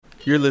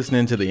You're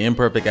listening to the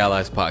Imperfect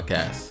Allies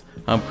podcast.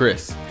 I'm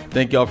Chris.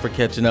 Thank y'all for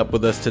catching up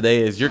with us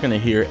today, as you're going to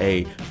hear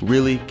a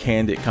really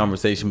candid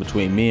conversation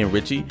between me and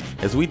Richie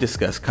as we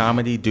discuss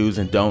comedy, do's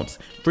and don'ts,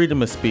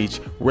 freedom of speech,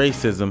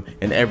 racism,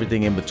 and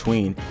everything in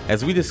between,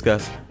 as we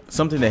discuss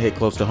something that hit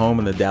close to home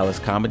in the Dallas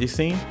comedy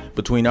scene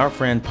between our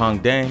friend Pong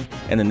Dang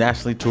and the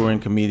nationally touring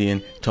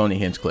comedian Tony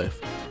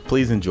Hinchcliffe.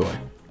 Please enjoy.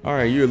 All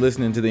right, you're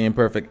listening to the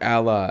Imperfect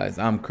Allies.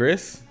 I'm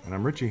Chris. And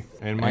I'm Richie.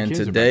 And my kids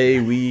today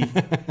are we...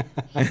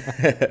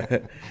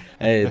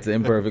 Hey, it's an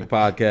Imperfect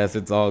podcast.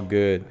 It's all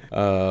good.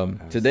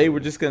 Today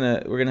we're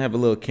gonna have a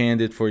little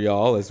candid for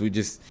y'all, as we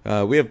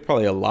have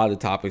probably a lot of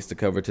topics to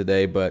cover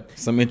today, but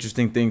some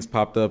interesting things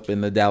popped up in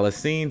the Dallas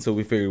scene, so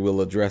we figured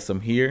we'll address them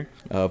here.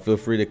 Feel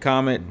free to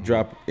comment,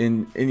 drop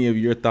in any of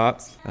your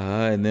thoughts,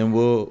 and then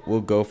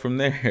we'll go from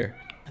there.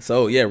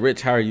 So yeah,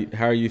 Rich, how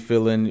are you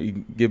feeling?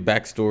 You give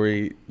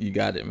backstory. You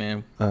got it,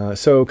 man.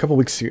 So a couple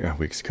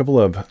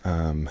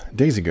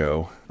days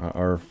ago,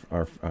 our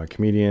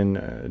comedian,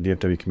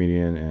 DFW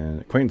comedian,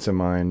 and acquaintance of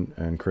mine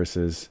and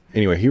Chris's.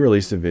 Anyway, he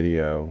released a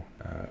video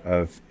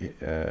of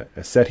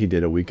a set he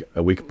did a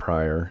week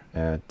prior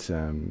at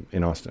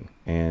in Austin,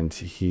 and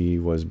he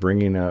was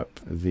bringing up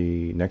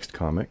the next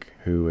comic,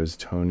 who is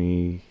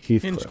Tony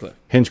Hinchcliffe.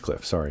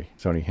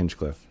 Tony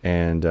Hinchcliffe.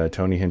 And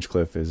Tony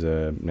Hinchcliffe is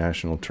a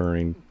national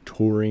touring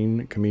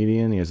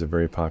comedian. He has a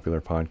very popular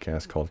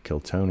podcast called Kill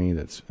Tony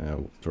that's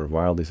sort of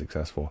wildly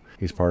successful.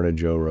 He's part of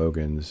Joe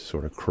Rogan's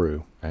sort of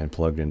crew and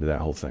plugged into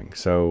that whole thing.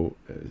 So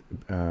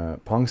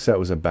Pong's set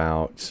was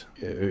about,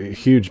 a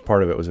huge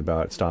part of it was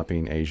about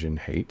stopping Asian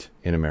hate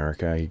in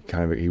America.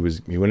 He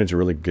went into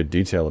really good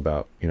detail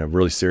about,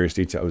 really serious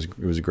detail.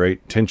 It was a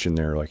great tension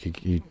there. Like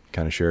he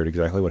kind of shared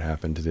exactly what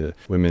happened to the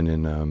women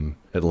in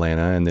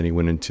Atlanta, and then he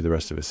went into the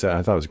rest of his set.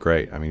 I thought it was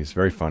great. I mean, he's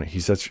very funny.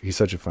 He's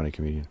such a funny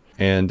comedian.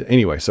 And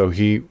anyway, so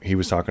he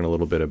was talking a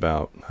little bit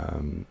about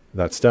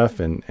that stuff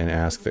and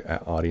asked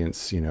the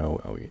audience,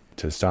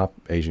 to stop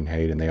Asian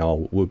hate, and they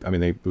all whooped. I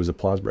mean, it was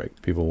applause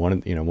break. People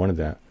wanted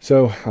that.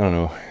 So I don't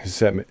know. His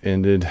set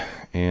ended,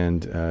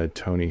 and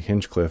Tony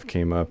Hinchcliffe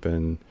came up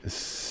and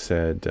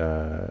said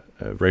a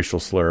racial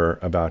slur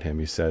about him.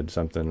 He said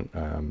something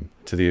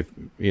to the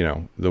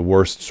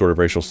worst sort of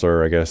racial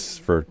slur, I guess,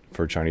 for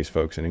Chinese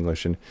folks in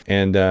English,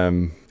 and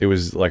it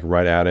was like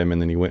right at him, and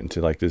then he went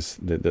into like this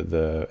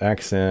the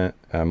accent,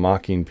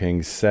 mocking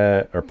Pong's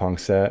set,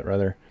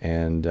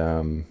 and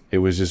it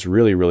was just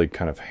really, really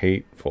kind of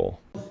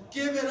hateful.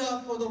 Give it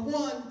up for the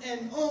one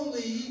and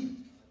only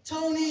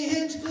Tony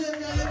Hinchcliffe.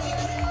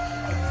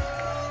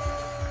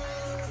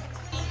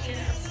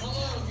 Yes,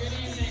 hello, good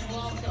evening,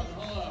 welcome,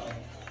 hello.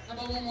 How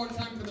about one more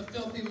time for the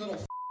filthy little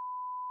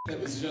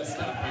that was just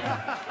up here?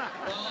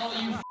 While all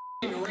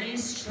you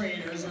race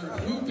traitors are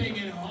whooping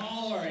and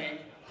hollering.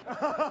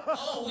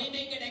 Oh, we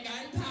making a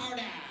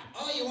gunpowder.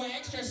 Oh, you want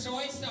extra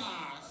soy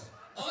sauce.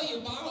 Oh, you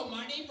borrow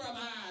money from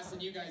us.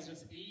 And you guys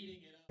just eating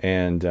it up.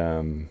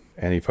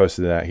 And he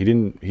posted that. He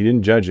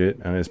didn't judge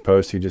it on his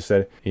post. He just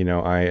said,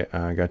 I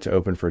got to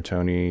open for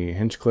Tony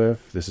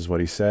Hinchcliffe. This is what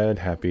he said.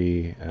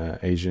 Happy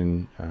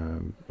Asian,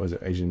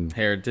 Asian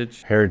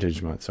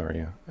Heritage Month? Sorry,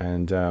 yeah.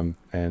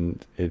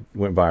 And it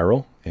went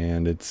viral,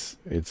 and it's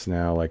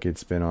now, like,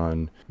 it's been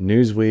on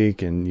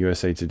Newsweek and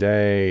USA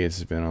Today.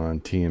 It's been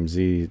on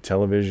TMZ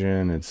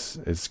television.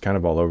 It's kind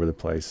of all over the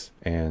place,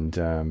 and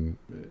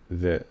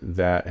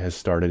that has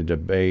started a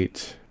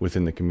debate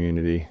within the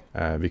community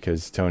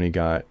because Tony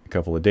got a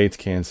couple of dates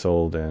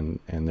canceled, and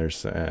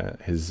there's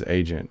his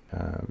agent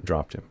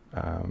dropped him.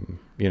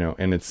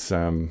 And it's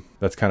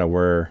that's kind of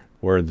where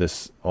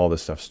all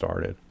this stuff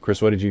started. Chris,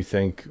 what did you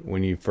think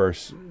when you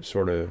first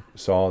sort of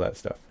saw that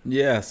stuff?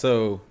 Yeah,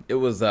 so it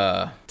was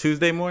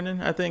Tuesday morning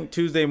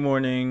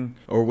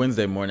or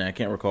Wednesday morning, I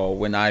can't recall,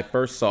 when I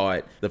first saw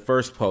it, the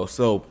first post.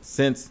 So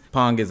since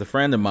Pong is a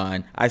friend of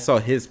mine, I saw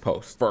his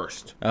post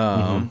first.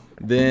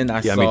 Then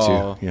I saw me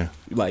too. Yeah.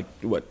 like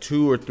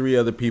 2 or 3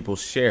 other people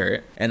share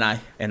it, and I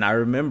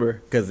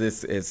remember, because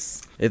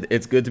it's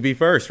good to be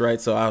first, right?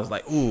 So I was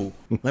like, ooh,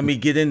 let me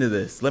get into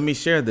this. Let me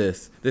share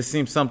this. This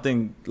seems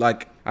something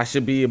like I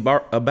should be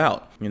about.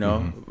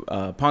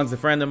 Pong's a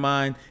friend of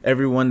mine.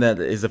 Everyone that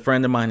is a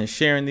friend of mine is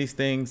sharing these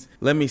things.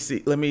 Let me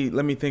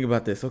think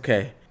about this.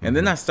 Okay. And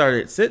then I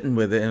started sitting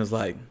with it and was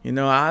like,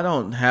 I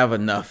don't have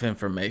enough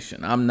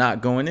information. I'm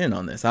not going in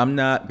on this. I'm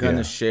not going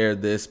to share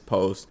this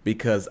post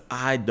because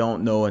I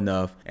don't know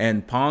enough.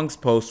 And Pong's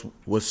post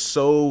was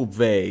so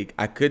vague.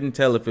 I couldn't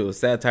tell if it was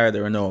satire.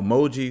 There were no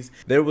emojis.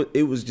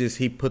 It was just,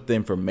 he put the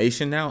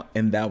information out,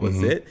 and that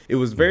was it. It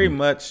was very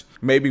much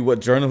maybe what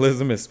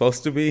journalism is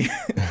supposed to be.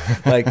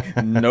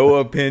 Like, no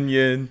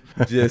opinion,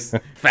 just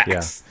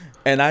facts. Yeah.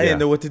 And I didn't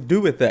know what to do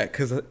with that,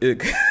 because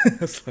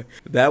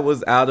that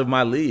was out of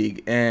my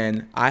league.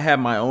 And I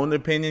had my own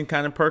opinion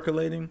kind of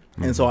percolating.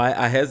 And so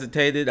I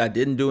hesitated. I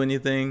didn't do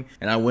anything.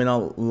 And I went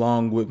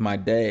along with my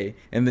day.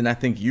 And then I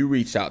think you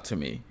reached out to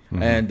me.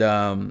 And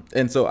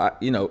so,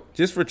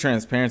 just for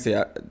transparency,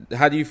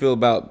 how do you feel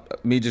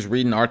about me just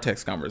reading our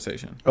text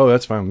conversation? Oh,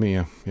 that's fine with me.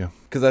 Yeah.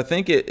 Because I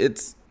think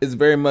it's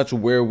very much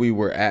where we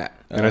were at.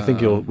 And I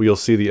think you'll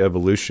see the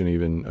evolution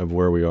even of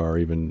where we are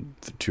even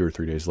 2 or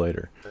 3 days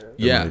later.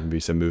 There might even be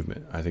some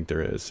movement. I think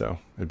there is. So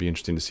it'd be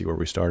interesting to see where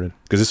we started,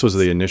 because this was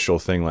the initial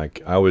thing.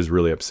 Like, I was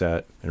really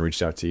upset and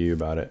reached out to you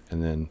about it,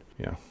 and then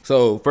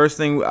So first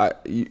thing,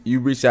 you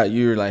reached out.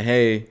 You were like,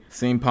 "Hey,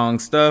 seen Pong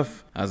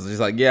stuff?" I was just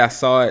like, "Yeah, I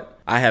saw it.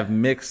 I have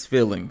mixed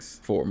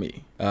feelings for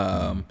me."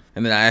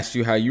 And then I asked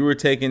you how you were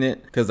taking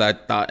it, because I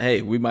thought,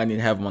 "Hey, we might need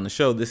to have him on the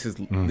show. This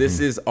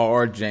is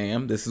our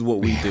jam. This is what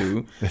we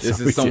do. This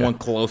is someone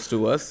close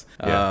to us."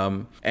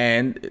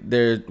 And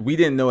we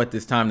didn't know at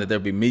this time that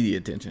there'd be media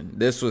attention.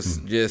 This was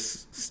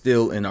just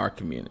still in our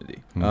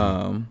community.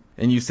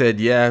 And you said,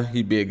 "Yeah,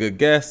 he'd be a good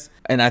guest."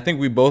 And I think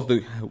we both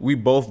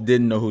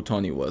didn't know who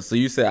Tony was. So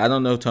you said, "I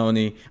don't know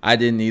Tony." I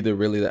didn't either,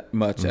 really that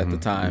much at the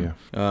time.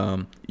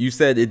 You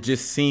said it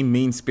just seemed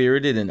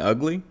mean-spirited and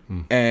ugly,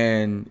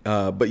 and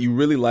but you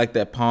really liked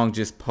that Pong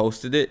just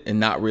posted it and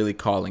not really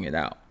calling it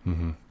out.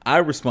 I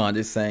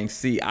responded saying,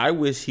 "See, I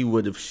wish he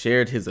would have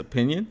shared his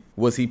opinion.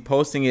 Was he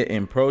posting it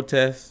in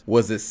protest?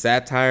 Was it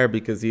satire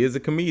because he is a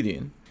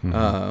comedian?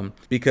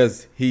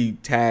 Because he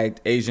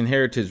tagged Asian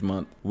Heritage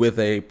Month with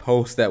a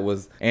post that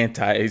was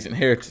anti-Asian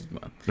Heritage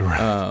Month."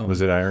 Right.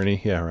 Was it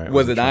irony? Yeah, right.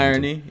 Was it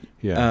irony?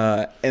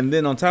 Yeah. And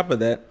then on top of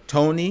that,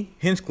 Tony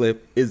Hinchcliffe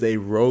is a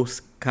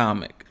roast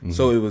comic.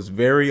 So it was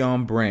very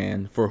on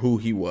brand for who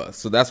he was.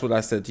 So that's what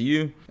I said to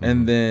you.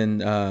 And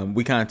then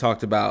we kind of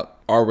talked about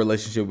our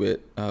relationship with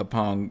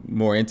Pong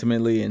more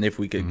intimately, and if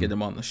we could get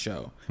him on the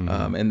show.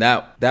 And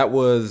that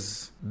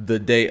was the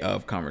day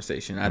of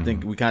conversation. I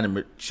think we kind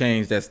of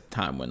changed as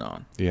time went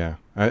on. Yeah.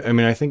 I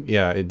mean, I think,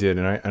 it did.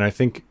 And I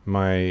think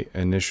my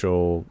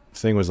initial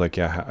thing was like,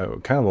 kind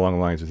of along the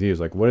lines with you,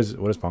 is like, what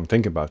does Pong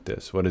think about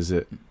this? What is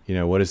it,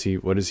 what is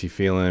he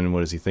feeling?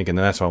 What is he thinking?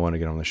 And that's why I want to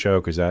get on the show,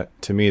 because that,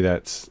 to me,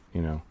 that's,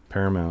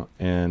 paramount.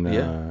 And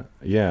it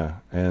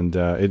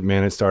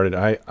started.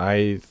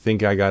 I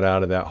think I got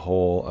out of that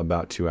hole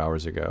about 2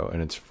 hours ago,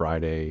 and it's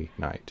Friday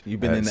night.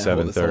 You've been at in that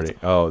hole 7:30.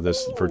 Oh,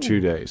 this for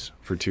 2 days.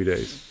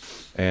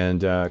 And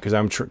because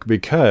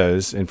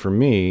and for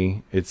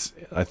me,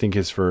 I think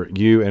it's for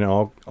you and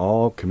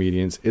all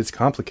comedians, it's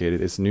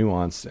complicated, it's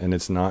nuanced, and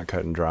it's not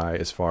cut and dry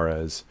as far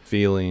as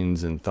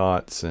feelings and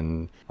thoughts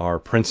and our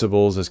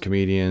principles as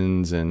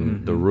comedians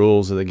and the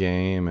rules of the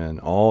game and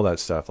all that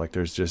stuff. Like,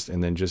 there's just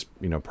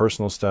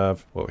personal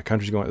stuff, what the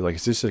country's going, like,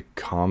 it's just a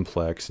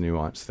complex,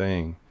 nuanced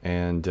thing.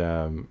 And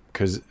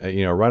because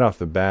right off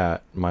the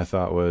bat, my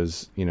thought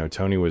was,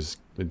 Tony was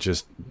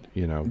just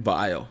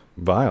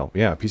vile,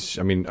 yeah, piece.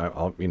 I mean,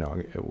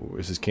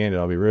 this is candid.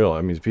 I'll be real.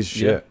 I mean, he's a piece of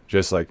shit.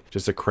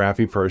 Just a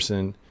crappy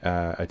person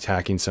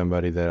attacking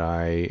somebody that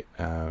I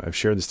have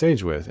shared the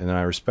stage with and that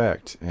I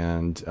respect,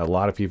 and a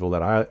lot of people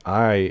that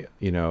I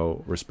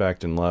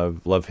respect and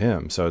love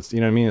him. So it's,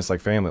 what I mean, it's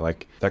like family,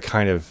 like that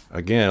kind of,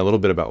 again, a little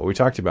bit about what we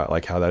talked about,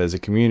 like how that is a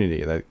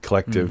community, that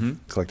collective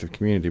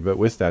community. But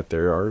with that,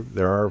 there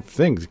are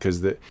things,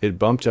 because it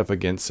bumped up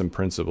against some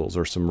principles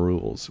or some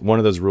rules. One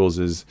of those rules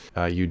is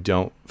you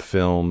don't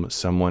film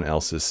someone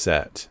else's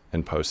set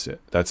and post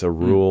it. That's a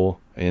rule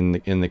in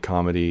the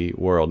comedy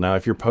world. Now,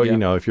 if you're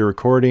if you're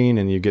recording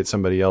and you get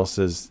somebody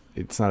else's,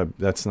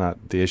 that's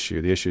not the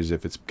issue. The issue is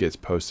if it gets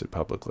posted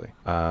publicly.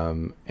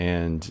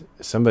 And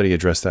somebody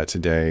addressed that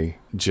today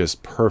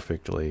just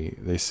perfectly.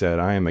 They said,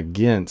 "I am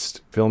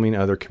against filming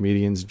other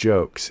comedians'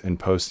 jokes and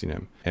posting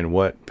them." And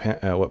what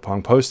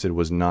Pong posted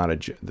was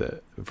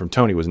from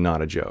Tony was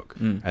not a joke.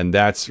 And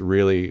that's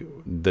really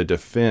the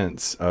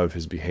defense of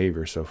his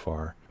behavior so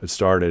far. It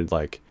started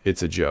like,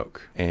 it's a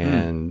joke.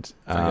 And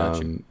I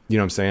got you. You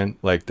know what I'm saying?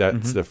 Like,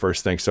 that's the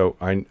first thing. So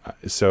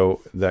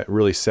that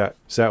really sat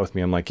with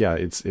me. I'm like, yeah,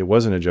 it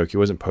wasn't a joke. He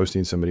wasn't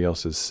posting somebody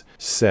else's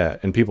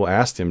set. And people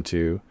asked him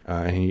to,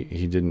 and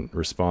he didn't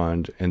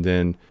respond. And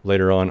then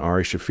later on,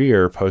 Ari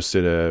Shaffir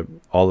posted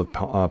all of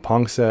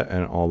Pong's set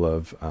and all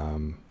of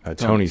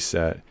Tony's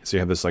set. So you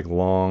have this like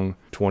long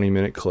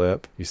 20-minute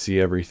clip. You see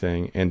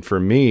everything. And for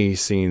me,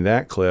 seeing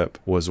that clip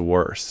was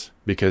worse,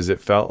 because it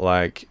felt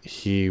like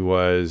he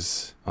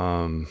was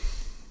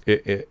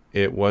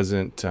it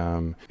wasn't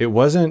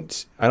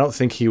I don't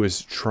think he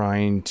was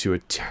trying to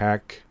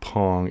attack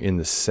Pong in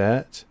the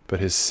set, but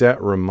his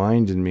set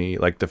reminded me,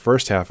 like, the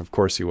first half, of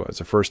course he was.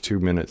 The first 2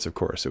 minutes, of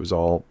course, it was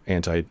all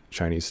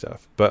anti-Chinese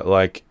stuff. But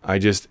like, I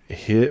just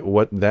hit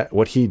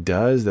what he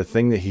does, the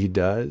thing that he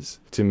does,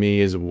 to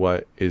me is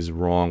what is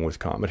wrong with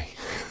comedy.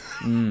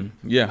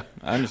 Yeah,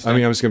 I understand. I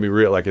mean, I'm just gonna be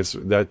real. Like,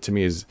 that to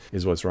me is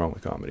what's wrong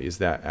with comedy, is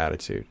that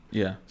attitude.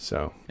 Yeah.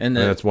 So, and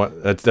that's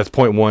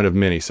point one of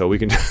many. So we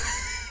can.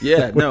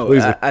 Yeah, no,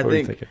 I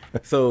think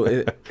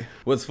so.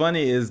 What's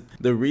funny is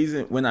the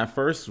reason when I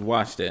first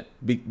watched it,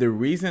 the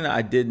reason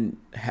I didn't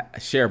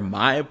share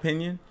my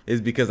opinion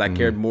is because I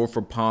cared more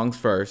for Pong's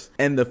first,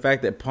 and the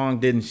fact that Pong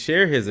didn't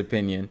share his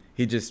opinion,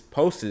 he just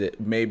posted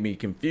it, made me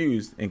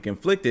confused and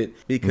conflicted,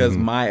 because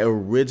my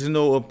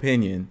original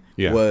opinion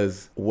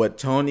was what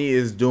Tony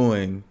is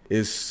doing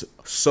is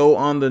so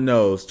on the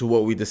nose to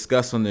what we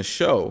discuss on this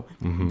show,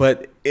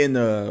 but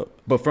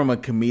from a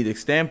comedic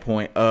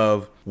standpoint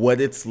of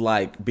what it's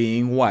like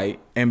being white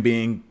and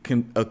being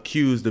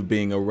accused of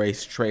being a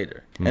race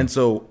traitor. And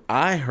so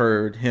I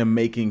heard him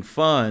making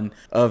fun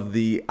of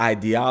the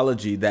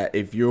ideology that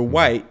if you're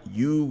white,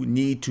 you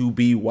need to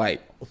be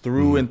white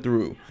through and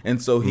through.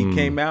 And so he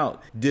came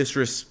out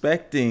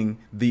disrespecting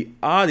the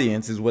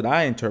audience, is what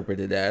I interpret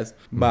it as,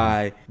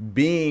 by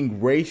being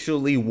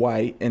racially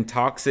white and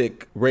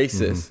toxic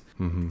racist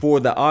for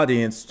the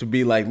audience to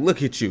be like,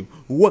 look at you.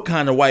 What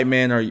kind of white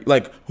man are you?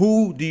 Like,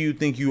 who do you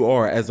think you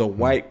are as a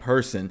white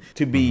person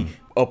to be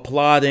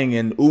applauding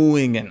and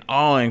oohing and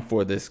awing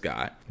for this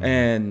guy?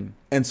 And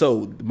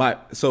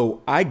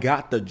so I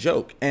got the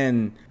joke.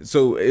 And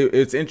so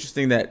it's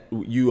interesting that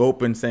you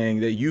opened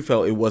saying that you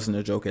felt it wasn't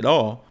a joke at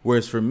all.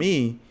 Whereas for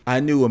me, I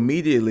knew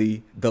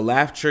immediately the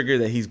laugh trigger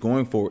that he's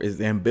going for is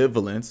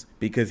ambivalence,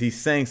 because he's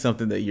saying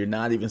something that you're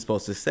not even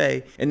supposed to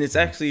say. And it's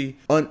actually,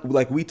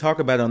 like we talk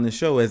about on the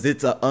show, as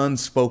it's an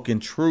unspoken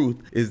truth,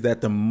 is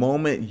that the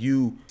moment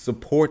you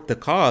support the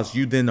cause,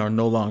 you then are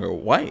no longer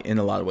white in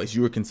a lot of ways.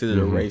 You were considered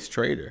a race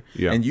traitor.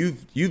 Yeah. And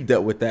you've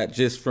dealt with that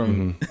just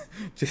from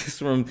just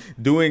from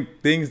doing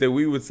things that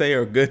we would say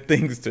are good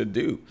things to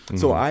do.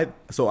 So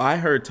I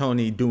heard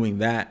Tony doing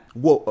that.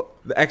 Well,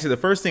 actually, the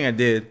first thing I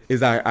did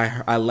is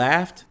I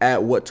laughed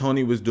at what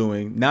Tony was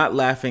doing, not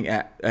laughing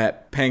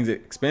at Pang's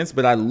expense,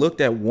 but I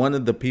looked at one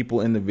of the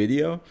people in the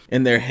video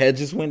and their head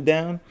just went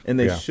down and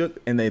they shook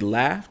and they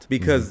laughed,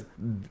 because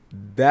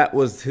that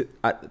was,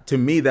 to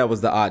me, that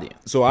was the audience.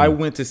 So I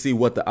went to see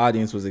what the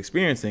audience was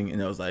experiencing,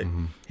 and I was like,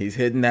 he's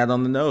hitting that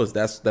on the nose.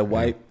 That's the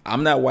white.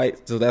 I'm not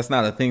white, so that's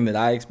not a thing that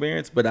I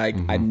experienced, but I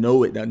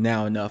know it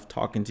now enough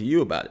talking to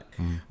you about it.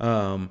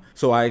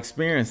 So I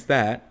experienced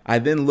that. I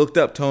then looked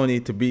up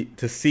Tony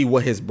to see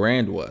what his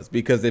brand was,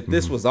 because if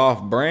this was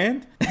off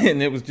brand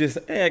and it was just,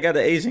 hey, I got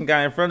an Asian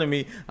guy in front of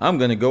me, I'm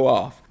gonna go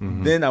off,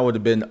 then I would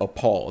have been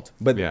appalled.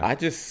 But I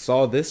just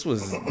saw this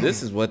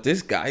is what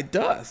this guy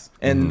does.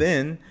 And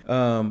then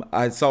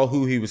I saw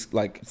who he was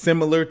like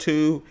similar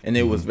to, and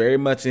it was very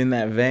much in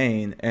that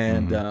vein.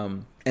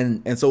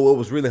 And so what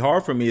was really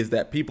hard for me is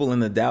that people in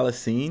the Dallas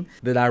scene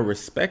that I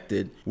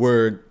respected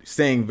were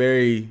saying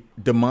very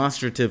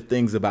demonstrative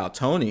things about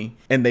Tony,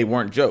 and they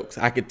weren't jokes.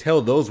 I could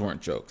tell those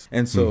weren't jokes.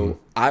 And so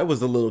I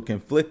was a little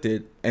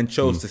conflicted and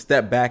chose to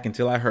step back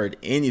until I heard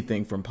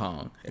anything from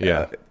Pong.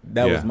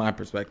 That was my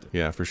perspective.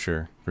 Yeah, for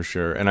sure.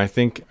 And I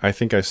think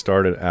I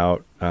started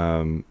out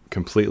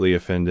completely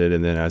offended,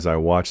 and then as I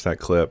watched that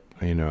clip,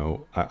 you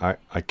know,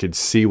 I could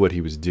see what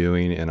he was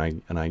doing, and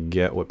I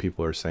get what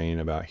people are saying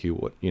about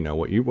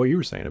what you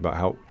were saying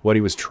about what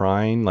he was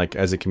trying. Like,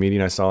 as a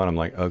comedian, I saw it, and I'm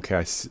like,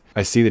 okay,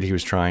 I see that he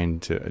was trying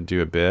to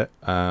do a bit.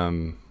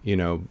 That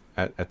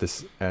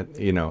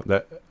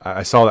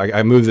I saw that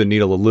I moved the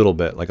needle a little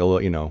bit, like a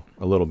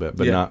little bit,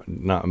 but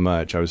not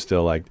much. I was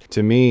still like,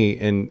 to me,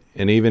 and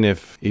even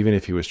if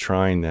he was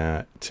trying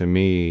that, to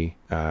me,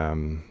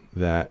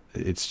 that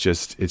it's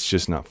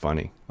just not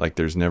funny. Like,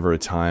 there's never a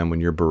time when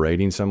you're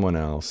berating someone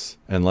else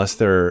unless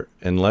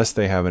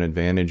they have an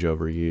advantage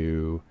over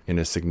you in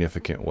a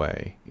significant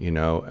way,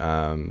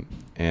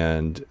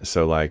 and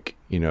so, like,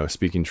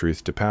 speaking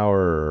truth to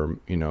power,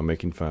 or,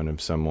 making fun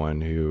of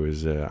someone who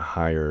is a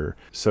higher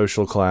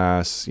social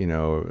class,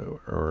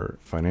 or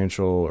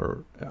financial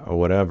or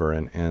whatever.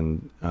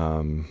 And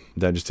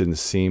that just didn't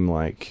seem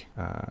like,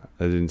 that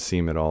didn't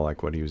seem at all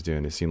like what he was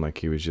doing. It seemed like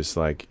he was just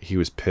like, he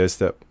was pissed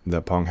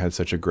that Pong had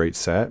such a great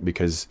set,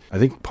 because I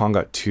think Pong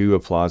got 2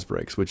 applause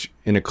breaks, which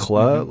in a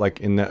club, like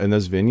in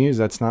those venues,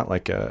 that's not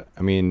like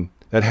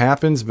that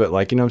happens, but,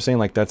 like, what I'm saying,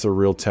 like, that's a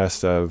real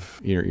test of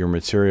your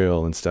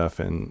material and stuff,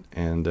 and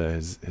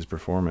his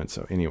performance.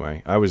 So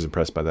anyway, I was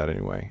impressed by that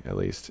anyway, at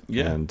least.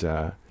 Yeah. And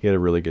he had a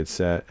really good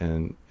set,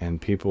 and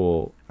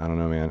people, I don't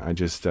know, man. I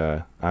just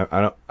I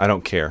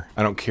don't care.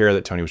 I don't care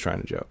that Tony was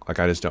trying to joke. Like,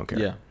 I just don't care.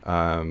 Yeah.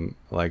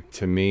 Like,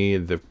 to me,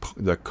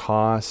 the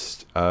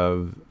cost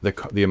of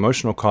the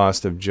emotional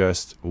cost of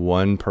just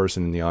one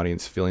person in the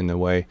audience feeling the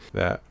way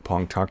that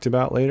Pong talked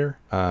about later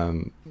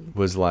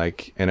was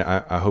like, and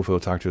I hope he'll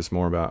talk to us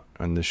more about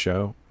on the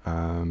show.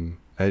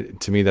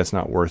 To me, that's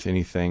not worth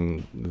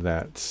anything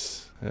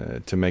that's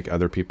to make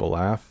other people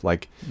laugh.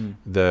 Like,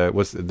 so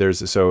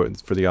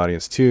for the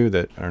audience too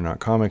that are not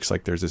comics,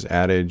 like, there's this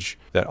adage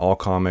that all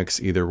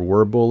comics either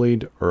were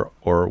bullied or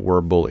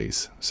were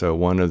bullies. So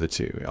one of the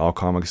two. All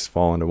comics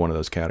fall into one of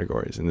those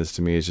categories, and this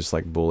to me is just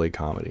like bully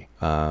comedy.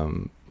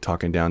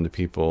 Talking down to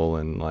people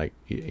and, like,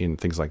 in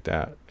things like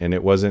that. And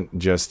it wasn't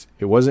just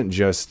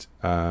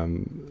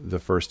the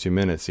first 2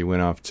 minutes. He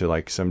went off to,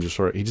 like,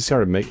 he just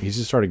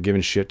started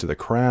giving shit to the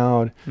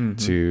crowd,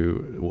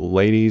 to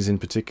ladies in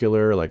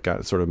particular, like,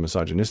 got sort of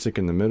misogynistic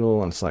in the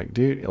middle. And it's like,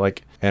 dude,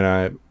 like,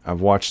 and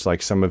I've watched,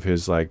 like, some of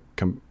his, like,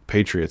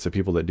 patriots, the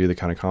people that do the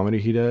kind of comedy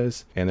he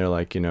does, and they're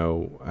like,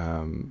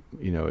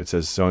 it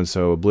says so and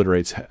so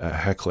obliterates a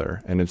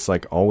heckler, and it's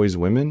like always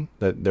women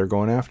that they're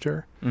going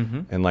after,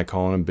 and like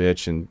calling them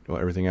bitch and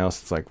everything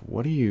else. It's like,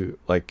 what do you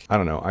like? I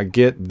don't know. I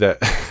get that.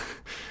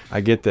 I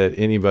get that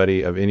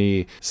anybody of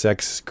any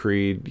sex,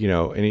 creed,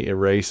 any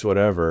race,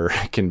 whatever,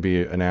 can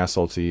be an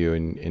asshole to you,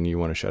 and you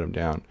want to shut them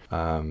down.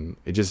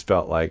 It just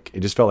felt like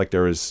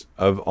there was,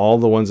 of all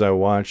the ones I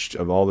watched,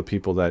 of all the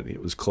people that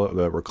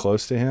that were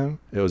close to him,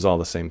 it was all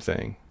the same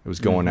thing. It was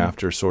going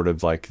after sort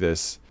of like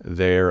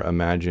their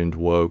imagined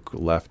woke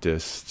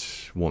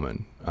leftist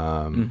woman,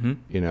 our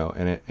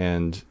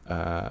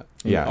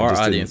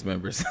audience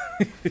members.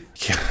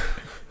 Yeah.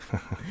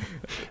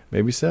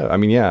 Maybe so. I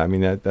mean, yeah. I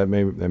mean that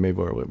may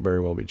very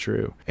well be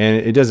true. And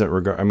it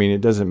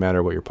doesn't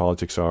matter what your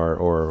politics are,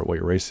 or what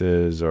your race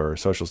is, or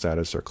social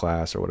status, or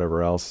class, or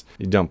whatever else.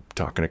 You don't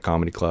talk in a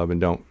comedy club, and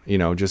don't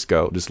just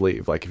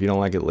leave. Like, if you don't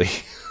like it,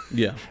 leave.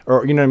 Yeah.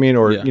 Or you know what I mean?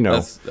 Or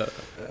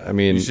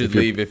you should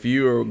leave. If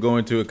you are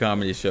going to a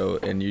comedy show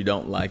and you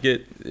don't like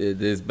it, it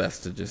is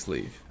best to just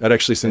leave. That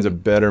actually sends a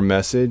better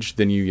message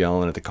than you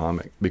yelling at the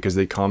comic, because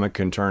the comic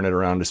can turn it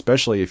around,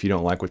 especially if you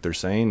don't like what they're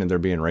saying and they're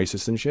being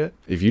racist and shit.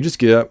 If you just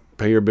get up,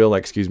 pay your bill,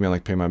 like, excuse me, I'd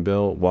like to pay my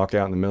bill, walk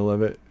out in the middle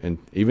of it, and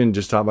even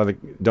just talk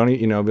don't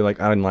be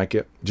like, I didn't like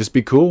it. Just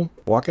be cool,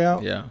 walk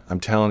out. Yeah. I'm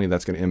telling you,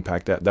 that's going to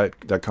impact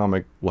that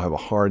comic will have a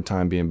hard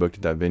time being booked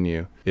at that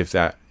venue if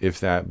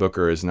that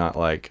booker is not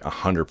like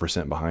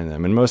 100% behind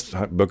them. And most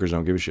bookers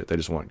don't give a shit. They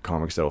just want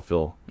comics that'll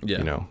fill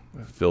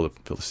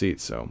the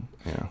seats. So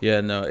yeah.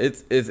 Yeah, no,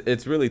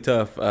 it's really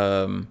tough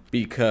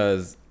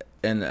because,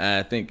 and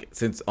I think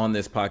since on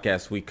this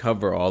podcast we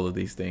cover all of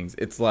these things,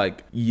 it's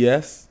like,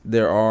 yes,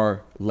 there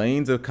are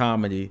lanes of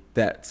comedy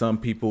that some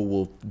people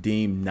will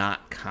deem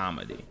not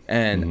comedy.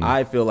 And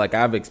I feel like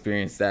I've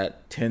experienced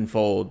that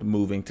tenfold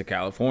moving to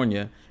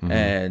California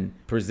and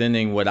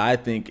presenting what I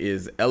think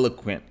is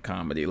eloquent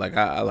comedy. Like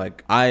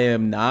I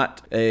am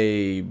not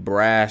a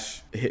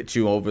brash, hit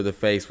you over the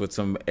face with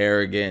some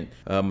arrogant,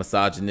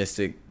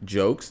 misogynistic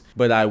jokes,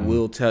 but I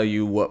will tell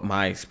you what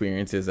my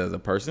experience is as a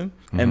person.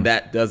 And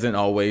that doesn't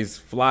always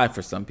fly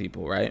for some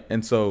people, right?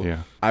 And so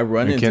I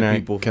run into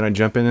people. Can I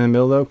jump in the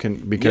middle though?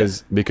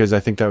 Because I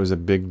think that was a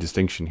big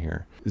distinction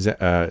here.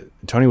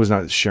 Tony was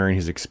not sharing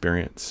his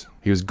experience.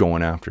 He was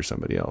going after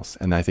somebody else.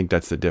 And I think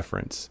that's the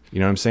difference. You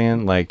know what I'm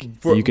saying? Like,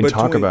 you can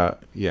talk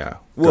about,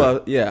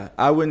 Well, yeah,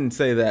 I wouldn't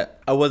say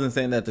that. I wasn't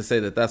saying that to say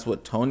that that's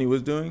what Tony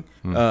was doing.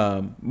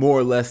 More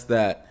or less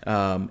that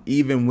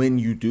even when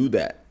you do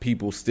that,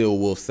 people still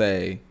will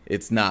say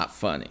it's not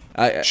funny.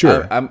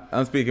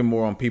 I'm speaking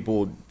more on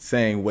people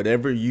saying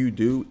whatever you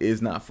do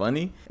is not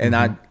funny. And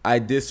I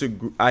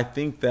disagree. I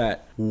think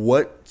that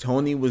what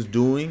Tony was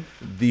doing,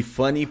 the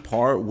funny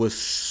part was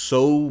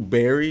so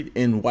buried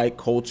in white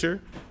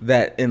culture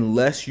that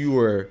unless you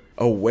were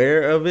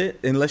aware of it,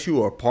 unless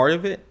you are a part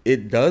of it,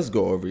 it does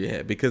go over your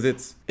head, because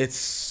it's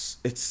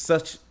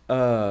such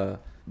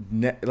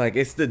like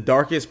it's the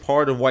darkest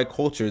part of white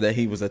culture that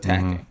he was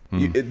attacking.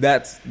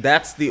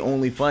 That's the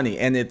only funny,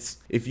 and it's,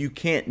 if you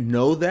can't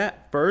know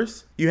that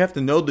first, you have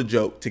to know the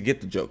joke to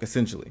get the joke,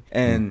 essentially.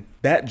 And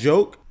that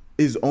joke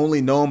is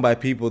only known by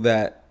people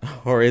that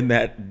are in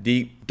that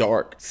deep,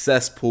 dark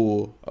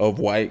cesspool of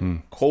white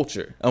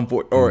culture,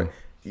 or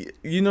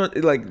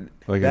like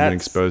have been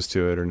exposed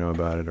to it or know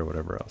about it or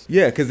whatever else.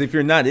 Yeah, because if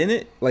you're not in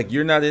it, like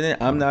you're not in it,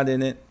 I'm not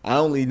in it. I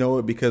only know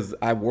it because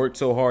I've worked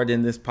so hard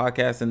in this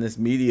podcast and this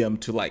medium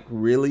to like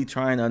really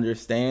try and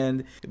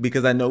understand,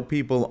 because I know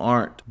people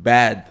aren't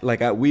bad.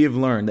 Like we have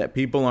learned that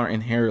people aren't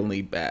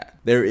inherently bad.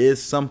 There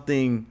is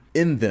something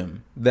in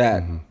them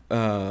that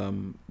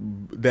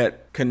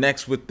that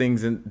connects with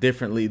things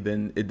differently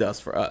than it does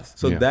for us.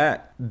 So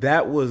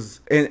that was,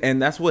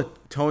 and that's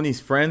what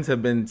Tony's friends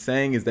have been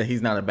saying, is that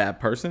he's not a bad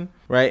person,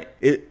 right?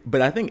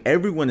 But I think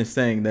everyone is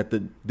saying that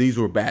these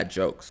were bad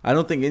jokes. I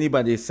don't think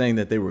anybody is saying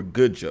that they were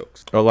good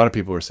jokes. A lot of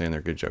people are saying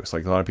they're good jokes.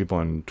 Like a lot of people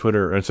on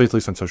Twitter, or at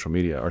least on social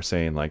media, are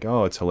saying like,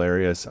 oh, it's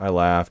hilarious, I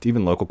laughed.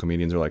 Even local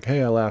comedians are like,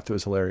 hey, I laughed, it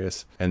was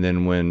hilarious. And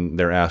then when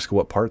they're asked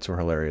what parts were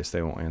hilarious,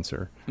 they won't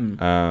answer.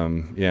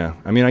 Yeah,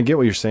 I mean, I get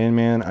what you're saying,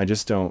 man. I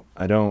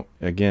don't,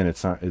 again,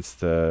 it's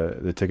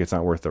the ticket's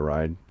not worth the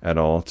ride at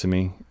all to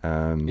me.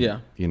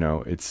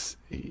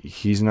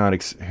 He's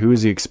not, who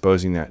is he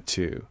exposing that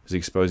to? Is he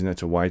exposing that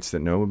to whites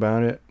that know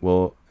about it?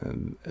 Well,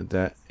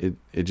 that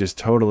it just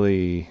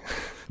totally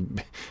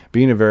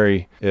being a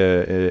very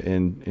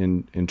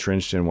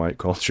entrenched in white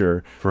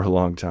culture for a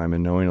long time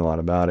and knowing a lot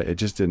about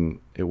it,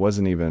 it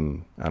wasn't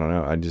even, I don't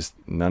know,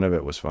 none of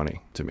it was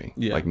funny to me.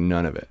 Like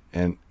none of it.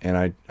 And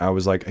I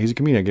was like, he's a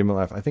comedian, I gave him a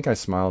laugh. I think I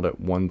smiled at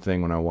one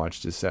thing when I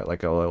watched his set,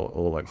 like a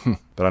little like,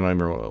 but I don't even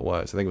remember what it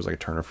was. I think it was like a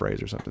turn of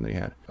phrase or something that he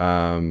had.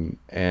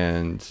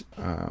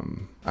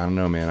 I don't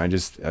know, man. I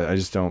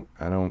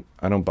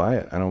don't buy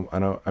it.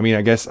 I mean,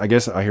 I guess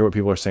I hear what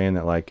people are saying,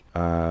 that like,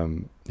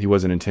 he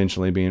wasn't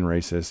intentionally being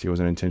racist. He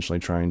wasn't intentionally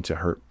trying to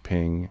hurt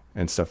Ping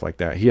and stuff like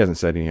that. He hasn't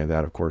said any of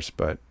that, of course,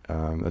 but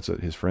that's what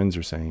his friends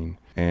are saying.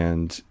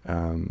 And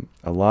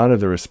a lot of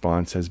the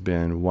response has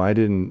been, why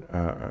didn't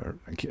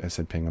I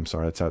said Ping? I'm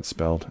sorry, that's how it's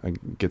spelled.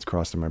 It gets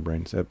crossed in my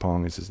brain.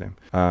 Pong is his name.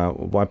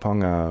 Why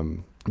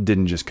Pong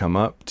didn't just come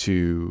up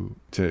to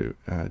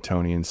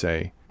Tony and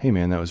say, hey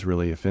man, that was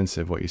really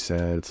offensive what you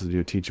said. Let's do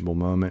a teachable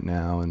moment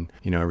now, and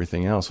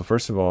everything else. Well,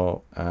 first of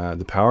all,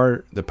 the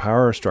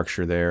power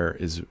structure there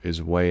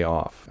is way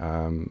off.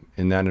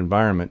 In that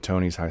environment,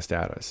 Tony's high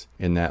status.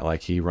 In that,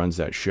 like, he runs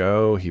that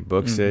show, he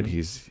books it,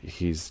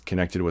 he's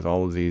connected with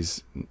all of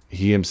these.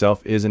 He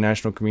himself is a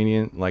national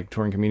comedian, like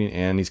touring comedian,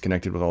 and he's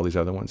connected with all these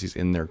other ones. He's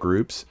in their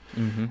groups.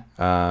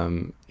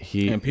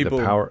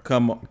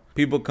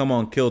 People come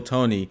on Kill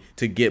Tony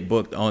to get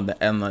booked on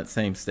that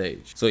same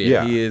stage. So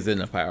yeah, he is in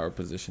a power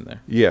position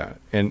there. Yeah,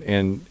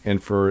 and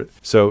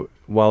so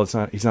while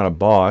he's not a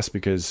boss,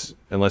 because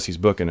unless he's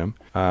booking him,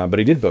 but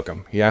he did book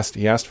him. He asked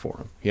for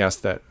him. He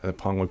asked that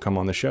Pong would come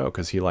on the show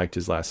because he liked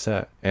his last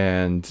set.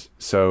 And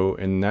so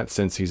in that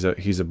sense, he's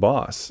a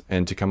boss.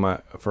 And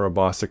for a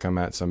boss to come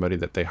at somebody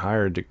that they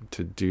hired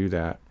to do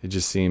that, it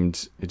just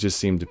seemed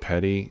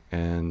petty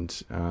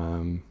and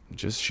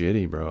just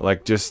shitty, bro.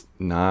 Like, just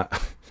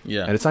not.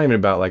 Yeah. And it's not even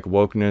about like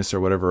wokeness or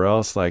whatever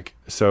else. Like,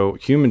 so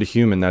human to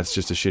human, that's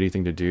just a shitty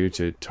thing to do,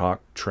 to talk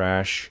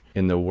trash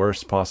in the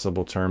worst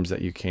possible terms that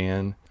you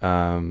can,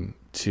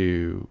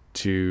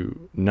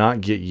 to not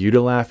get you to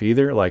laugh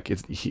either. Like,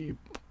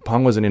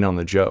 Pong wasn't in on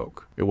the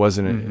joke. It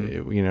wasn't,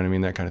 you know what I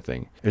mean? That kind of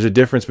thing. There's a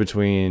difference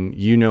between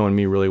you knowing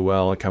me really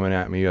well and coming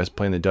at me, us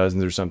playing the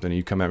dozens or something, and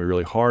you come at me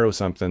really hard with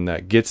something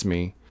that gets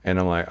me. And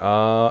I'm like,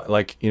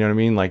 like, you know what I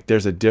mean? Like,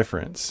 there's a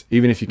difference.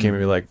 Even if you came at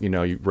me like, you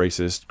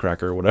racist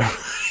cracker or whatever,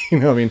 you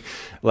know what I mean?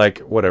 Like,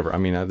 whatever. I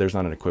mean, there's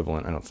not an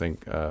equivalent, I don't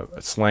think, a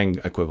slang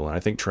equivalent.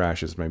 I think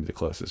trash is maybe the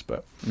closest,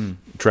 but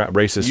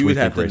racist, you would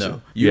have to racist.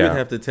 know. You would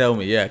have to tell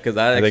me, because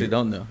I actually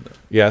don't know.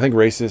 Yeah, I think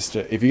racist,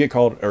 if you get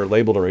called or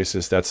labeled a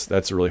racist,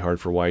 that's really hard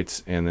for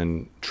whites. And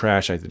then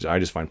trash, I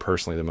just find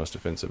personally the most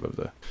offensive of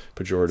the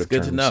pejorative It's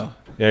good terms. to know.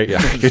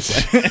 Yeah. Good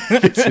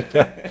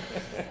to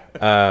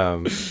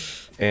know.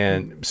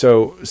 And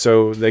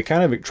so they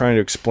kind of trying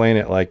to explain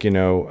it like, why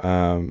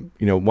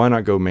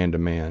not go man to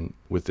man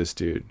with this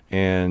dude?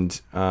 And,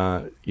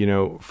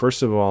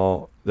 first of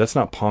all, that's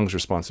not Pong's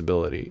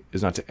responsibility,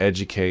 is not to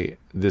educate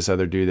this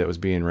other dude that was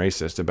being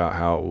racist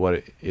about what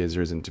it is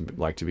or isn't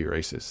like to be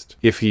racist.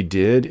 If he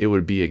did, it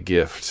would be a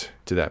gift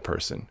to that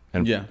person.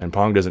 And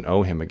Pong doesn't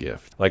owe him a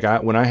gift. Like,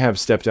 when I have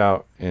stepped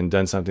out and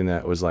done something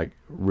that was like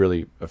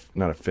really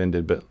not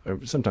offended, but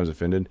sometimes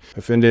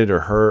offended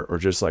or hurt or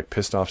just like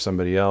pissed off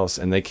somebody else,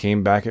 and they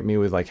came back at me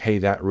with like, hey,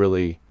 that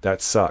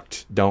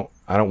sucked.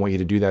 I don't want you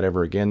to do that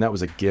ever again. That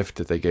was a gift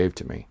that they gave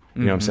to me.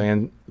 You know what I'm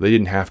saying? They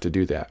didn't have to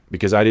do that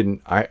because I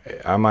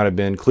might have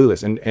been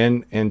clueless,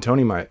 and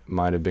Tony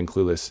might have been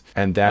clueless,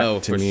 and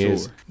that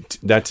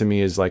to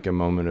me is like a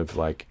moment of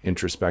like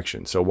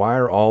introspection. So why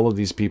are all of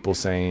these people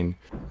saying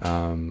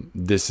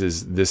this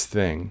is this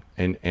thing,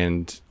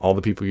 and all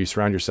the people you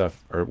surround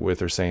yourself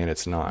with are saying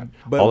it's not?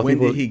 But when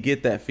did he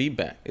get that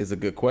feedback? Is a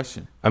good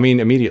question. I mean,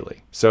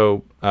 immediately.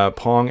 So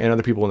Pong and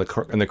other people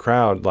in the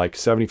crowd, like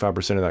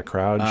 75% of that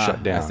crowd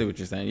shut down. I see what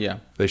you're saying. Yeah,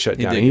 they shut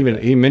down. And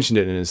he mentioned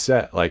it in his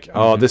set, like,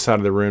 this side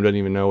of the room doesn't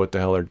even know what the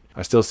hell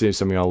I still see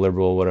some of y'all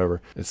liberal,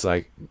 whatever. It's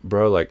like,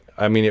 bro, like,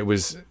 I mean,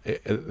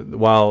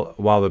 while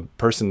the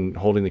person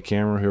holding the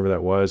camera, whoever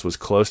that was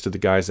close to the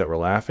guys that were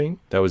laughing,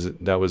 that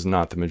was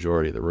not the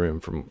majority of the room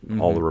from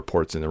all the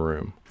reports in the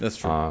room. That's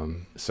true.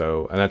 And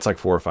that's like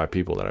 4 or 5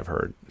 people that I've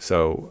heard.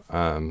 So,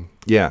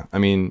 yeah, I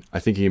mean, I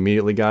think he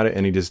immediately got it,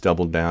 and he just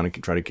doubled down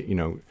and tried to,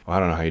 I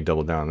don't know how he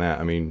doubled down on that.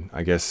 I mean,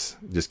 I guess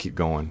just keep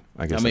going.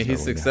 He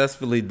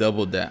successfully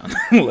doubled down.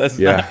 That's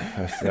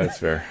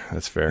fair.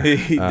 That's fair.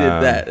 He did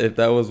that if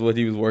that was what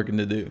he was working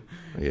to do.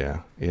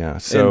 Yeah.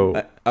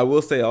 So I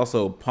will say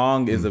also,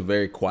 Pong is a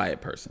very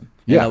quiet person.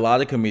 Yeah. And a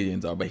lot of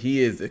comedians are, but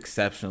he is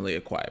exceptionally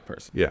a quiet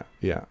person.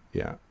 Yeah.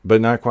 But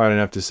not quiet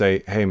enough to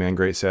say, hey man,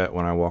 great set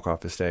when I walk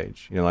off the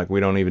stage. Like, we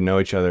don't even know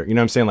each other. You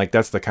know what I'm saying? Like,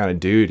 that's the kind of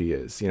dude he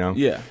is,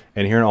 Yeah.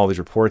 And hearing all these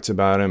reports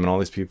about him and all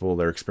these people,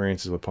 their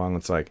experiences with Pong,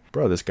 it's like,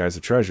 bro, this guy's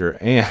a treasure.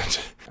 And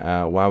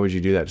why would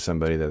you do that to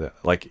somebody that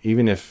like,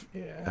 even if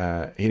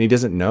and he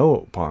doesn't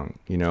know Pong,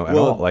 at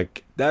all?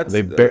 Like,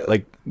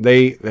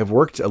 they have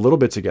worked a little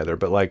bit together,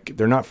 but like,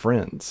 they're not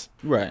friends.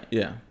 Right.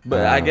 Yeah.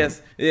 But I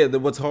guess,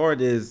 what's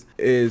hard is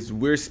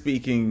we're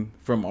speaking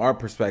from our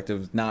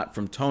perspective, not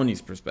from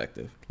Tony's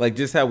perspective. Like,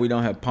 just how we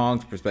don't have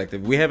Pong's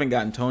perspective. We haven't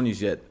gotten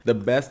Tony's yet. The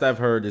best I've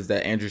heard is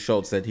that Andrew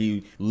Schultz said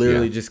he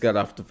literally just got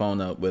off the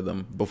phone up with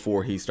him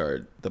before he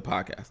started the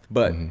podcast.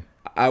 But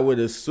I would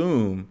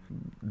assume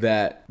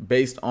that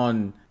based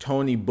on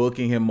Tony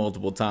booking him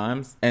multiple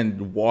times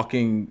and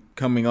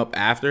coming up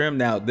after him.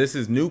 Now, this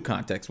is new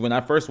context. When I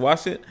first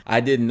watched it,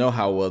 I didn't know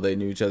how well they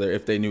knew each other,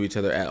 if they knew each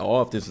other at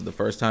all, if this is the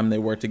first time they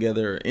worked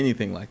together or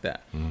anything like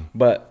that.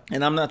 But,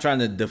 and I'm not trying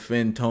to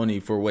defend Tony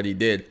for what he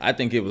did. I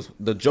think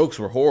the jokes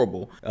were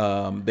horrible.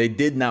 They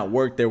did not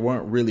work. They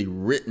weren't really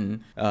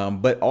written.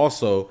 But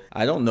also,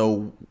 I don't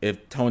know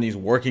if Tony's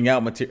working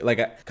out material.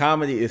 Like,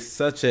 comedy is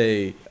such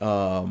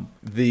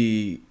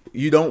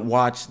you don't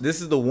watch.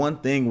 This is the one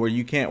thing where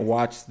you can't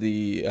watch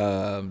the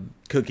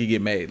cookie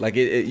get made. Like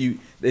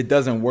it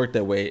doesn't work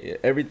that way.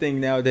 Everything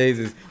nowadays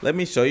is, let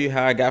me show you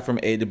how I got from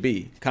A to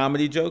B.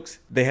 Comedy jokes,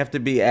 they have to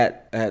be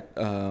at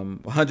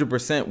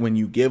 100% when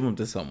you give them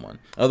to someone.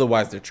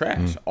 Otherwise, they're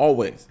trash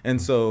always.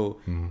 And so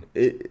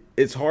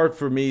it's hard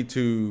for me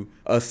to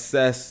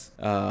assess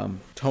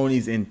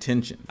Tony's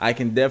intention. I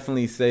can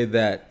definitely say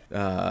that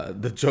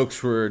the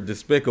jokes were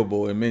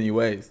despicable in many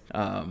ways.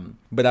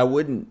 But I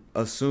wouldn't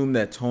assume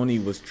that Tony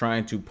was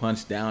trying to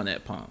punch down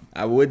at Pong.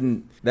 I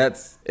wouldn't.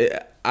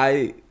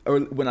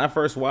 When I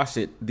first watched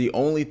it, the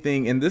only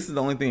thing, and this is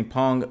the only thing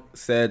Pong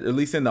said, at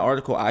least in the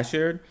article I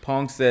shared,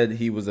 Pong said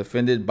he was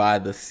offended by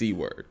the C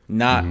word,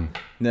 not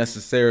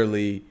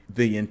necessarily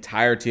the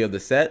entirety of the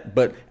set.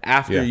 But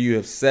after you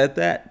have said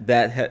that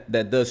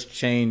does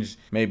change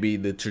maybe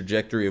the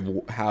trajectory of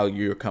how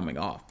you're coming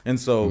off. And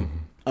so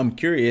I'm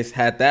curious,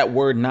 had that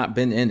word not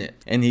been in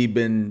it and he'd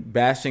been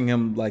bashing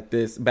him like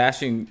this,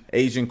 bashing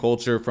Asian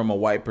culture from a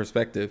white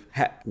perspective,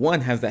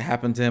 has that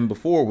happened to him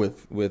before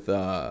with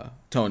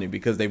Tony,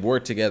 because they've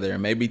worked together,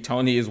 and maybe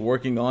Tony is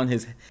working on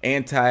his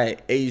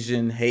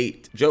anti-Asian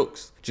hate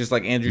jokes, just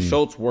like Andrew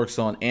Schultz works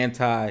on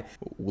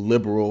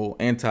anti-liberal,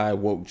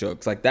 anti-woke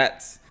jokes. Like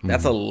that's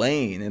a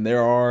lane, and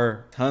there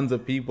are tons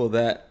of people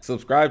that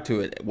subscribe to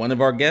it. One of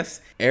our guests,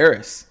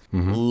 Eris,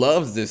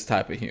 loves this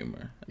type of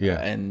humor.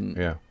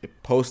 And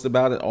posts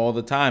about it all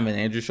the time, and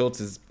Andrew Schultz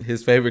is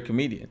his favorite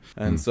comedian.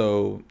 And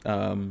so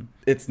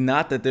it's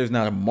not that there's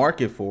not a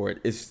market for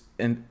it.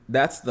 And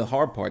that's the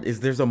hard part,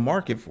 is there's a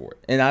market for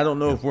it. And I don't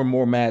know if we're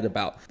more mad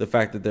about the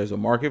fact that there's a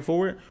market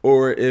for it,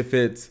 or if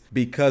it's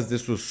because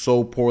this was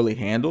so poorly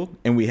handled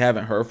and we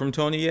haven't heard from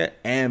Tony yet,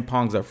 and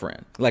Pong's our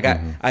friend. Like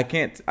I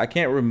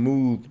can't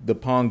remove the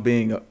Pong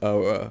being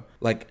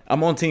like,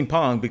 I'm on Team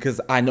Pong because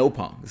I know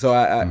Pong.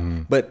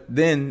 So but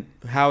then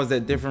how is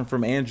that different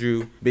from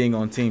Andrew being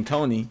on Team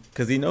Tony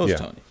because he knows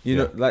Tony? You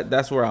know, like,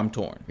 that's where I'm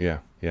torn. Yeah.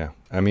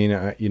 I mean,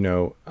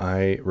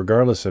 I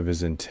regardless of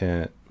his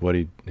intent,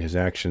 his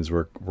actions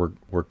were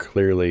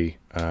clearly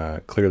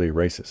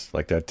racist.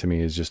 Like, that to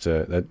me is just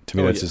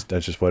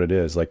that's just what it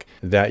is. Like,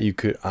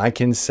 that I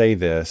can say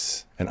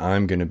this and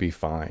I'm going to be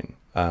fine.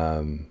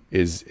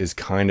 Is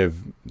kind of,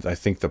 I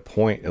think, the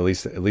point, at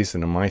least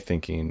in my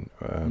thinking,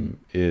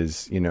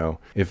 is,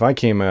 if I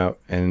came out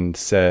and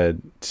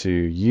said to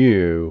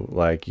you,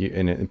 like,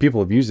 and people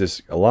have used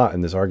this a lot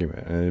in this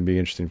argument, and it'd be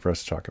interesting for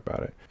us to talk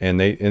about it.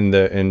 And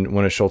and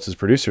one of Schultz's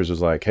producers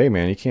was like, hey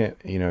man, you can't,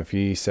 if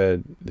he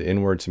said the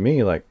N-word to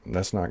me, like, I'm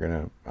not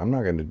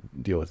gonna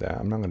deal with that.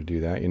 I'm not gonna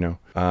do that,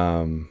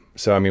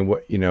 So I mean,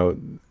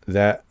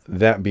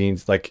 that being,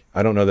 like,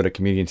 I don't know that a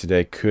comedian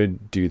today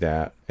could do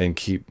that and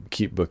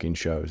keep booking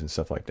shows and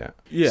stuff like that.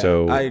 Yeah,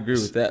 so I agree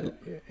with that.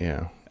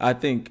 Yeah, I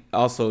think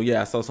also,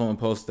 I saw someone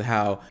post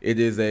how it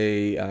is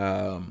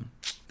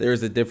there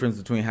is a difference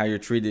between how you're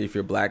treated if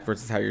you're black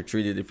versus how you're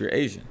treated if you're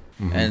Asian,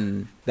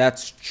 and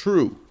that's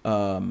true.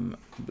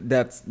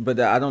 But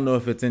I don't know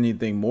if it's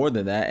anything more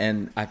than that.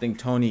 And I think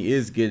Tony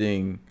is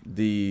getting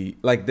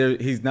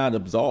he's not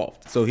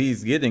absolved. So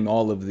he's getting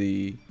all of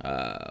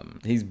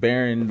he's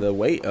bearing the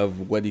weight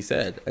of what he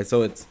said. And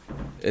so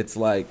it's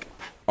like,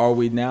 are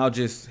we now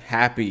just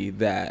happy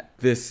that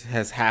this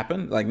has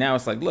happened? Like, now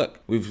it's like, look,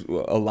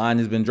 a line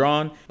has been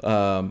drawn.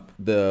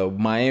 The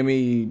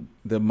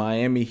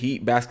Miami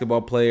Heat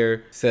basketball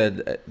player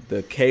said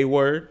the K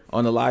word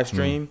on the live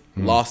stream,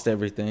 lost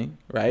everything,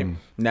 right?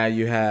 Now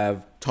you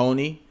have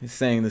Tony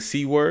saying the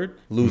C word,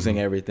 losing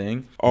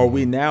everything. Are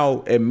we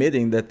now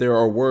admitting that there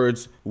are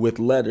words with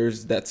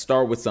letters that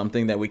start with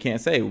something that we can't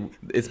say?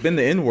 It's been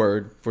the N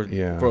word for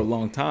a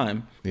long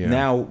time. Yeah.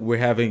 Now we're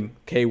having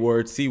K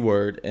word, C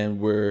word, and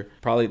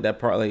that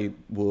probably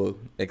will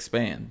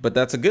expand. But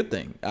that's a good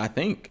thing, I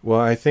think.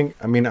 Well,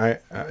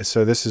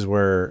 so this is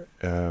where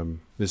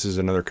this is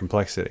another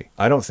complexity.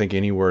 I don't think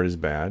any word is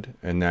bad,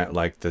 and that,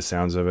 like, the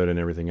sounds of it and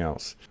everything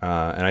else.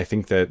 And I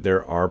think that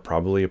there are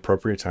probably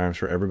appropriate times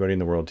for everybody in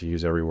the world to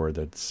use every word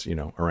that's,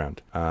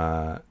 around.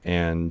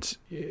 And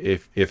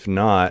if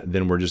not,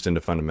 then we're just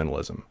into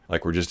fundamentalism.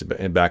 Like, we're just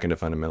back into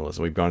fundamentalism.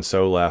 We've gone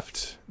so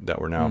left that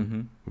we're now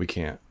we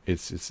can't.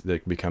 It's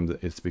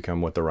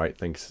become what the right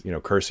thinks,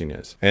 cursing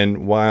is.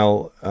 And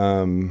while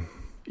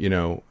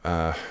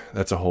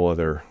that's a whole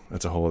other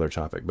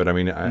topic. But I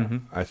mean,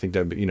 I think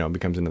that,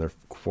 becomes another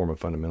form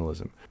of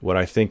fundamentalism. What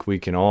I think we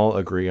can all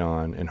agree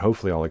on, and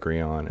hopefully all agree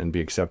on and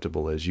be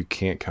acceptable, is you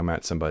can't come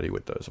at somebody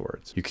with those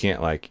words. You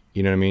can't, like,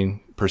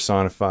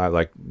 personify,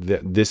 like,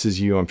 this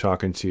is you, I'm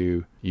talking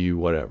to you,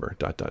 whatever, ...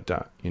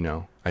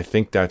 I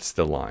think that's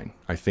the line.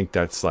 I think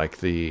that's, like,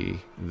 the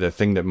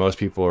thing that most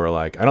people are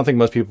like. I don't think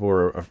most people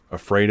are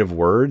afraid of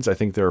words. I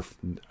think they're,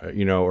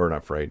 or not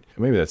afraid.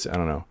 Maybe that's, I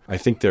don't know. I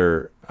think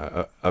they're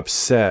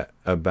upset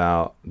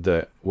about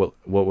what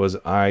was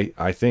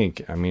I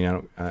think. I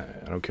mean, I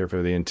don't care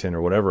for the intent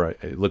or whatever.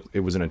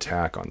 It was an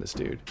attack on this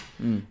dude.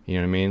 You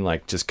know what I mean?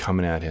 Like, just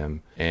coming at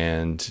him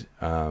and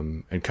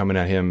coming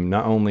at him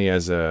not only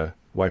as a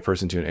white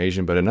person to an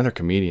Asian, but another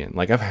comedian.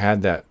 Like I've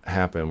had that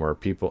happen where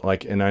people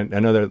like, and I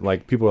know that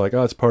like people are like,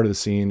 oh, it's part of the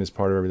scene, it's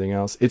part of everything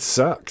else. It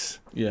sucks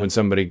when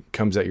somebody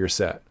comes at your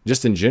set,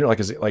 just in general, like,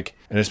 is it like,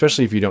 and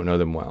especially if you don't know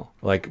them well,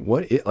 like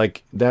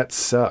like that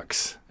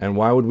sucks. And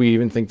why would we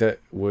even think that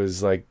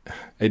was like,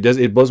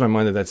 it blows my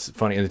mind that that's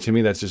funny. And to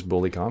me, that's just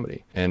bully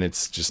comedy. And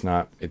it's just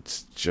not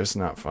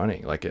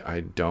funny. Like I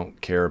don't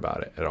care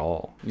about it at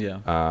all. Yeah.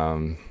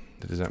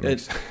 Does that make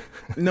sense?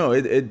 No,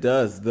 it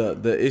does.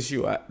 The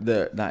issue,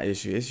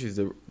 issue is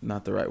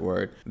not the right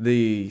word.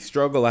 The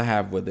struggle I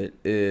have with it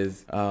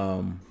is,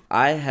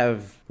 I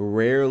have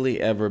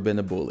rarely ever been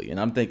a bully, and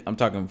I'm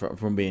talking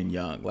from being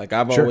young. Like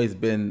I've always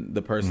been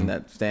the person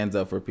that stands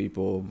up for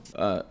people,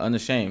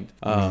 unashamed.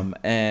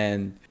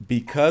 And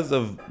because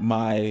of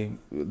my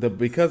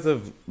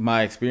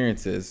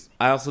experiences,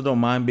 I also don't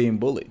mind being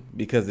bullied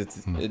because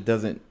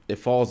it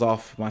falls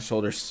off my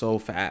shoulders so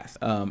fast.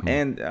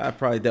 And I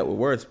probably dealt with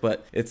worse,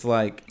 but it's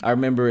like I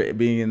remember it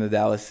being in the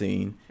Dallas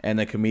scene and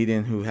a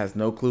comedian who has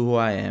no clue who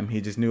I am.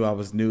 He just knew I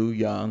was new,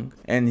 young,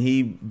 and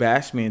he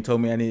bashed me and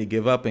told me I need to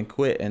give up and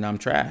quit and I'm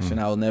trash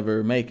and I'll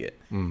never make it.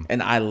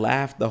 And I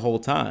laughed the whole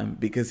time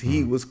because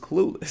he was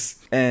clueless.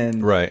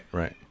 And right.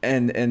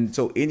 And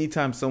so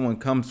anytime someone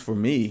comes for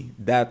me,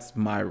 that's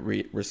my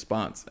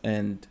response.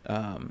 And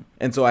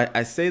so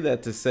I say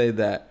that to say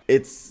that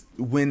it's,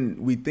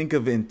 when we think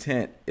of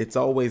intent, it's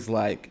always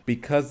like,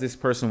 because this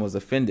person was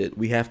offended,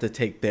 we have to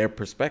take their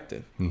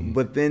perspective.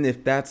 But then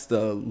if that's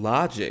the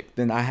logic,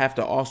 then I have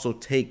to also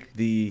take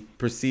the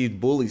perceived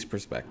bully's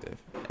perspective.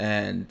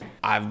 And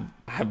I've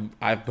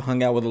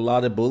hung out with a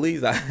lot of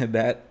bullies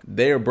that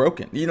they are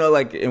broken. You know,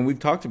 like, and we've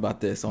talked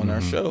about this on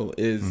our show,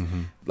 is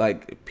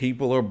like,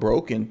 people are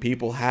broken.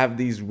 People have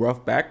these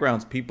rough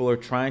backgrounds. People are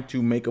trying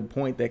to make a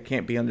point that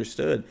can't be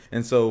understood.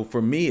 And so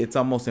for me, it's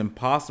almost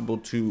impossible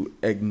to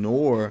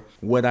ignore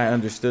what I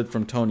understood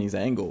from Tony's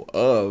angle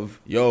of,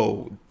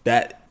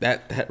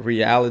 that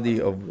reality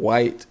of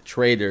white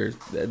traders,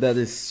 that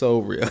is so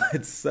real.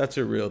 It's such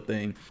a real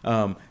thing.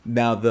 So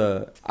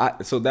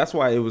that's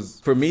why it was,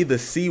 for me, the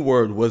C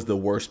word was the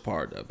worst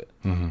part of it.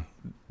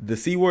 The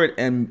C word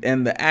and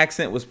the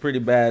accent was pretty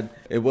bad.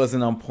 It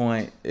wasn't on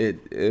point. It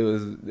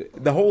was,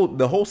 the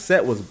whole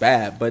set was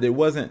bad, but it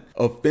wasn't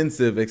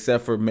offensive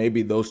except for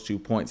maybe those 2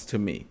 points to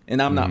me.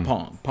 And I'm not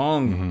Pong.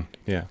 Pong,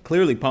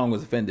 clearly Pong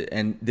was offended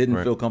and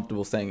didn't feel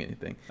comfortable saying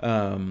anything.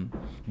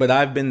 But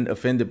I've been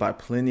offended by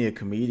plenty of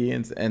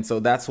comedians, and so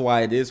that's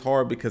why it is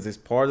hard, because it's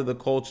part of the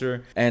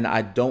culture, and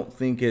I don't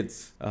think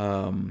it's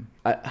in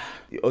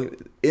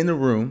a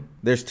room,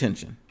 there's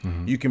tension.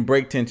 You can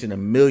break tension a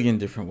million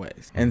different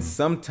ways. And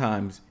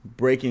sometimes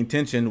breaking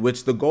tension,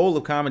 which the goal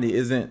of comedy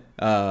isn't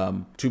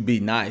to be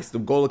nice. The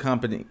goal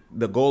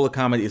of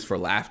comedy is for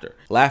laughter.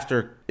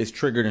 Laughter is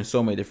triggered in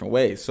so many different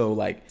ways. So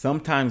like,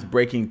 sometimes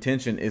breaking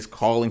tension is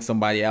calling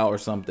somebody out or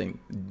something,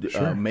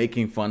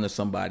 making fun of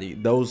somebody.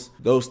 Those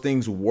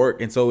things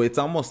work. And so it's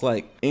almost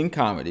like, in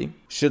comedy,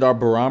 should our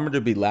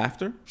barometer be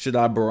laughter? Should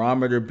our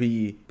barometer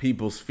be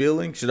people's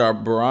feelings? Should our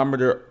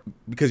barometer,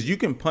 because you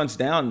can punch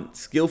down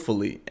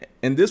skillfully,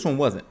 and this one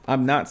wasn't.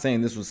 I'm not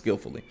saying this was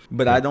skillfully,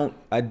 but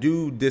I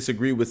do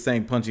disagree with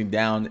saying punching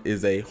down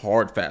is a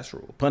hard, fast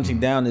rule. Punching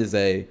down is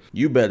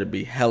you better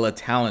be hella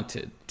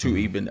talented to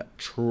even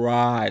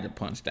try to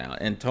punch down.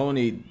 And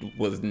Tony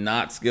was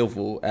not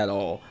skillful at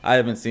all. I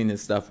haven't seen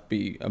his stuff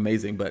be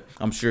amazing, but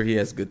I'm sure he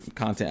has good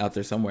content out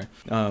there somewhere.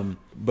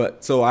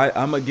 But so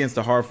I'm against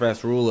the hard,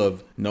 fast rule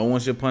of no one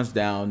should punch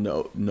down.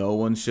 No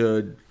one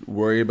should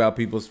worry about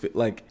people's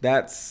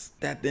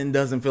that then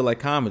doesn't feel like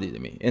comedy to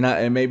me.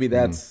 And maybe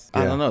that's,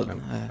 I don't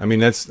know. I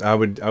mean, I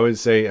would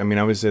say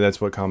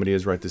that's what comedy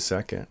is right this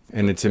second.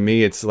 And to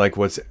me, it's like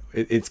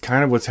it's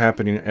kind of what's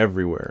happening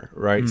everywhere,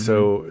 right?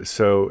 So,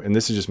 and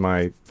this is just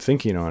my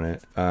thinking on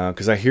it,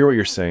 because I hear what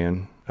you're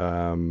saying.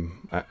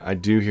 I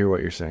do hear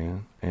what you're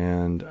saying,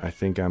 and I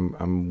think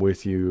I'm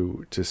with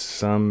you to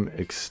some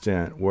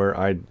extent. Where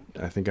I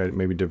think I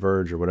maybe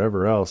diverge or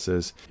whatever else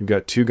is, you've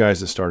got two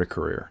guys that start a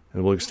career,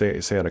 and we'll say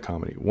out of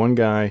comedy. One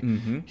guy,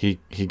 he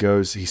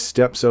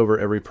steps over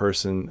every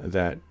person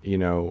that,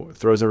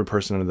 throws every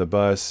person under the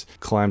bus,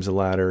 climbs a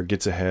ladder,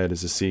 gets ahead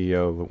as a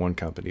CEO of one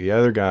company. The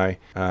other guy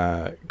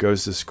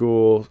goes to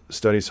school,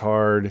 studies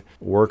hard,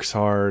 works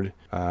hard,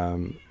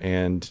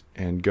 and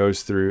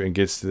goes through and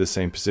gets to the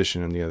same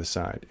position on the other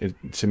side.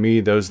 To me,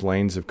 those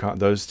lanes of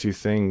those two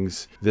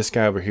things, this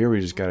guy over here,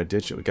 we just got to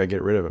ditch it. We got to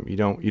get rid of him. You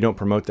don't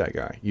promote that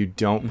guy. You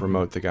don't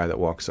promote the guy that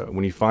walks up.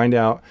 When you find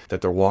out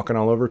that they're walking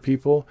all over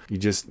people,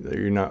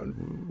 you're not,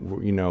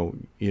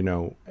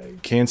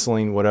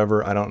 canceling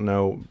whatever. I don't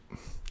know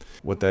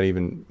what that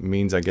even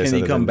means, I guess.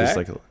 Can he come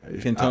back?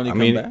 Can Tony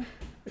come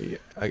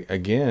back?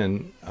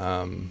 Again,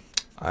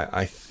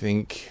 I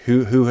think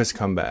who has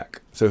come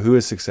back? So who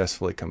has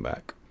successfully come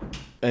back?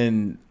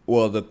 And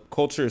well, the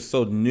culture is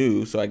so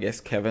new, so I guess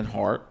Kevin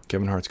Hart.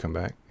 Kevin Hart's come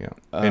back, yeah.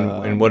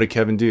 And what did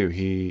Kevin do?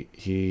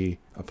 He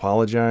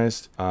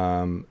apologized,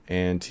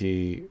 and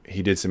he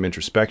did some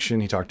introspection.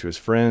 He talked to his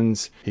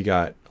friends. He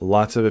got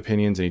lots of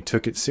opinions, and he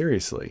took it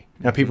seriously.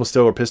 Now people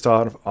still were pissed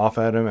off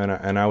at him,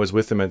 and I was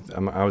with him.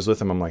 I was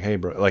with him. I'm like, hey,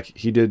 bro, like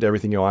he did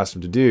everything you asked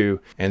him to do,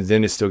 and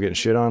then it's still getting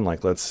shit on.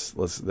 Like this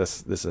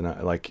is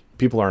not like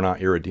people are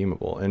not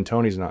irredeemable, and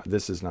Tony's not.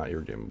 This is not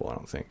irredeemable, I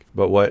don't think.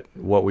 But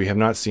what we have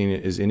not seen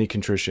is any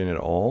contrition at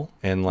all,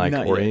 and like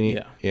Not or yet, any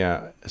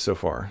yeah. so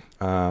far.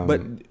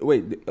 But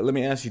wait, let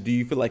me ask you, do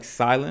you feel like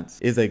silence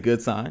is a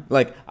good sign?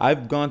 Like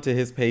I've gone to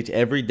his page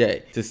every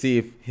day to see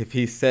if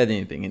he said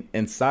anything,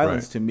 and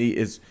silence Right. to me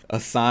is a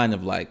sign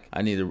of like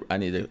I need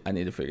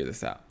to figure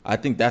this out. I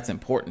think that's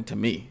important to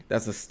me.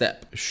 That's a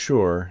step.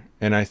 Sure.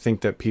 And I think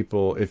that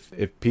people, if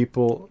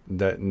people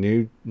that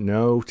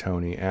know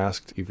Tony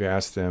if you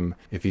asked them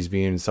if he's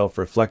being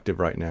self-reflective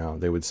right now,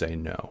 they would say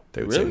no.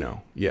 They would say Really?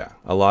 no. Yeah.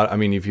 A lot. I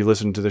mean, if you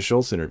listen to the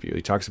Schultz interview,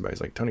 he talks about it.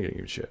 He's like, Tony doesn't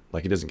give a shit.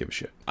 Like, he doesn't give a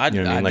shit. I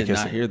You know what did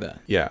Like, not hear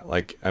that. Yeah.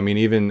 Like, I mean,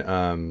 even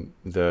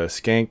the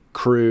Skank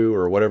Crew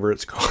or whatever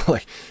it's called.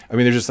 Like, I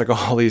mean, there's just like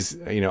all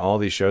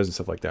these shows and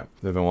stuff like that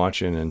they've been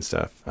watching and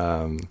stuff.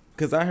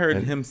 Because I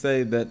heard him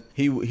say that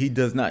he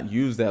does not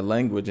use that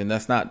language, and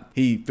that's not.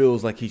 He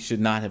feels like he should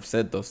not have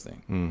said those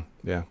things.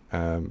 Yeah.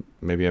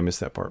 Maybe I missed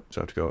that part,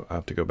 so I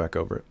have to go back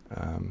over it.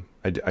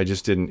 I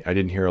just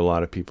didn't hear a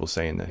lot of people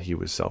saying that he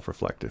was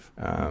self-reflective,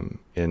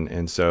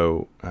 and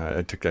so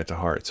I took that to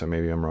heart. So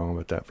maybe I'm wrong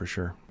about that for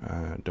sure.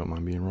 Don't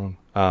mind being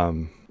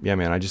wrong. Yeah,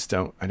 man.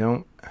 I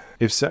don't.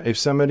 If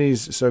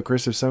somebody's so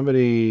Chris, if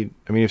somebody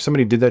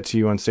did that to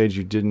you on stage,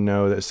 you didn't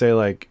know that.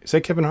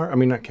 Say Kevin Hart. I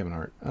mean, not Kevin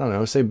Hart. I don't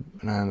know. Say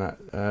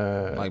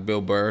Like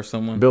Bill Burr or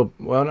someone.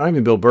 Well, not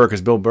even Bill Burr,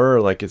 because Bill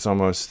Burr, like, he's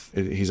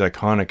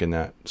iconic in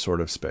that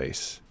sort of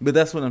space. But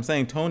that's what I'm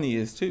saying. Tony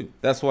is too.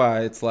 That's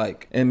why it's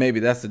like, and maybe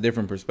that's a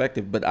different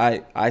perspective. But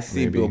I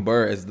see Maybe. Bill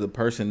Burr as the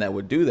person that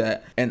would do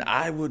that, and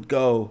I would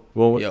go,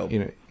 Well, yo,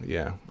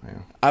 yeah.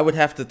 I would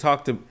have to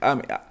talk to. I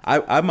mean,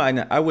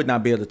 I would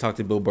not be able to talk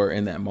to Bill Burr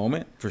in that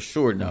moment for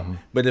sure. No, Mm-hmm.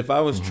 but if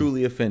I was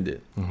truly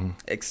offended,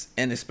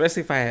 and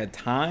especially if I had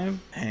time,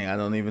 dang, I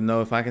don't even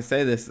know if I can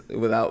say this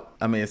without.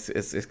 I mean,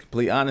 it's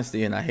complete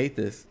honesty, and I hate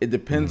this. It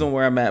depends on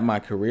where I'm at in my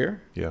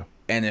career. Yeah.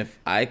 And if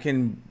I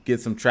can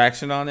get some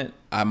traction on it,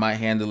 I might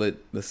handle it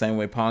the same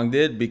way Pong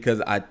did, because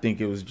I think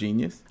it was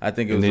genius. I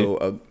think it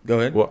was go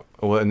ahead. Well,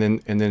 and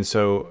then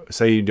so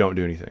say you don't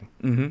do anything,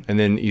 and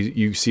then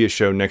you see a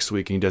show next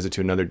week and he does it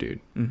to another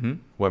dude.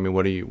 Well, I mean,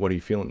 what are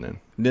you feeling then?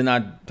 Then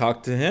I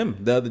talked to him,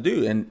 the other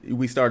dude, and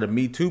we started a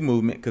Me Too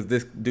movement, because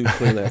this dude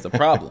clearly has a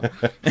problem.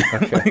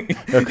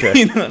 Okay.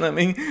 You know what I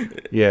mean?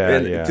 Yeah,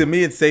 And yeah. to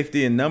me, it's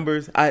safety in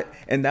numbers.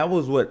 And that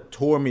was what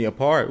tore me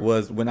apart.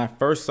 Was when I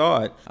first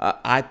saw it,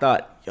 I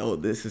thought, yo,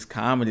 this is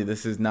comedy.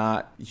 This is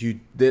not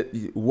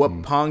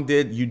what Pong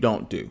did. You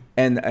don't do.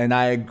 And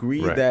I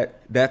agree Right. that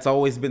that's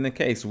always been the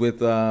case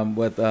with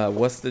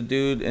what's the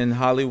dude in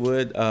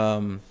Hollywood?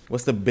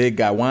 What's the big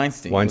guy?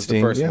 Weinstein was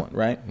the first yeah. one,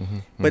 right?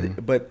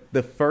 But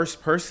the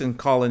first person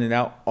calling it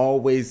out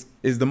always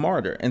is the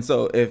martyr. And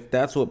so if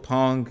that's what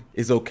Pong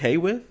is okay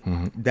with,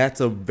 that's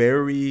a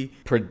very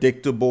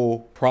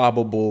predictable,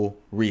 probable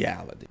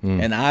reality.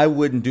 And I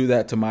wouldn't do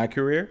that to my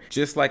career,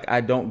 just like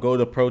I don't go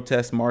to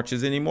protest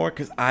marches anymore,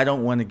 because I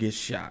don't want to get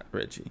shot,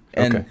 Richie.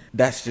 And Okay.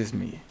 that's just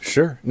me.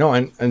 Sure. No,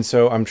 and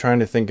so I'm trying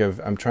to think of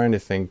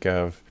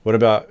what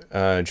about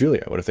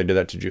Julia? What if they did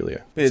that to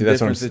Julia? Be a See,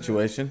 that's what different I'm-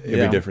 situation. It'd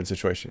be a different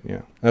situation.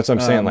 Yeah, that's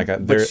what I'm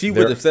saying. But she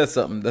would have said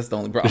something. That's the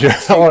only problem. Yeah,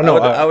 oh, no,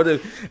 I would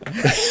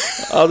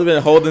have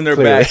been holding her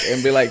Clearly. back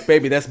and be like,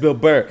 "Baby, that's Bill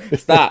Burr.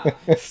 Stop."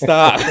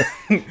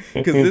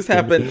 Because this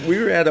happened. We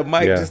were at a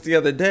mic Yeah. just the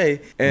other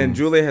day, and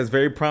Julia has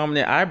very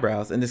prominent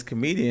eyebrows, and this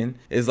comedian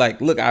is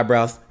like, "Look,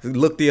 eyebrows,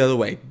 look the other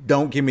way.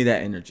 Don't give me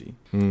that energy."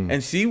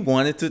 And she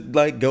wanted to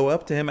like go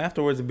up to him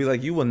afterwards and be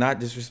like, "You will not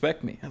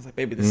disrespect me." I was like,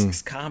 "Baby, this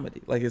is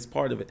comedy. Like, it's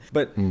part of it."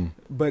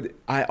 But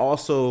I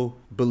also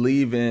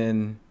believe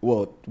in,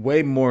 well,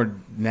 way more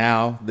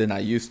now than I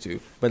used to.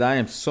 But I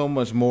am so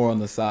much more on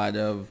the side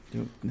of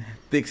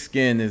thick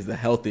skin is the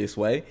healthiest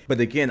way. But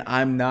again,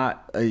 I'm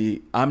not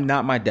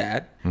my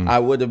dad. I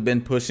would have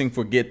been pushing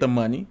for get the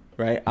money.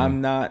 Right. I'm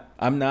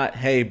not,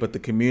 hey, but the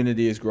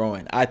community is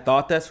growing. I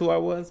thought that's who I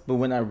was. But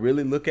when I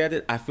really look at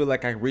it, I feel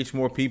like I reach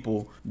more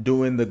people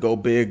doing the go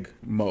big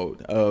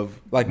mode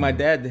of like my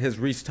dad has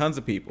reached tons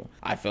of people.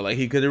 I feel like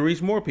he could have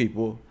reached more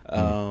people.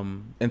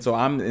 And so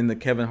I'm in the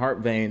Kevin Hart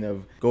vein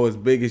of go as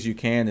big as you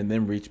can and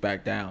then reach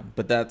back down.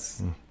 But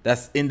that's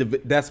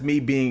me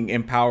being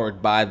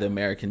empowered by the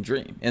American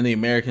dream and the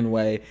American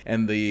way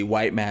and the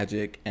white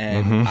magic.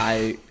 And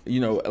I,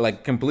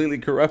 like completely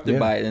corrupted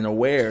by it and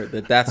aware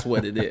that that's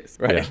what it is.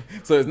 Right. Yeah.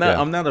 So it's not,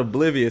 Yeah. I'm not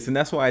oblivious. And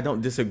that's why I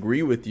don't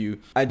disagree with you.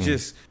 I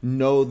just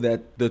know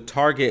that the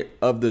target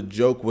of the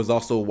joke was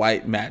also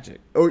white magic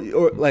or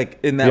like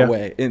in that Yeah.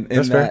 way, in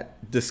That's fair.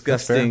 that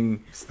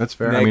disgusting That's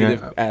fair. I mean,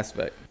 negative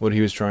aspect. what he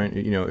was trying,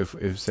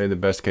 if say the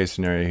best case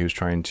scenario, he was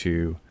trying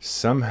to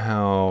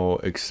somehow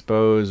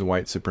expose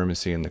white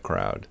supremacy in the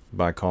crowd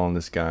by calling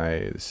this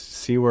guy the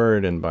C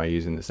word and by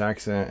using this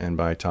accent and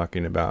by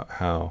talking about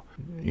how,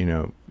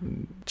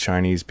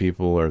 Chinese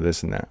people are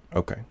this and that.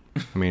 Okay.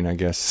 I mean, I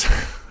guess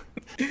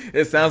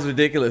It sounds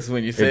ridiculous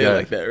when you say it does.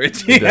 like that,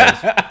 Richie. it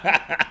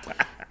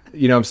does.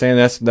 you know what I'm saying?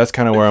 That's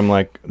kind of where I'm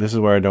like, this is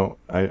where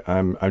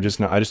I just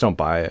don't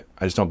buy it.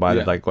 I just don't buy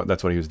Yeah. that like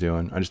that's what he was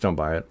doing. I just don't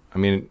buy it. I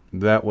mean,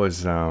 that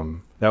was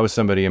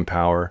somebody in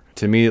power.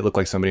 To me, it looked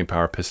like somebody in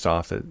power pissed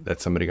off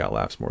that somebody got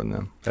laughs more than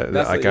them.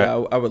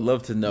 I would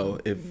love to know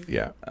if.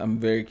 Yeah. I'm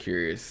very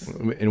curious.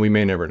 And we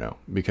may never know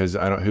because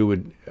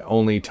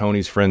only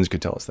Tony's friends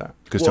could tell us that,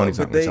 because Well, Tony's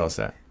not but going to tell us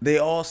that. They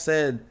all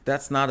said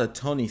that's not a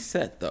Tony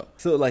set though.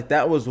 So like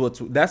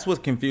that's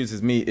what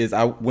confuses me is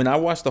when I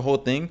watched the whole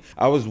thing,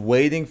 I was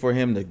waiting for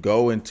him to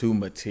go into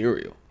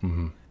material.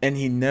 Mm-hmm. And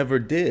he never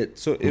did.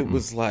 So it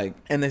was like,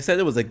 and they said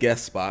it was a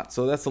guest spot,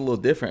 so that's a little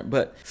different.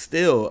 But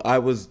still, I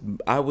was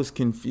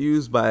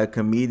confused by a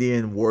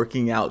comedian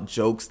working out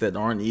jokes that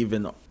aren't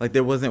even like,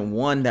 there wasn't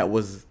one that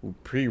was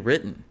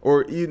pre-written,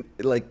 or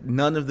like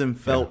none of them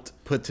felt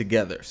put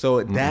together.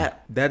 So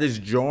that is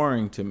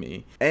jarring to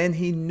me. And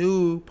he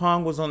knew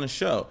Pong was on the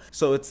show,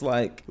 so it's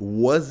like,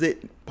 was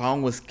it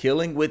Pong was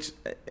killing? Which,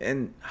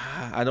 and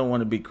I don't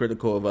want to be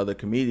critical of other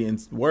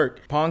comedians'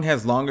 work. Pong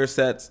has longer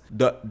sets.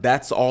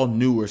 That's all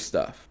newer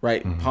stuff,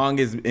 right? Pong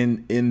is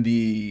in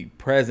the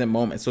present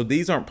moment. So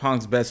these aren't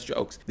Pong's best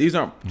jokes. These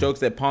aren't jokes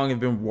that Pong has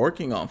been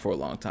working on for a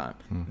long time.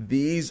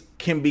 These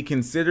can be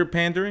considered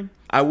pandering.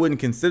 I wouldn't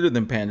consider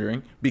them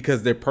pandering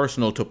because they're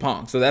personal to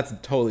Pong. So that's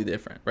totally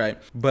different, right?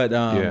 But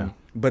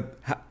But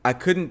I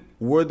couldn't,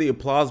 were the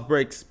applause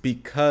breaks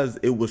because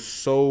it was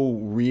so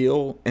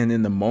real and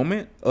in the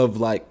moment of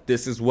like,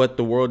 this is what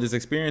the world is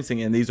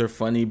experiencing and these are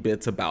funny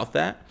bits about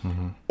that?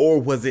 Or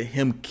was it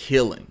him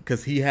killing?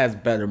 Because he has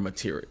better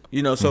material,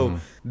 you know? So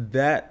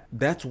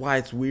that's why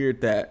it's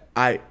weird that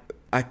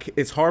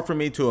it's hard for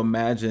me to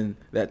imagine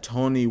that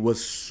Tony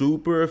was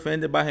super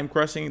offended by him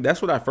crushing.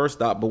 That's what I first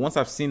thought. But once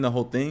I've seen the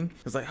whole thing,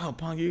 it's like, oh,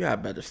 Pong, you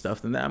got better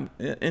stuff than that.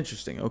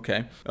 Interesting.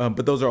 Okay.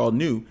 But those are all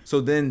new. So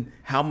then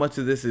how much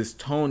of this is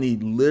Tony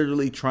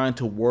literally trying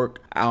to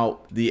work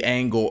out the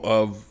angle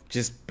of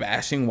just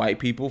bashing white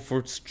people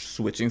for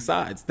switching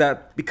sides?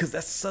 Because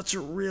that's such a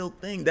real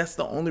thing. That's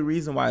the only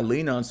reason why I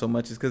lean on so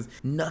much, is because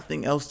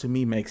nothing else to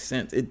me makes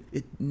sense.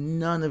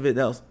 None of it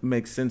else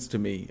makes sense to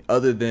me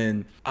other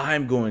than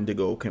I'm going to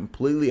go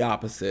completely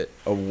opposite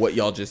of what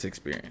y'all just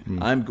experienced.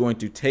 I'm going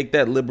to take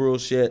that liberal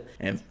shit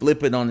and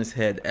flip it on his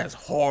head as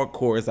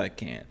hardcore as I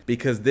can,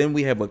 because then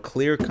we have a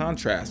clear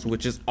contrast,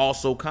 which is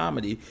also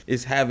comedy,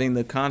 is having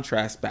the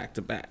contrast back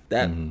to back.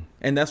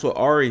 And that's what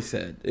Ari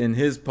said in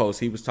his post.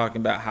 He was talking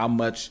about how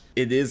much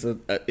it is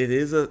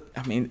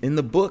I mean, in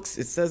the books,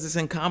 it says it's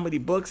in comedy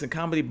books and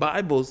comedy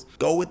Bibles.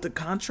 Go with the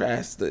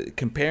contrast, the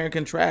compare and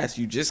contrast.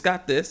 You just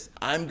got this.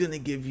 I'm going to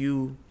give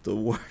you the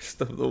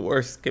worst of the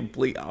worst,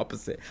 complete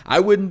opposite. I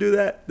wouldn't do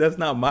that. That's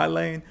not my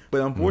lane.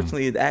 But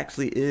unfortunately, it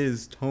actually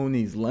is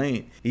Tony's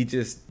lane. He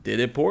just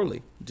did it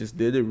poorly. Just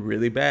did it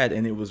really bad,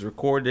 and it was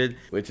recorded,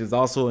 which is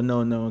also a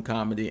no-no in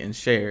comedy, and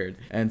shared.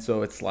 And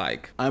so it's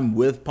like, I'm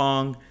with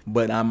Pong,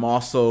 but I'm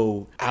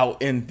also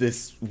out in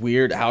this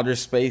weird outer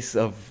space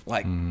of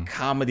like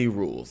comedy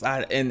rules.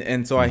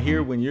 So I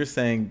hear when you're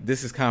saying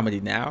this is comedy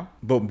now,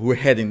 but we're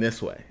heading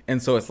this way.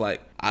 And so it's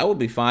like, I will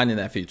be fine in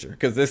that future,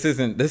 because this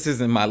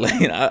isn't my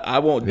lane. I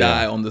won't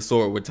die on the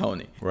sword with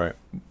Tony. Right.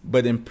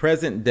 But in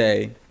present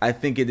day, I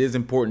think it is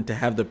important to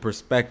have the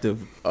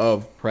perspective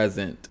of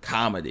present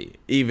comedy,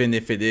 even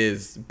if it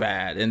is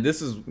bad. And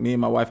this is, me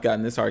and my wife got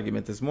in this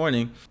argument this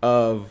morning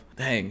of,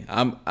 dang,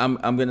 I'm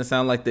gonna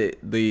sound like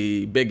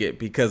the bigot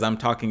because I'm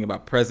talking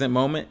about present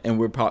moment and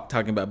we're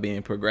talking about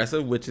being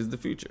progressive, which is the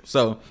future.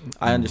 So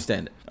I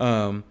understand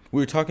it.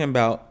 We were talking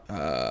about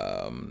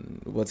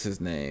what's his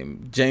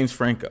name, James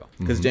Franco,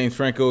 because James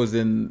Franco is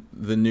in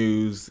the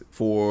news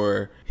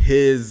for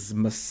his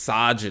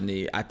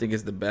misogyny, I think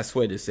is the best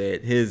way to say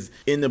it, his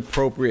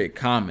inappropriate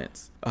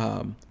comments,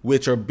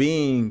 which are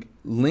being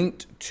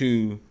linked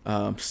to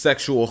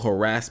sexual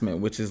harassment,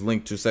 which is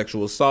linked to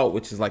sexual assault,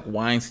 which is like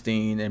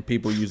Weinstein and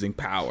people using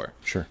power.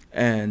 Sure.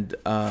 And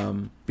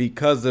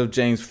because of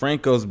James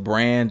Franco's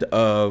brand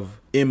of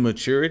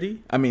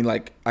immaturity, I mean,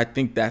 like, I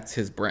think that's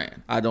his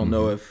brand. I don't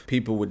know if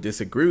people would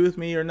disagree with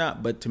me or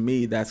not, but to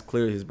me, that's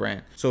clearly his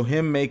brand. So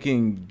him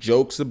making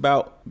jokes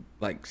about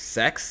like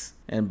sex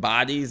and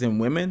bodies and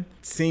women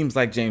seems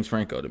like James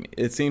Franco to me.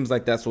 It seems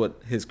like that's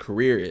what his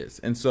career is.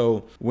 And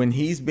so when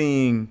he's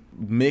being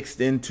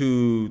mixed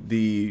into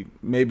the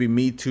maybe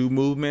Me Too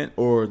movement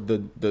or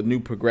the new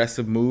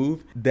progressive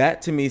move,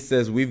 that to me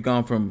says we've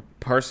gone from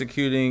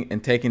persecuting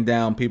and taking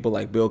down people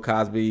like Bill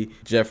Cosby,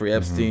 Jeffrey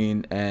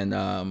Epstein,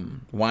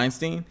 and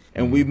Weinstein,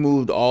 and we've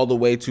moved all the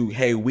way to,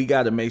 hey, we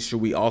got to make sure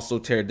we also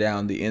tear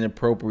down the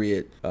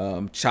inappropriate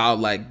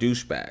childlike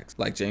douchebags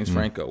like James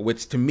Franco,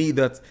 which to me,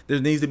 there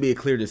needs to be a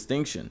clear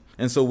distinction.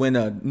 And so when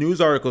a news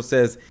article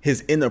says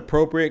his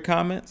inappropriate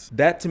comments,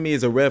 that to me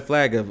is a red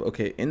flag of,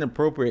 okay,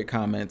 inappropriate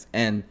comments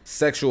and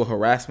sexual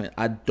harassment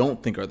I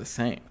don't think are the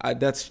same.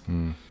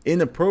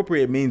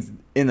 Inappropriate means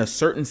in a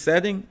certain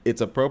setting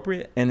it's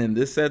appropriate, and in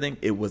this setting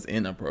it was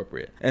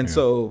inappropriate. And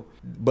so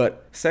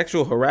But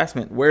sexual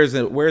harassment, where's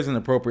an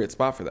appropriate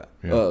spot for that?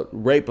 Yeah.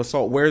 Rape,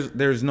 assault,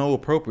 there's no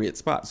appropriate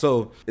spot.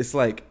 So it's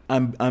like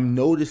I'm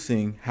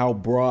noticing how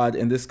broad,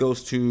 and this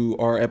goes to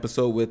our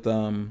episode with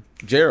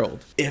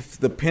Gerald. If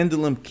the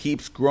pendulum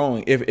keeps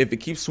growing, if it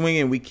keeps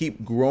swinging, we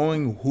keep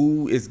growing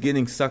who is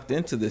getting sucked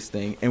into this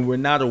thing, and we're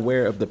not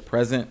aware of the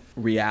present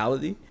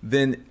reality,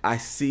 then I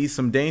see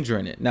some danger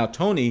in it. Now,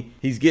 Tony,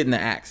 he's getting the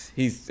axe.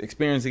 He's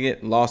experiencing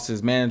it, lost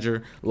his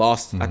manager, I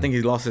think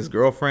he lost his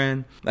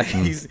girlfriend. Like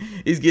he's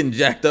getting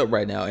jacked up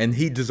right now, and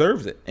he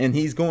deserves it. And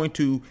he's going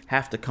to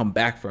have to come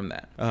back from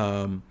that.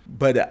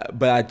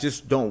 But I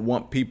just don't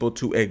want people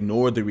to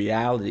ignore the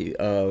reality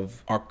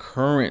of our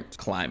current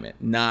climate,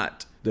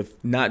 not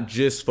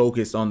just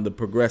focused on the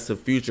progressive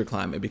future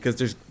climate,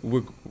 because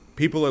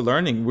people are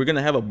learning. We're going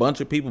to have a bunch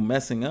of people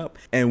messing up,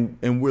 and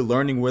we're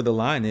learning where the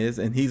line is,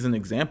 and he's an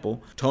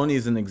example. Tony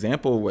is an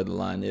example of where the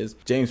line is.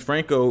 James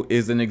Franco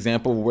is an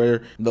example of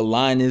where the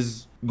line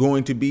is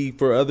going to be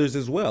for others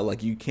as well.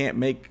 Like, you can't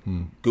make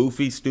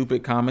goofy,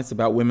 stupid comments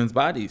about women's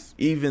bodies,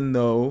 even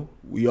though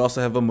we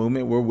also have a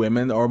movement where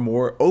women are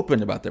more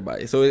open about their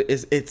bodies. So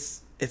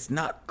it's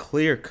not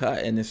clear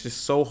cut, and it's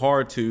just so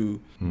hard to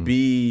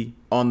be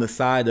on the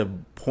side of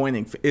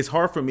pointing. It's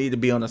hard for me to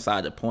be on the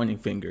side of pointing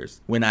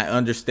fingers when I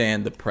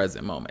understand the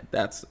present moment.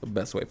 That's the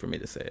best way for me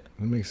to say it.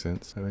 That makes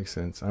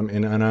sense.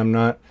 I'm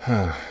not,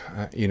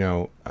 you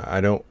know, I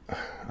don't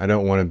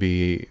want to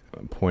be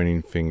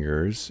pointing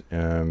fingers,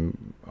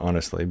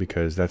 honestly,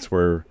 because that's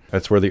where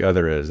the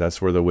other is.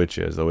 That's where the witch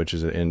is. The witch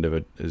is at the end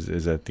of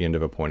is at the end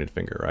of a pointed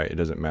finger, right? It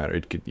doesn't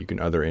matter. You can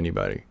other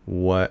anybody.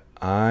 What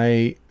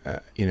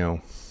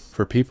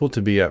for people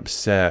to be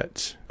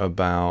upset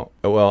about,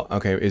 well,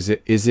 okay, is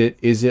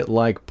it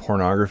like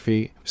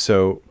pornography?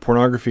 So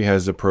pornography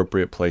has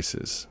appropriate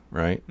places,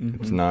 right?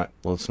 Mm-hmm. It's not,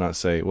 let's not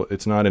say, well,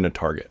 it's not in a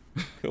Target.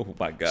 Oh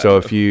my God. So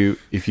if you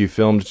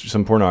filmed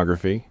some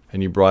pornography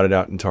and you brought it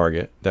out in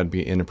Target, that'd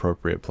be an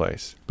inappropriate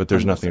place. But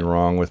there's nothing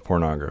wrong with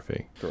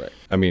pornography. Correct.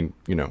 I mean,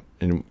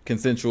 in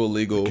consensual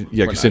legal.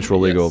 Yeah, consensual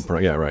legal.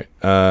 Yes. Yeah, right.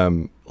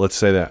 Let's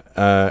say that.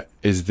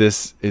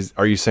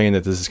 Are you saying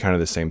that this is kind of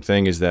the same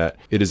thing? Is that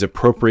it is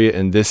appropriate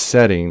in this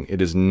setting,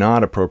 it is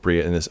not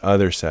appropriate in this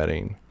other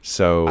setting?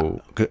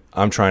 So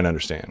I'm trying to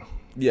understand.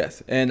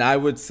 Yes, and I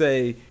would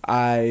say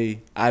I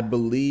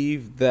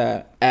believe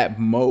that at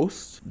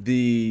most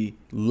the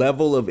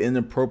level of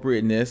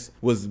inappropriateness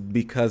was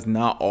because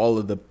not all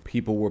of the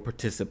people were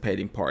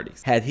participating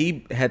parties. Had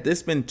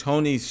this been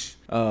Tony's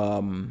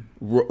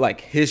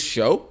his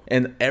show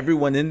and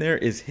everyone in there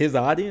is his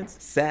audience,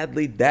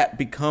 sadly that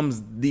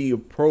becomes the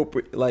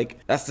appropriate,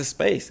 that's the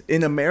space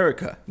in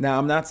America. Now,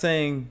 I'm not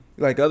saying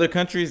like other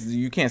countries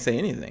you can't say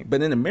anything,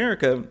 but in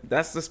America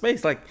that's the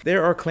space. Like,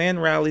 there are Klan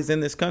rallies in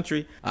this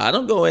country. I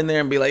don't go in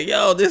there and be like,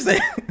 yo, this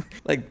ain't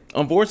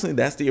unfortunately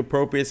that's the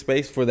appropriate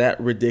space for that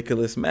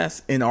ridiculous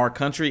mess. In our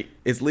country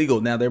it's legal.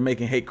 Now they're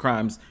making hate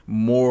crimes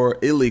more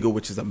illegal,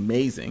 which is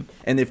amazing.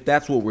 And if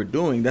that's what we're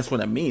doing, that's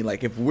what I mean.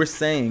 Like, if we're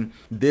saying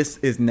this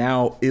is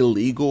now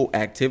illegal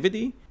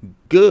activity,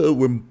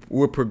 good,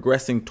 we're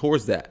progressing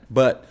towards that.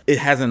 But it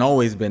hasn't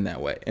always been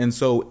that way. And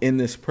so in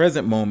this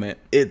present moment,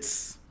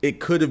 it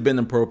could have been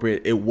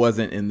appropriate. It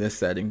wasn't in this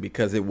setting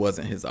because it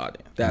wasn't his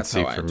audience. That's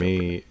how I interpret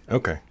it.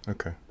 Okay.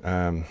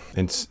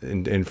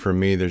 And for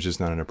me, there's just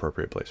not an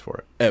appropriate place for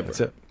it. Ever. That's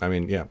it. I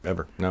mean, yeah,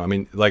 ever. No, I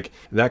mean, like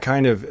that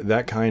kind of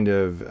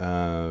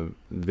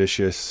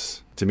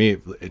vicious. To me,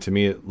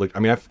 it looked. I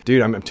mean,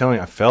 I'm telling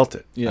you, I felt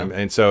it. Yeah.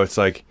 And so it's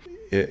like,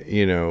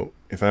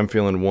 if I'm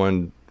feeling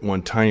one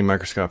tiny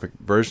microscopic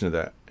version of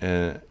that,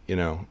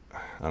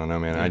 I don't know,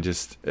 man. I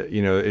just,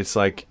 it's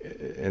like,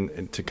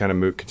 and to kind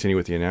of continue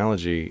with the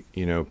analogy,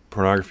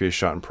 pornography is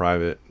shot in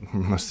private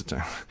most of the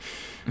time.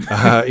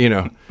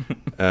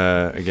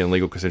 Again,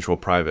 legal, consensual,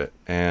 private.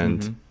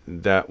 And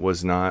that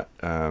was not,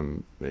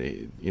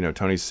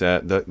 Tony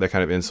said that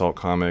kind of insult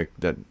comic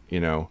that,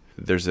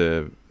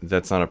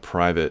 that's not a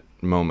private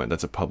moment.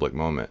 That's a public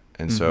moment.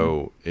 And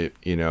so it,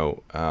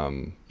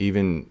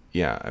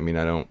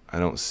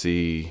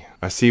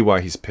 I see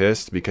why he's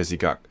pissed, because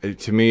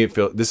to me,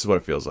 this is what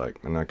it feels like,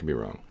 and I could be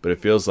wrong, but it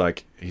feels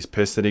like he's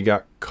pissed that he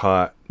got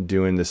caught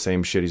doing the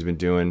same shit he's been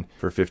doing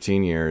for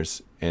 15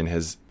 years and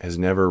has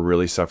never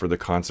really suffered the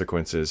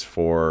consequences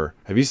for.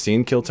 Have you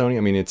seen Kill Tony?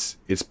 I mean,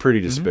 it's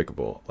pretty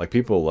despicable. Like,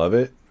 people love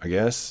it, I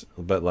guess,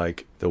 but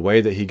like the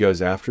way that he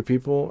goes after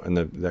people and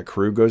that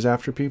crew goes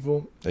after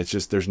people, it's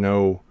just, there's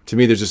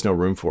just no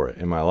room for it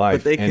in my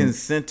life. But they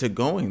consent to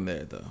going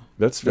there, though.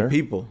 That's fair.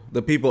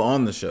 The people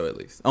on the show, at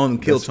least on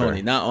Kill That's Tony,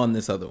 fair. not on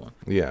this other one.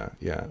 Yeah,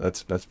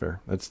 that's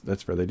fair.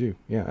 That's fair. They do.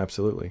 Yeah,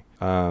 absolutely.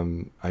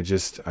 There's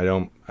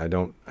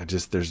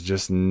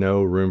just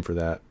no room for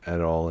that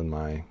at all in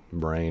my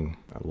brain,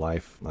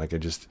 life. Like,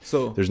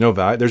 there's no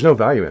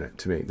value in it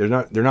to me. They're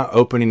not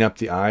opening up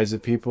the eyes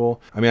of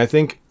people. I mean, I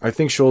think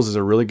Schulz is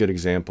a really good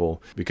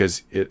example,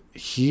 because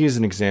he is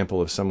an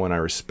example of someone I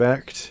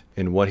respect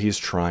in what he's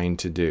trying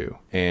to do.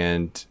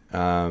 And,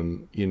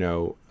 you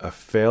know, a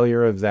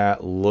failure of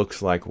that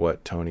looks like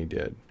what Tony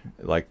did.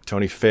 Like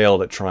Tony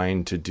failed at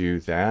trying to do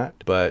that,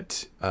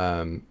 but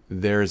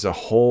there's a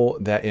whole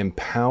that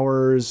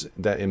empowers,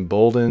 that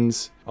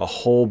emboldens a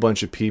whole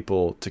bunch of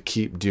people to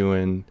keep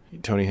doing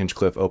Tony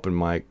Hinchcliffe open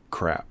mic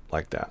crap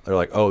like that. They're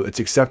like, oh, it's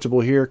acceptable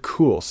here?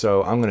 Cool.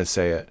 So I'm going to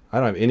say it. I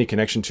don't have any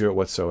connection to it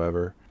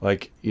whatsoever.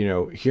 Like, you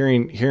know,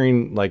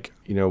 hearing like,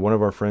 you know, one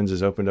of our friends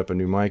has opened up a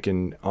new mic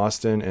in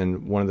Austin,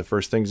 and one of the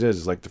first things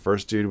is like the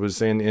first dude was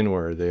saying the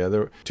N-word. The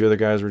other two other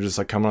guys were just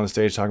like coming on the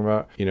stage talking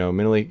about, you know,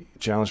 mentally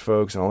challenged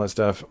folks and all that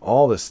stuff.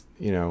 All this,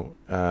 you know,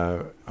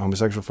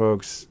 homosexual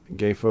folks,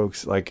 gay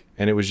folks, like,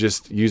 and it was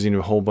just using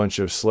a whole bunch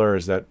of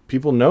slurs that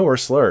people know are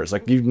slurs.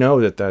 Like, you know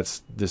that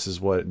this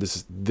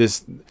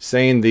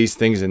saying these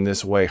things in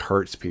this way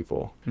hurts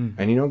people,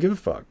 and you don't give a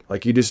fuck.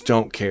 Like, you just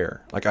don't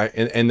care. Like,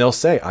 and they'll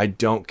say, I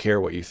don't care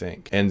what you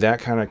think. And that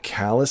kind of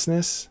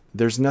callousness,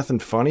 there's nothing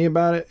funny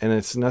about it, and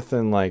it's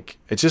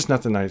just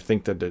nothing I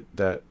think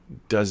that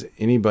does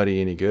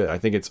anybody any good. I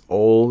think it's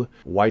old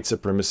white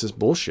supremacist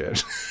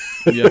bullshit.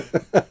 Yeah.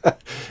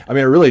 I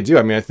mean, I really do.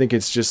 I mean, I think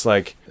it's just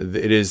like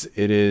it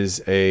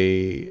is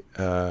a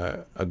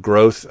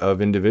growth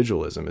of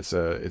individualism. It's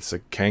a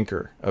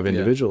canker of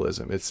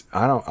individualism.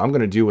 Yeah. I'm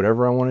going to do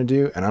whatever I want to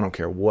do, and I don't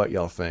care what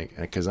y'all think,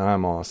 because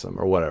I'm awesome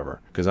or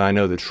whatever, because I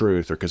know the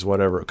truth, or because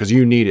whatever, because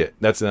you need it.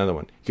 That's another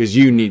one. Because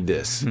you need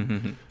this.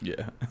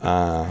 Yeah.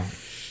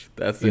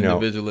 That's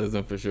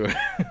individualism for sure.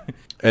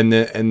 And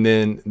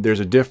then there's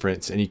a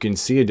difference, and you can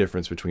see a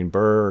difference between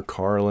Burr,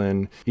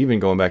 Carlin, even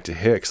going back to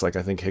Hicks. Like,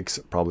 I think Hicks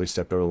probably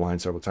stepped over the line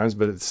several times,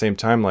 but at the same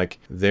time, like,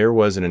 there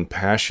was an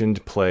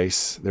impassioned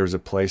place. There was a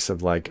place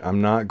of like,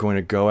 I'm not going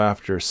to go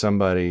after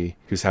somebody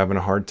who's having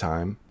a hard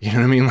time. You know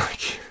what I mean?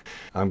 Like,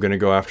 I'm going to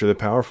go after the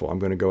powerful. I'm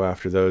going to go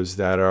after those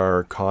that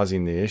are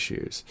causing the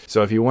issues.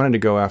 So if you wanted to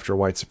go after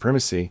white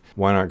supremacy,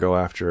 why not go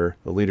after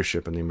the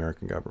leadership in the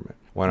American government?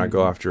 Why not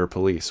go after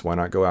police? Why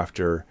not go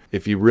after,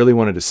 if you really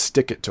wanted to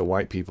stick it to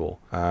white people,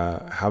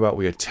 how about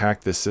we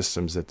attack the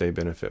systems that they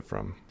benefit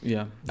from?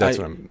 Yeah. That's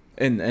what I'm...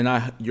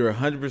 You're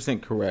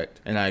 100% correct,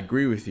 and I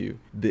agree with you.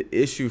 The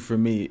issue for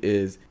me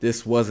is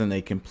this wasn't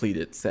a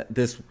completed set.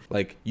 This,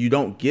 like, you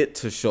don't get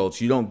to Schultz,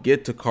 you don't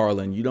get to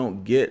Carlin, you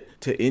don't get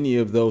to any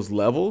of those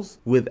levels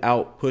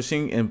without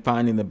pushing and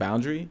finding the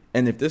boundary.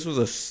 And if this was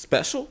a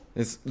special,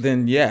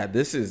 then yeah,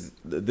 this is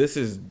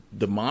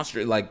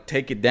demonstrate. Like,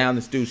 take it down.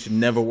 This dude should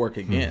never work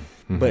again.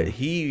 Mm-hmm. But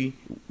he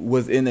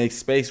was in a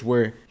space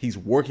where he's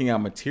working out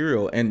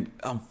material, and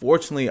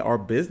unfortunately, our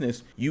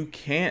business, you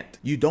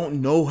don't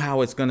know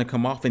how it's going to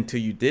come off until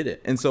you did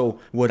it. And so,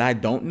 what I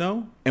don't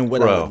know, and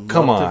what I would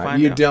come love on, to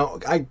find you out,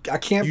 don't. I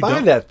can't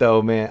buy that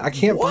though, man. I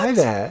can't buy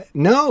that.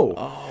 No.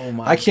 Oh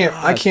my!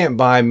 I can't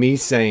buy me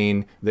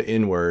saying the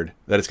N-word,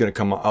 that it's going to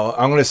come.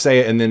 I'm going to say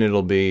it, and then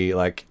it'll be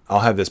like, I'll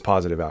have this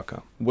positive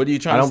outcome. What are you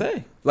trying to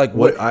say? Like,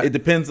 it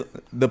depends.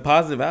 The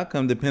positive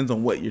outcome depends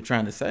on what you're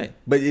trying to say,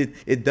 but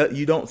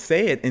you don't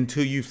say it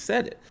until you've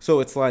said it. So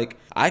it's like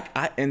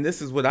and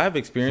this is what I've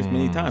experienced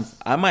many times.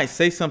 I might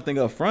say something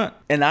up front,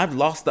 and I've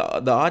lost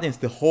the audience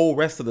the whole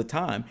rest of the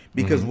time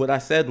because what I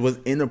said was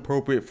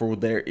inappropriate for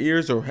their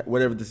ears or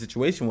whatever the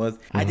situation was.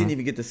 I didn't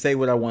even get to say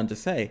what I wanted to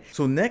say.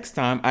 So next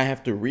time I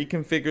have to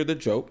reconfigure the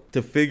joke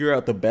to figure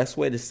out the best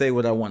way to say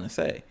what I want to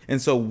say.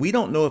 And so we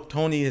don't know if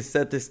Tony has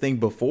said this thing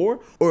before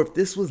or if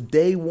this was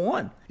day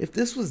one. If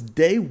this was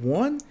day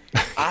one,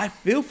 I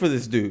feel for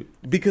this dude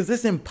because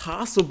it's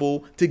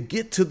impossible to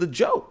get to the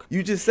joke.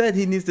 You just said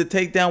he needs to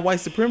take down white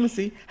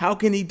supremacy. How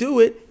can he do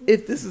it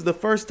if this is the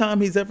first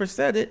time he's ever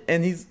said it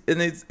and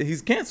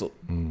he's canceled?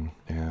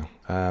 Yeah.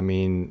 I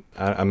mean,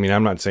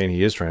 I'm not saying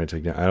he is trying to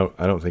take down.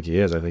 I don't think he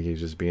is. I think he's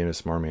just being a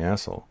smarmy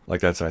asshole. Like,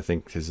 that's, I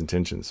think, his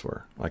intentions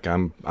were. Like,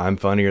 I'm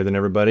funnier than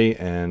everybody,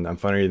 and I'm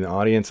funnier than the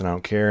audience, and I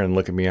don't care. And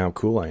look at me, how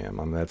cool I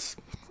am.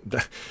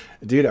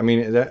 Dude. I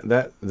mean,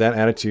 that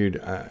attitude,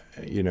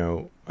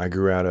 I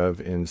grew out of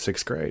in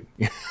 6th grade.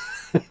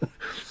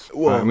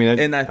 Well, I mean,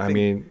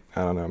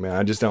 I don't know, man.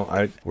 I just don't.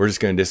 We're just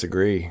going to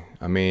disagree.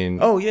 I mean.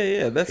 Oh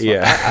yeah, that's fine.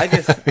 Yeah. I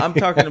guess I'm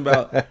talking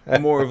about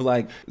more of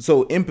like,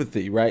 so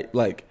empathy, right?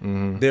 Like,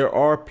 there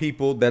are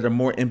people that are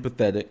more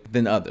empathetic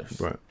than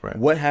others. Right.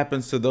 What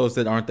happens to those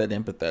that aren't that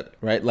empathetic,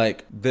 right?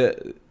 Like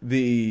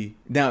the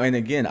now and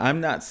again, I'm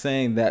not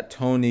saying that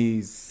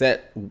Tony's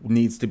set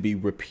needs to be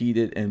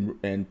repeated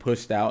and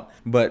pushed out,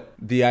 but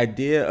the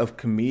idea of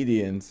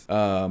comedians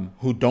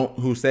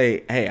who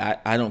say, hey,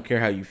 I don't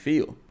care how you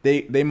feel.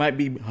 They might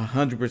be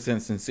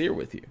 100% sincere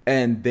with you,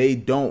 and they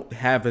don't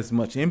have as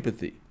much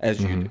empathy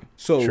as you do.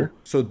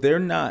 So they're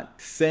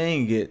not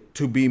saying it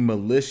to be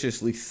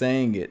maliciously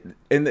saying it,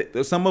 and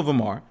some of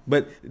them are,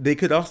 but they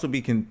could also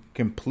be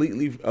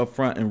completely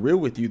upfront and real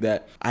with you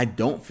that I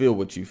don't feel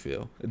what you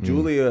feel.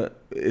 Julia,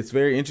 it's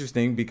very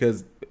interesting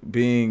because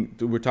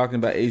we're talking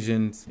about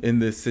Asians in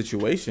this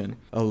situation.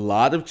 A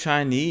lot of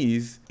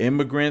Chinese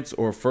immigrants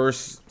or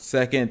first,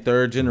 second,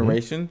 third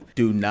generation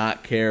do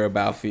not care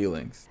about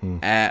feelings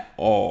at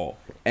all.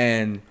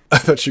 And I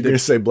thought you were going to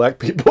say black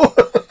people.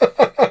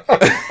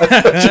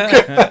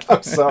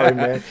 I'm sorry,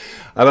 man.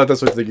 I thought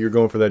that's what you were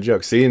going for, that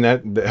joke. See, and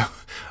that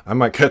I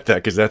might cut that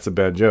because that's a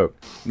bad joke.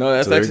 No,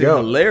 that's So there you actually go.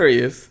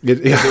 hilarious. Yeah.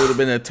 It would have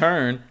been a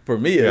turn for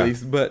me Yeah. at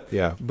least, but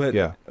Yeah. but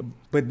Yeah.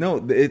 but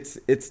no,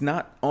 it's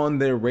not on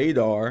their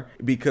radar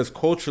because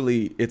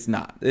culturally it's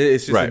not.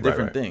 It's just Right, a right,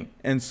 different right. thing.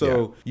 And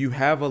so you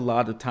have a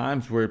lot of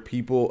times where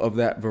people of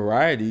that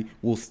variety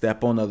will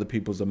step on other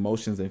people's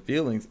emotions and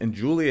feelings, and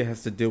Julia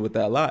has to deal with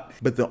that a lot.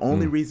 But the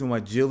only reason why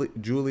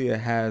Julia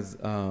has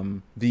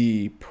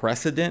the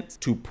precedent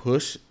to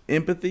push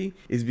empathy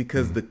is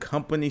because the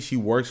company she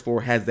works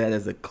for has that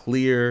as a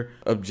clear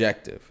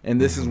objective.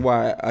 And this is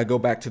why I go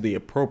back to the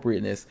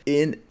appropriateness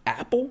in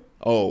Apple.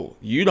 Oh,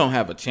 you don't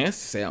have a chance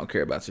to say I don't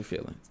care about your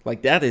feelings.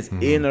 Like that is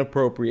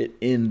inappropriate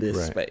in this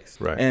Right, space.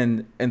 right.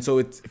 And so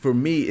it's, for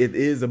me, it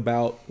is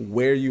about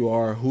where you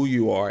are, who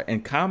you are,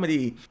 and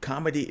comedy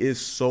is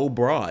so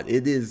broad.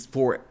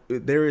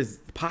 There is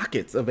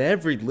pockets of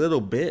every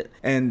little bit,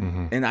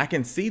 and I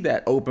can see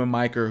that open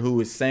micer who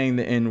is saying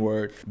the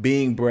N-word,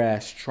 being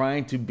brash,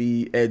 trying to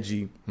be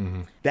edgy.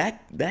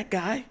 That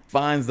guy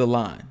finds the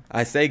line.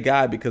 I say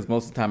guy because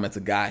most of the time it's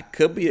a guy,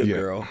 could be a Yeah.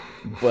 girl,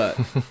 but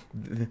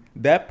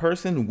that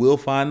person will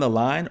find the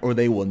line, or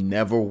they will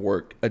never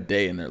work a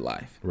day in their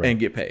life Right. and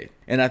get paid.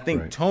 And I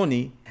think Right.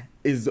 Tony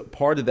is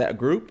part of that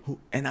group.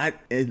 And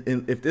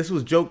if this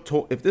was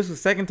if this was the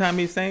second time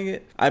he's saying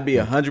it, I'd be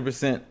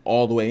 100%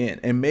 all the way in.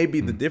 And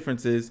maybe the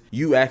difference is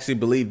you actually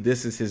believe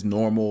this is his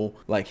normal,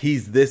 like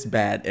he's this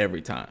bad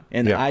every time.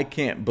 And Yeah. I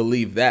can't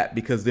believe that,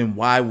 because then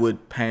why would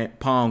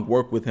Pong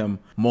work with him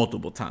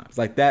multiple times?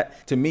 Like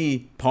that, to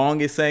me,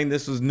 Pong is saying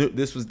this was new,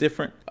 this was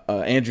different.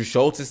 Andrew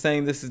Schultz is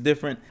saying this is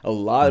different. A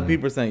lot of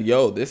people are saying,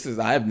 yo,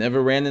 I've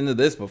never ran into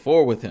this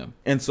before with him.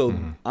 And so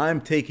I'm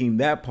taking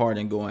that part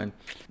and going,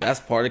 that's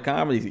part of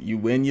comedy. You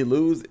win, you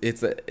lose.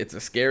 It's a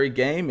scary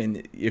game.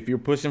 And if you're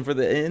pushing for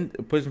the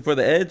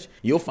edge,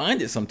 you'll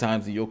find it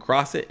sometimes and you'll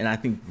cross it. And I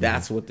think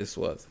that's what this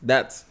was.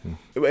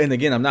 And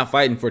again, I'm not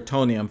fighting for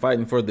Tony. I'm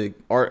fighting for the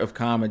art of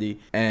comedy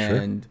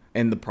and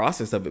the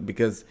process of it,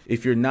 because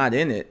if you're not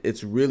in it,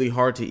 it's really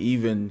hard to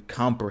even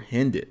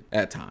comprehend it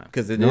at times,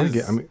 because it is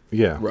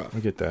rough. I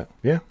get that.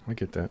 Yeah, I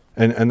get that.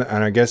 And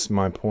I guess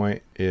my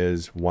point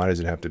is, why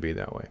does it have to be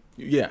that way?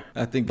 Yeah,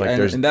 I think, Like,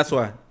 and that's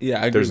why. Yeah,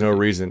 I agree. There's no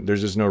reason.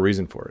 There's just no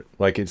reason for it.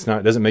 Like, it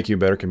doesn't make you a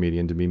better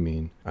comedian to be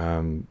mean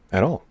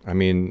at all. I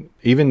mean,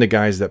 even the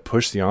guys that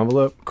push the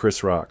envelope,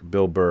 Chris Rock,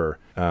 Bill Burr,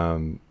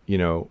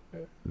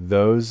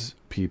 those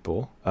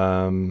people,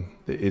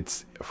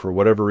 it's, for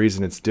whatever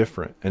reason, it's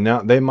different. And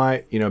now they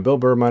might, Bill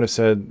Burr might have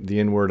said the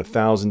N-word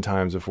 1,000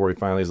 times before he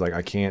finally is like,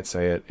 I can't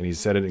say it. And he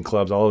said it in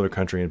clubs all over the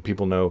country, and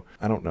people know,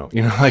 I don't know,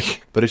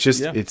 but it's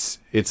just,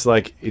 it's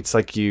like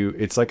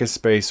a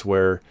space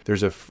where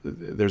there's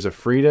a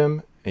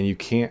freedom, and you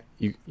can't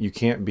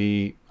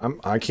be,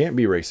 I can't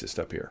be racist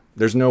up here.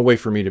 There's no way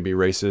for me to be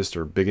racist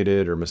or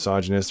bigoted or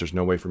misogynist. There's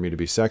no way for me to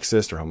be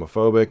sexist or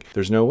homophobic.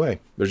 There's no way.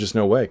 There's just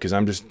no way, because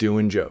I'm just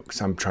doing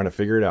jokes. I'm trying to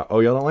figure it out.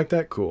 Oh, y'all don't like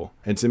that? Cool.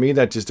 And to me,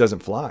 that just doesn't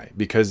fly,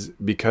 because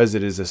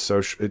it is a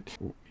social,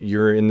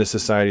 you're in the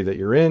society that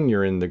you're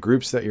in the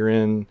groups that you're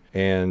in,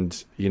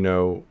 and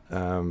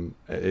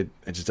it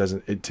just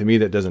doesn't, to me,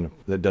 that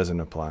doesn't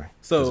apply.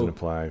 So, doesn't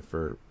apply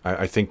for,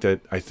 I think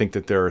that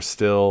there are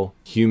still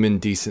human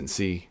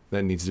decency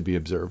that needs to be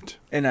observed.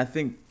 And I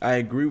think I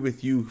agree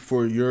with you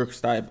for your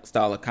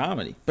style of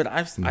comedy, but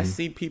I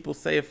see people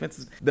say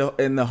offenses.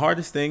 And the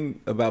hardest thing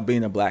about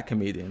being a black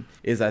comedian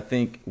is, I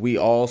think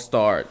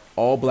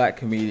all black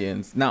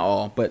comedians, not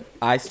all, but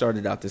I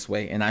started out this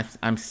way, and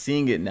I'm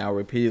seeing it now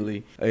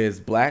repeatedly,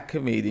 is black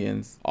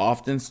comedians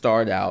often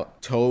start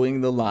out towing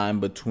the line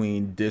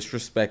between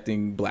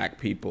disrespecting black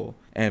people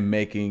and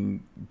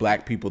making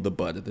black people the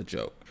butt of the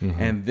joke.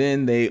 And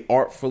then they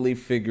artfully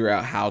figure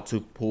out how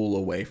to pull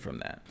away from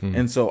that.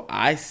 And so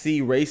I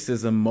see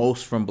racism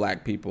most from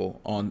black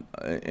people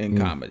in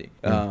comedy.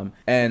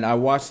 And I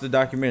watched the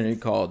documentary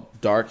called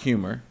Dark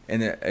Humor,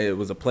 and it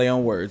was a play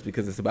on words,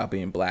 because it's about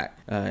being black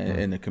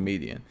and a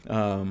comedian.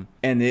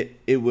 And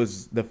it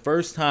was the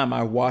first time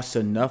I watched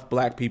enough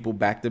black people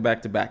back to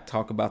back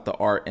talk about the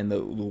art and the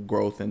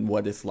growth and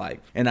what it's like.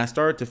 And I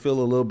started to feel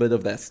a little bit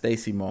of that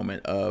Stacey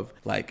moment of,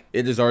 like,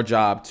 it is our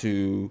job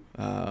to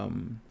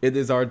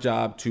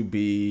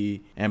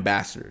be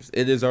ambassadors.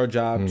 It is our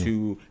job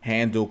to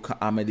handle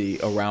comedy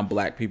around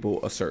black people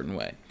a certain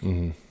way.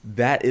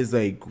 That is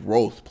a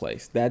growth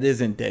place. That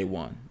isn't day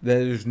one.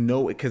 There's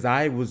no, because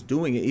I was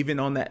doing it even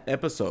on that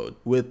episode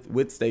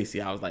with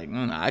Stacey. I was like,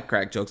 I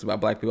crack jokes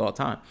about black people all the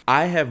time.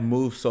 I have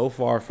moved so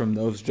far from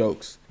those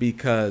jokes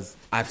because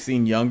I've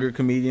seen younger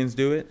comedians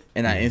do it,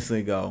 and I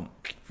instantly go,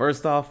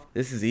 first off,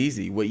 this is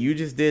easy. What you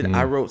just did,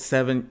 I wrote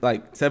 7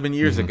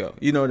 years ago.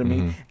 You know what I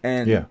mean?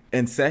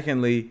 And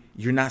secondly,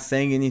 you're not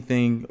saying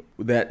anything.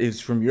 that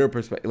is from your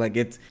perspective. Like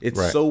it's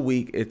Right. so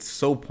weak, it's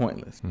so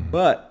pointless.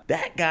 But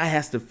that guy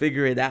has to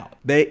figure it out.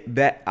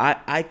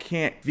 I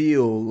can't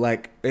feel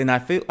like, and I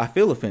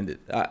feel offended.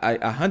 I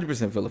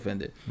 100% feel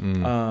offended.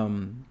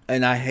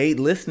 And I hate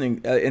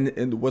listening.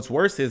 And what's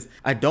worse is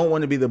I don't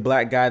want to be the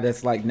black guy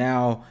that's like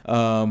now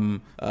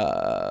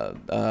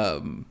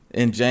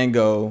in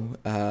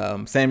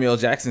Django, Samuel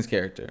Jackson's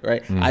character,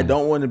 right? I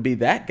don't want to be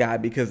that guy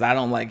because I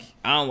don't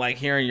like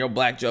hearing your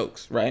black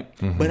jokes, right?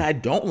 But I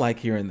don't like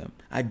hearing them.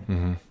 I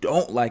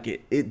don't like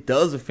it. It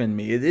does offend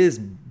me. It is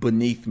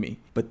beneath me.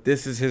 But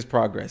this is his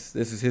progress.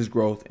 This is his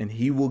growth, and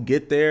he will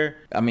get there.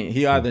 I mean,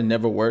 he either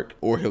never work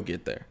or he'll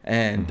get there.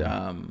 And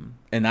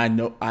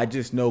I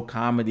just know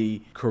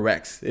comedy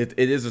corrects. It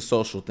is a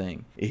social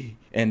thing.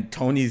 And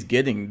Tony's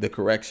getting the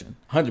correction,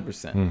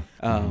 100%.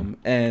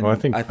 And Well, I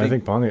think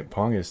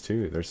Pong is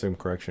too. There's some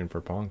correction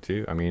for Pong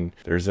too. I mean,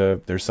 there's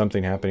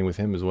something happening with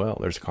him as well.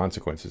 There's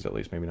consequences, at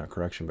least, maybe not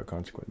correction, but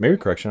consequence. Maybe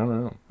correction. I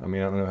don't know. I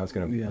mean, I don't know how it's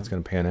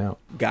gonna pan out.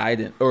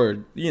 guidance, or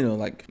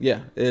There's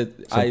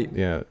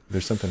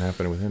something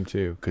happening with him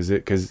too, because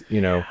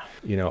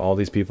all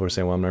these people are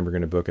saying, well, I'm never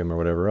going to book him or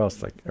whatever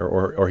else, like,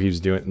 or he's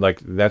doing,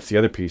 like, that's the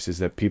other piece, is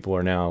that people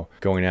are now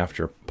going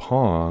after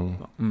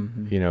Pong,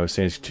 saying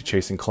he's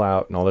chasing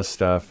clout and all this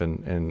stuff,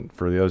 and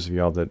for those of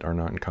y'all that are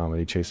not in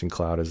comedy, chasing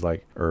clout is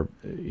like, or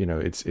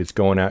it's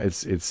going out,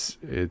 it's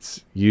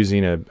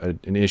using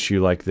an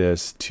issue like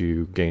this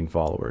to gain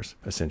followers,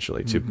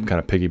 essentially, to kind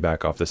of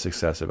piggyback off the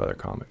success of other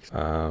comics.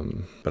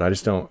 But I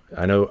just don't.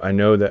 I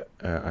know that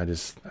I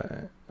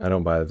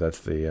don't buy that. That's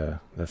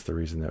the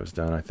reason that was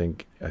done. I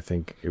think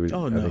it was.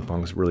 Oh, I no. think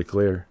Pong's really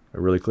clear.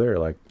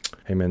 Like,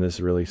 hey man, this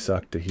really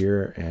sucked to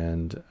hear,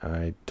 and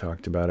I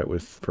talked about it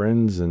with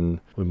friends, and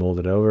we mulled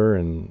it over,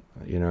 and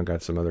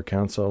got some other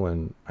counsel,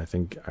 and I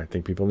think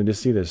people need to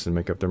see this and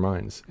make up their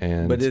minds.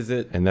 And But is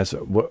it? And that's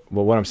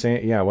what I'm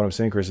saying. Yeah, what I'm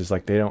saying, Chris, is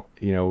like, they don't,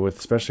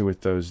 especially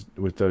with those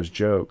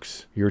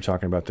jokes you were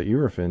talking about that you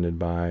were offended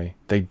by.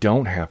 They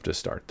don't have to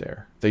start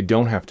there. They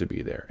don't have to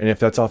be there. And if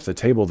that's off the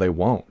table, they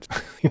won't.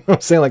 You know what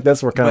I'm saying? Like,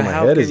 that's where kind of my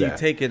head is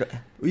at.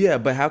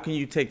 But how can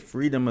you take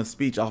freedom of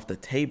speech off the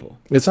table?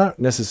 It's not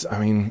necessary. I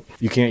mean,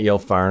 you can't yell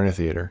fire in a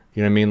theater.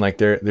 You know what I mean? Like,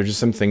 there's just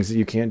some things that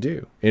you can't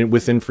do. And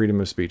within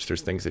freedom of speech,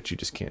 there's things that you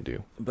just can't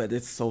do. But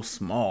it's so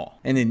small,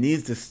 and it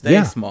needs to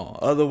stay small.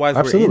 Otherwise,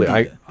 Absolutely. we're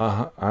India.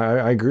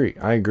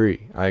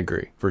 I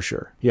agree for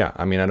sure. Yeah.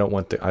 I mean, I don't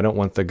want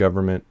the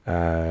government,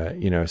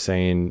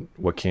 saying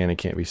what can and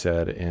can't be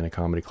said in a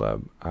comedy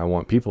club. I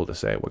want people to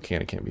say what can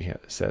and can't be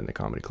said in the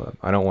comedy club.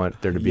 I don't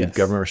want there to be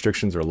government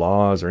restrictions or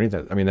laws or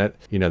anything. I mean, that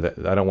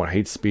I don't want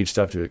hate speech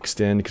stuff to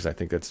extend, because I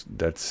think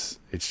that's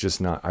it's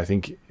just not. I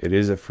think it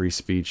is a free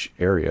speech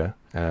area,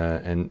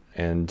 and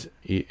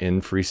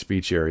in free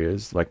speech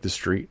areas like the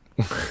street.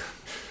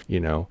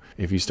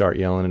 If you start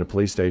yelling in a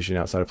police station,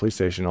 outside a police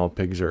station, all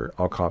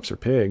cops are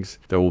pigs,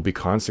 there will be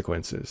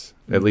consequences.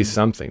 At least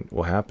something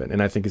will happen.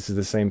 And I think this is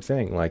the same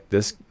thing. Like,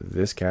 this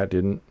cat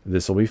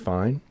this will be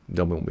fine.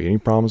 There won't be any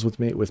problems with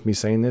me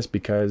saying this,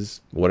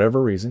 because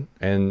whatever reason,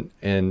 and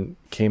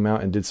came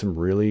out and did some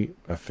really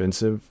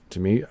offensive,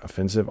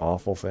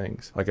 awful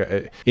things,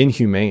 like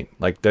inhumane,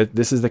 like that.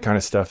 This is the kind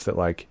of stuff that,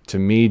 like, to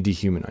me,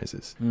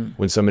 dehumanizes.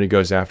 When somebody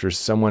goes after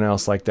someone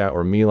else like that,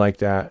 or me like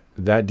that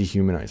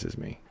dehumanizes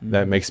me.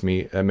 That makes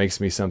me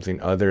something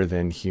other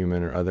than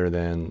human, or other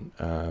than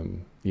a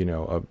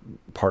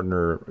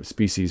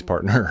species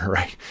partner,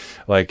 right?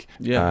 Like,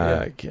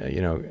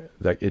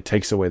 that it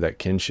takes away that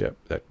kinship,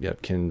 that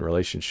kin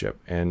relationship,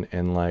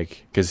 and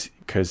like, because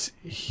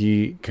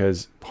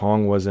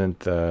Pong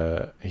wasn't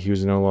he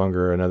was no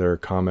longer another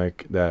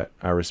comic that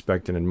I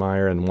respect and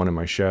admire and one in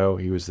my show.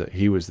 He was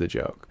the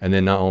joke, and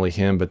then not only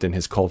him, but then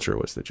his culture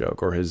was the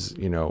joke, or his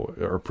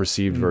or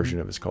perceived version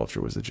of his culture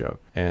was the joke.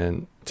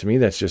 And to me,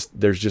 there's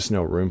just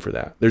no room for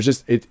that.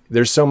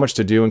 There's so much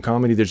to do in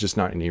comedy. There's just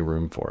not any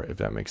room for it, if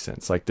that makes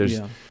sense. Like,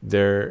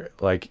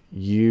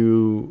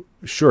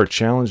 sure,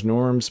 challenge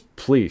norms,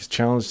 please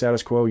challenge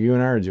status quo. You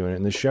and I are doing it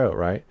in the show,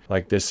 right?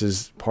 Like, this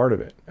is part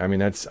of it. I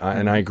mean,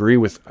 and I agree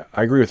with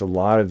a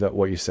lot of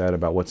what you said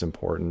about what's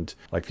important.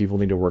 Like, people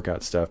need to work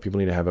out stuff. People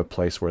need to have a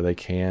place where they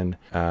can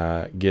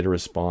get a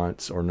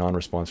response or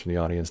non-response from the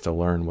audience to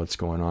learn what's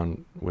going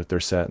on with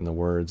their set and the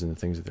words and the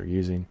things that they're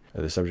using,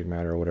 the subject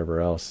matter or whatever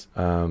else.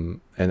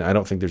 And I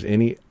don't think there's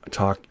any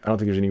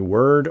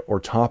word or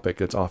topic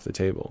that's off the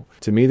table.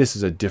 To me, this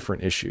is a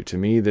different issue. To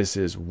me, this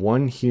is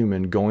one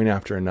human going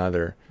after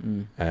another,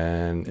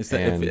 and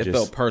it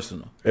felt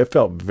personal. It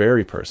felt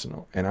very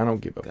personal, and I don't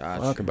give a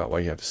fuck about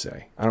what you have to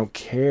say. I don't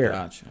care.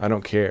 Gotcha. I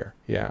don't care.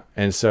 Yeah,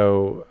 and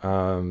so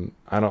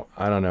I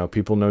don't know.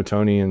 People know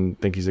Tony and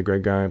think he's a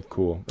great guy.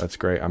 Cool, that's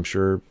great. I'm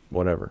sure.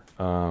 Whatever.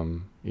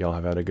 Y'all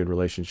have had a good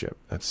relationship.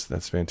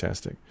 That's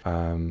fantastic.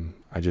 I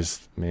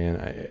don't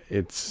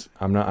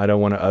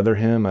want to other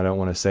him. I don't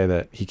want to say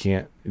that he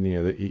can't,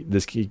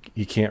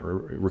 he can't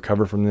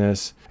recover from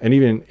this. And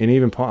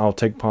even Pong, I'll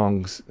take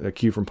Pong's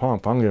cue from Pong.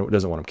 Pong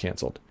doesn't want him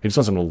canceled. He just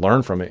wants him to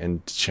learn from it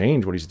and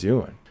change what he's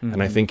doing.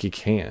 and I think he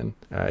can.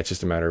 It's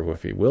just a matter of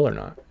if he will or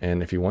not,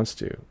 and if he wants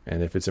to,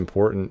 and if it's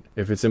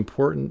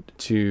important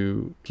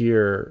to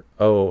hear,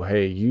 oh,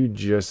 hey, you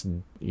just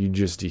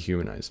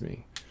dehumanized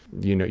me.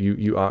 You know,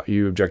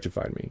 you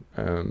objectified me,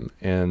 or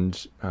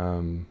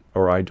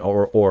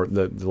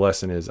the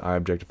lesson is I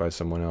objectified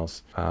someone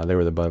else. They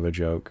were the butt of a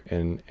joke,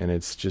 and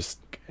it's just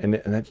and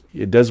that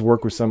it does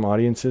work with some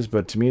audiences,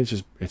 but to me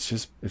it's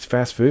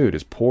fast food.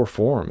 It's poor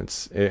form.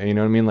 It's, you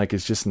know what I mean? Like,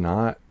 it's just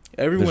not.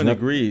 Everyone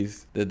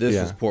agrees that this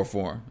is poor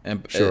form,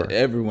 and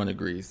everyone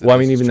agrees. That well, I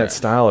mean, even trash. that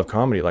style of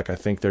comedy, like I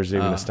think there's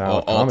even a style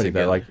of comedy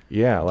that, like,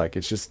 like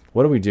it's just,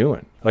 what are we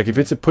doing? Like, if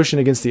it's a pushing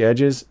against the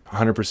edges,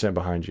 100%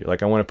 behind you.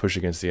 Like, I want to push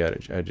against the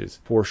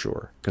edges for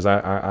sure, because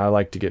I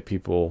like to get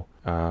people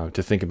to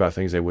think about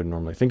things they wouldn't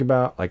normally think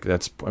about. Like,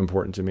 that's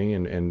important to me,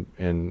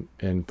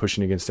 and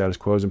pushing against status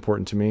quo is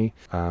important to me.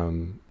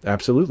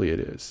 Absolutely it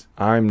is.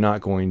 I'm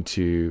not going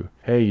to,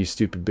 hey, you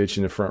stupid bitch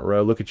in the front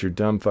row, look at your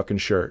dumb fucking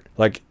shirt.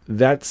 Like,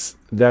 that's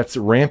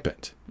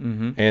rampant.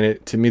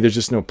 And to me, there's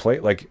just no play.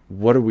 Like,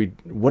 what are we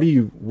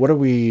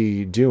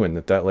doing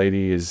that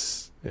lady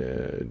is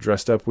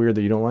dressed up weird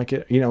that you don't like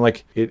it? You know,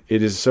 like, it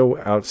is so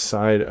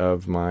outside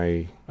of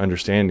my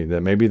understanding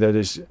that maybe that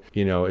is,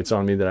 you know, it's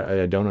on me that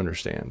I don't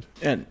understand.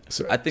 And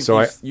so I think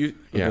I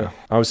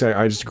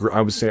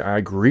would say I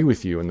agree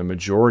with you in the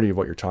majority of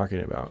what you're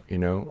talking about. You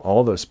know,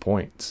 all those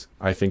points.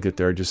 I think that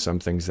there are just some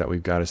things that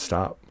we've got to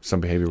stop, some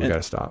behavior we've got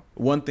to stop.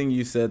 One thing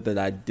you said that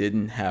I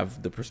didn't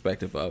have the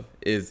perspective of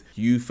is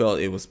you felt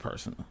it was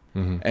personal.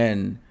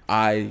 And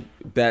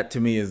that to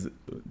me is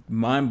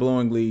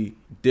mind-blowingly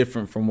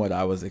different from what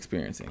I was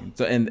experiencing.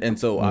 So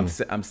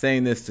I'm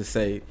saying this to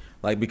say,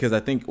 like, because I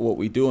think what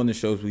we do on the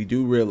shows, we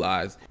do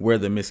realize where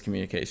the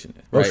miscommunication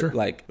is, right? Oh, sure.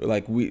 Like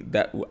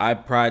I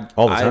pride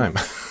all the time.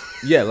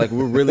 Yeah, like,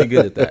 we're really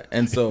good at that.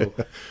 And so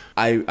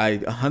I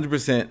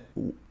 100%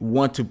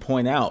 want to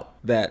point out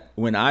that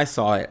when I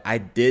saw it, I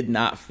did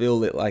not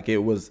feel it like it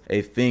was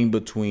a thing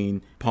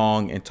between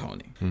Pong and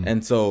Tony.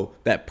 And so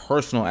that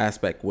personal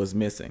aspect was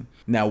missing.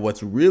 Now,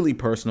 what's really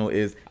personal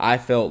is I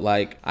felt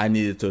like I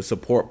needed to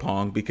support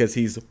Pong because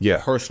he's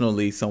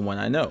personally someone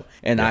I know.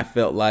 And I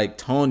felt like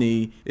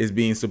Tony is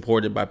being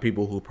supported by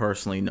people who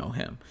personally know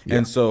him.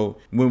 And so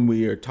when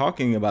we are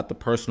talking about the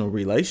personal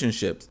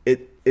relationships,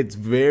 it's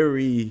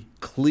very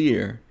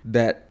clear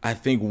that I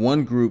think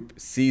one group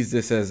sees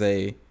this as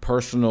a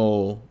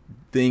personal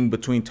thing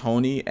between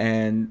Tony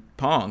and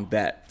Pong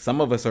that some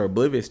of us are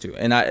oblivious to.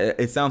 And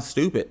it sounds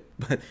stupid,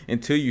 but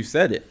until you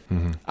said it,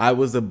 I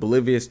was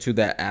oblivious to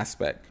that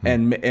aspect.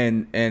 And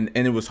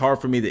it was hard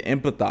for me to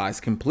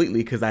empathize completely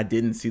because I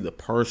didn't see the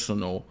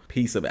personal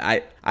piece of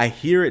it. I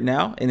hear it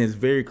now, and it's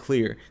very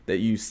clear that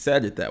you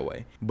said it that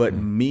way. But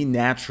me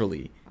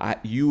naturally,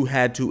 you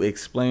had to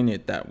explain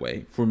it that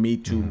way for me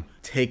to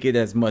take it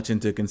as much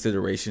into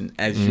consideration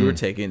as you're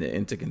taking it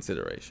into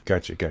consideration.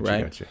 Gotcha.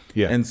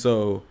 Yeah. And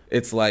so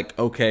it's like,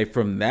 okay,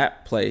 from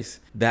that place,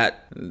 I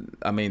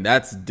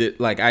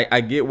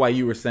get why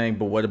you were saying,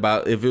 but what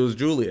about if it was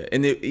Julia?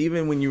 And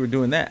even when you were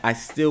doing that, I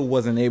still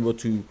wasn't able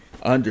to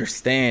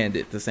understand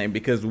it the same,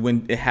 because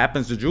when it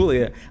happens to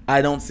Julia,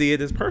 I don't see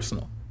it as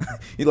personal.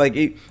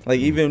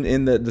 Even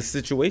in the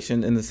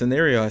situation, in the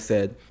scenario I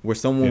said where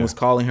someone was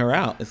calling her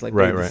out, it's like,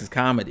 this is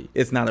comedy.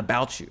 It's not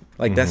about you.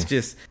 Like,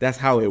 that's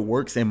how it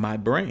works in my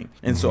brain.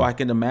 And so I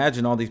can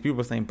imagine all these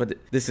people saying, but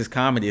this is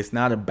comedy. It's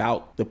not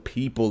about the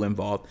people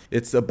involved.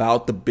 It's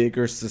about the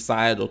bigger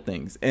societal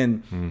things.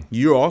 And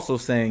you're also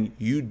saying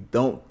you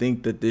don't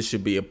think that this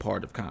should be a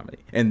part of comedy.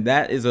 And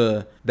that is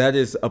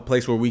a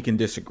place where we can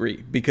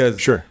disagree,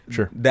 because sure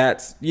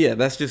that's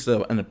just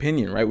an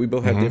opinion, right? We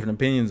both have different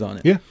opinions on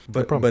it. Yeah.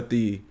 But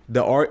the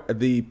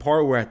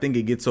part where I think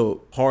it gets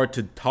so hard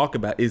to talk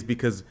about is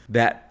because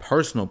that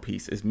personal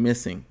piece is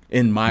missing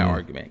in my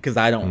argument, because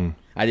I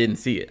didn't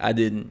see it.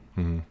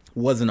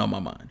 Wasn't on my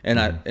mind,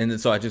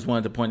 and so I just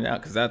wanted to point it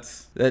out, because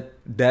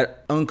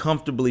that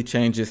uncomfortably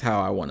changes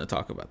how I want to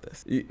talk about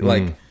this.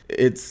 Like,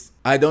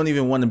 I don't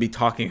even want to be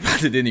talking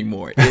about it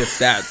anymore if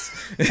that's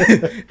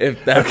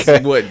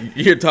what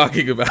you're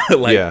talking about,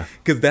 like,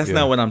 because that's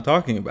not what I'm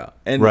talking about.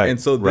 And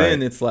so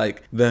then it's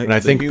like I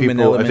think people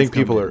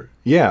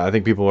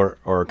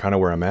are kind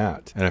of where I'm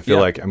at, and I feel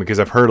like, I mean, because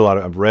I've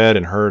read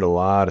and heard a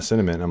lot of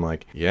sentiment, and I'm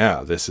like,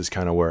 this is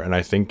kind of where, and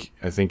I think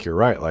you're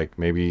right. Like,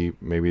 maybe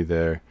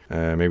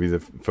the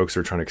folks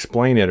who are trying to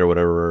explain it or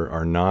whatever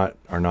are not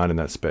in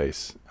that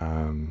space.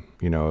 And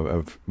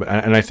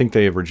I think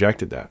they have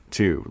rejected that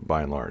too,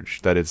 by and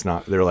large, that it's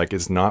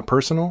not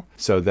personal.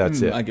 So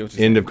that's it.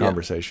 End of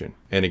conversation.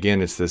 And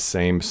again, it's this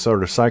same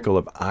sort of cycle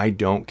of, I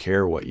don't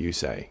care what you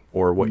say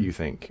or what you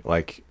think.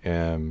 Like,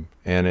 and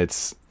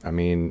it's, I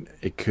mean,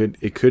 it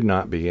could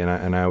not be.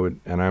 And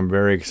I'm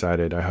very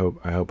excited. I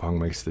hope Pong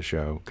makes the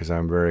show, because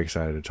I'm very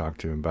excited to talk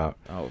to him about.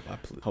 Oh, I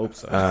hope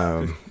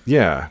so.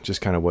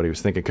 Just kind of what he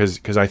was thinking.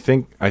 Cause I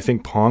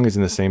think Pong is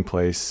in the same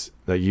place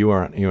that you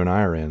and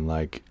I are in,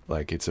 like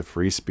it's a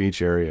free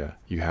speech area.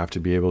 You have to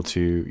be able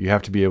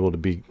to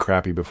be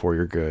crappy before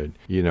you're good,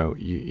 and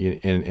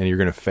you're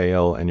going to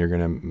fail, and you're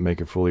going to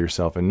make a fool of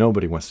yourself, and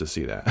nobody wants to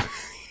see that.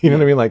 You know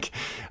what I mean?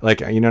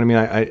 Like you know what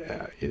I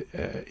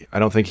mean? I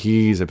don't think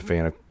he's a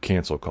fan of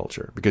cancel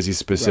culture because he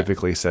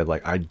specifically said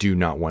like, I do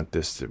not want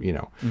this to, you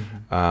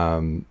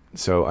know.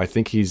 So I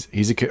think he's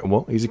a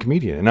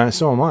comedian, and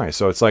so am I.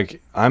 So it's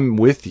like I'm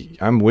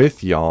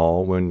with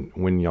y'all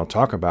when y'all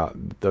talk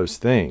about those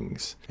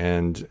things,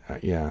 and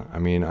yeah, I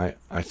mean,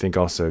 I think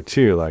also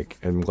too, like,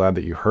 I'm glad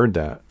that you heard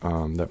that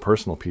that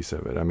personal piece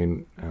of it. I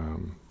mean,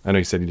 I know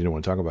you said you didn't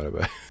want to talk about it,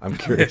 but I'm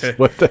curious I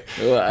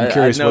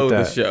know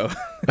the show.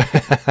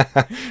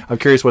 I'm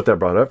curious what that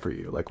brought up for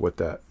you, like what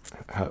that.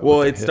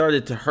 It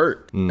started to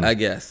hurt, I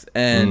guess,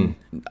 and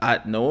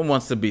no one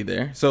wants to be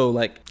there. So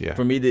like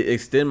for me to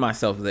extend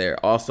myself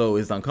there also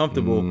is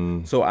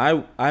uncomfortable. So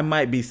I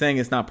might be saying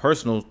it's not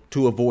personal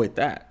to avoid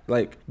that,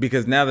 like,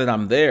 because now that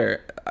I'm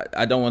there,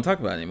 I don't want to talk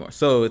about it anymore.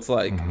 So it's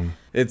like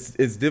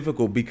it's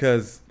difficult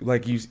because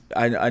like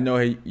I know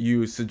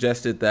you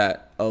suggested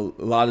that a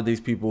lot of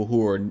these people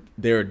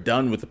they're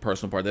done with the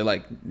personal part. They're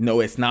like,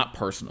 no, it's not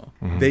personal.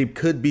 They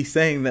could be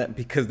saying that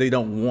because they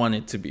don't want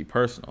it to be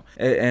personal,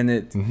 and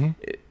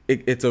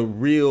it's a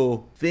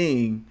real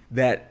thing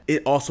that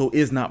it also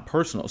is not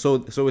personal.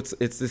 So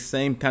it's the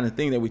same kind of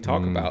thing that we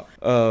talk about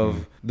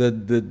of the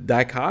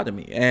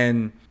dichotomy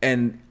and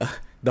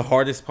the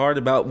hardest part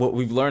about what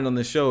we've learned on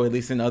the show, at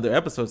least in other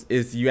episodes,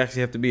 is you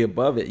actually have to be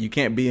above it. You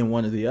can't be in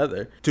one or the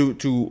other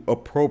to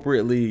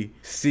appropriately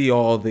see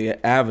all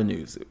the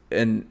avenues.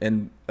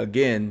 And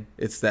again,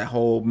 it's that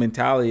whole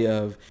mentality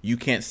of you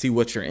can't see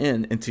what you're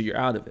in until you're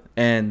out of it.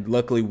 And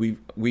luckily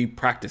we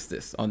practice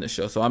this on this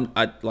show. So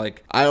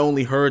I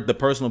only heard the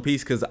personal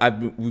piece because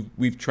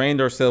we've trained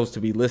ourselves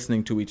to be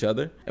listening to each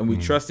other, and we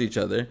trust each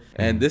other.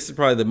 And this is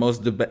probably the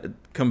most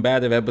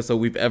combative episode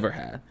we've ever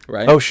had,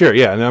 right? Oh sure,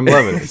 yeah, and I'm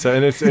loving it. So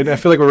and I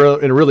feel like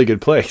we're in a really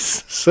good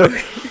place. So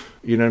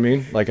you know what I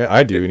mean? Like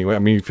I do anyway. I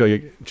mean, you feel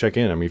you check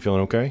in. I mean, you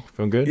feeling okay?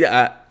 Feeling good?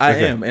 Yeah, I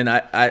am, and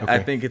I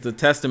think it's a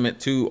testament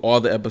to all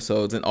the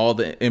episodes and all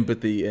the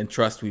empathy and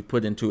trust we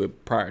put into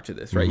it prior to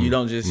this, right? You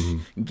don't just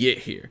get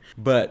here,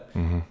 but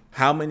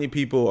how many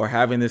people are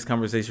having this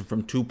conversation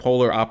from two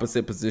polar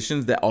opposite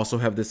positions that also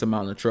have this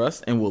amount of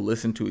trust and will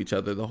listen to each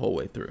other the whole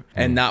way through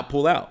and not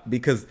pull out?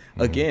 Because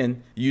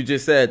again, you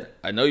just said,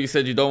 I know you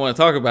said you don't want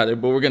to talk about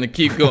it, but we're going to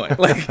keep going.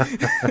 Like,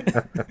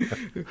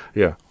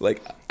 yeah.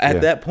 Like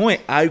at that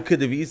point, I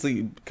could have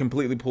easily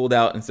completely pulled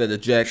out and said,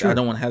 eject. I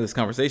don't want to have this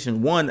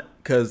conversation. One,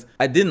 because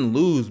I didn't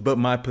lose, but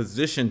my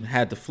position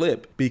had to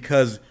flip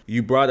because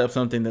you brought up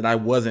something that I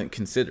wasn't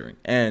considering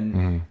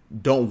and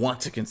don't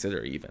want to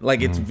consider even.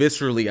 Like it's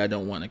viscerally I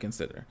don't want to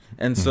consider.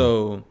 And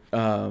so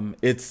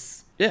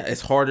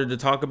it's harder to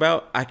talk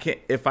about. I can't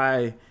if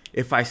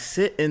I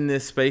sit in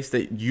this space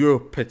that you're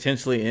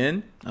potentially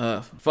in,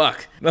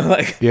 fuck.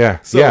 Like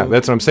that's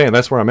what I'm saying.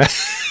 That's where I'm at.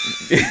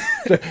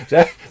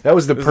 that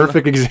was the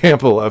perfect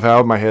example of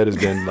how my head has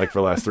been like for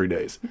the last 3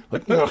 days.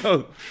 Like,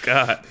 oh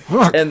God.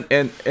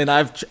 And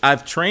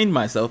I've trained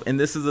myself, and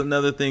this is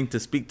another thing to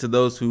speak to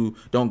those who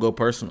don't go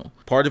personal.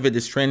 Part of it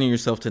is training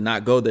yourself to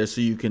not go there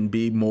so you can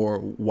be more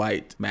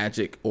white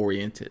magic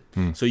oriented.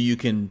 So you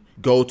can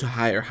go to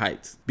higher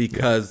heights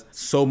because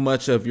so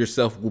much of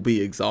yourself will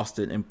be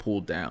exhausted and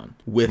pulled down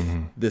with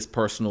this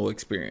personal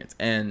experience.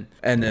 And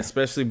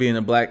especially being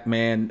a black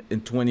man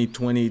in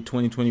 2020,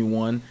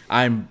 2021,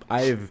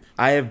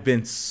 I have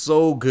been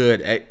so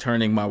good at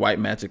turning my white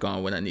magic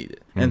on when I need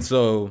it. And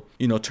so,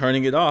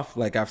 turning it off,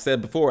 like I've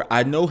said before,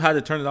 I know how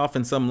to turn it off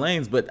in some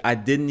lanes, but I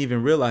didn't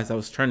even realize I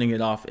was turning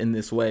it off in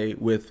this way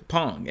with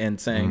Pong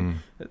and saying,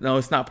 no,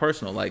 it's not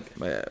personal. Like,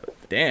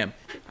 damn,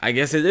 I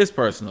guess it is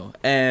personal.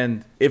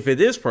 And if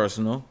it is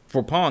personal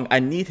for Pong, I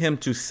need him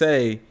to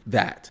say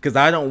that because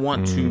I don't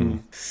want to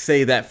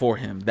say that for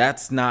him.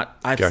 That's not,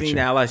 I've seen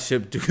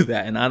allyship do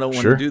that, and I don't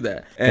want to do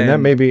that. And that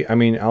may be,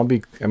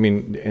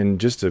 and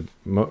just to,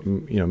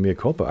 mea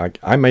culpa,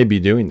 I may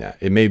be doing that.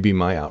 It may be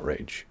my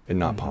outrage and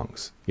not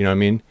Pong's. You know what I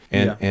mean?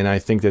 And I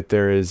think that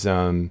there is,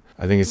 I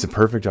think it's a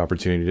perfect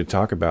opportunity to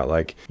talk about,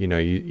 like,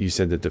 you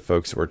said that the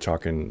folks that were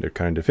talking, they're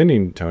kind of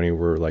defending Tony,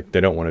 were like,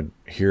 they don't want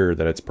to hear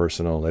that it's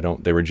personal.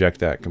 They reject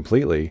that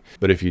completely.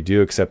 But if you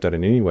do accept that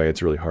in any way,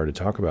 it's really hard to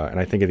talk about. And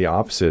I think the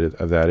opposite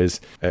of that is,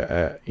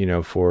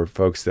 for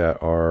folks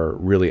that are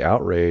really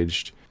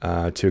outraged,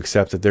 to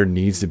accept that there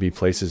needs to be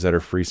places that are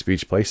free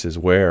speech places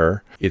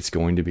where it's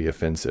going to be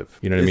offensive.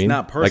 You know what I mean? It's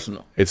not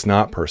personal. Like, it's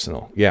not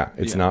personal. Yeah,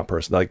 it's not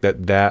personal. Like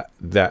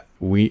that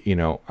we,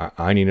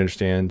 I need to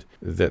understand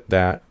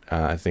that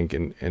I think,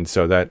 and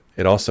so that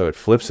it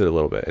flips it a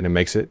little bit, and it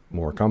makes it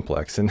more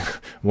complex and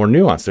more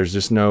nuanced.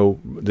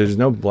 There's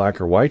no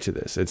black or white to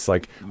this. It's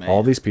like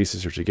all these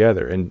pieces are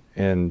together,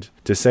 and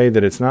to say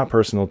that it's not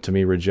personal to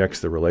me rejects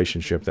the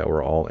relationship that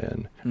we're all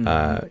in.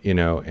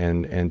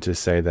 And to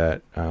say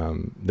that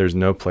there's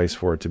no place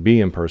for it to be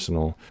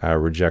impersonal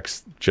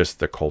rejects just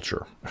the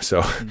culture.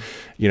 So,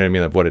 you know what I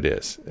mean, of what it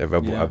is, of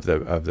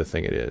the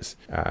thing it is,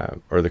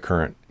 or the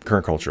current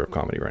culture of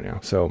comedy right now.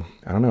 So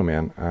I don't know,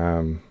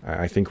 man.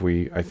 I think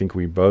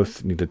we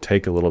both need to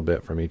take a little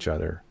bit from each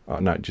other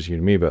not just you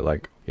and me, but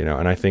like, you know,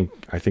 and I think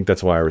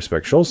that's why I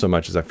respect Scholl so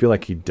much, is I feel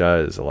like he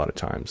does a lot of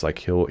times, like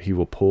he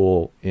will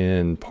pull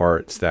in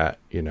parts that,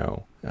 you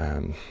know,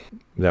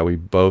 that we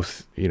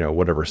both, you know,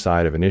 whatever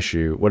side of an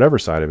issue,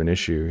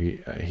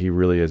 he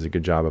really does a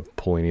good job of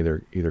pulling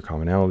either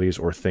commonalities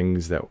or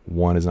things that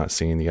one is not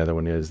seeing, the other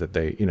one is, that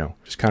they, you know,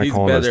 just kind of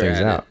calling those things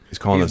out. He's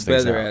calling those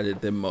things out. He's better at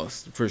it than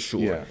most, for sure.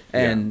 Yeah.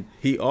 And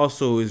he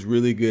also is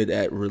really good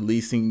at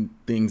releasing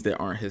things that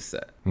aren't his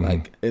set.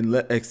 Like,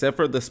 except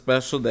for the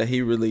special that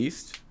he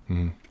released,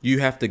 you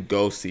have to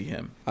go see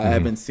him. I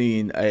haven't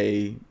seen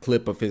a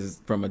clip of his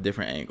from a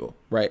different angle,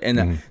 right?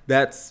 And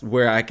that's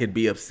where I could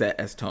be upset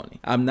as Tony.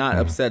 I'm not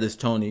upset as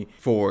Tony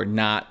for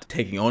not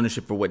taking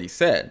ownership for what he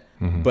said.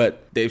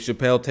 But Dave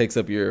Chappelle takes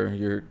up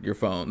your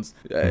phones.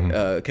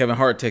 Kevin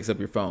Hart takes up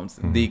your phones.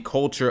 The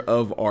culture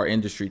of our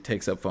industry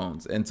takes up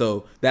phones. And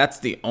so that's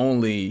the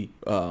only,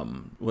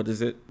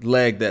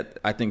 leg that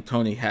I think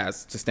Tony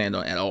has to stand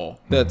on at all.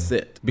 That's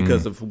it,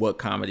 because of what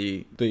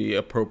comedy, the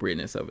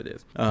appropriateness of it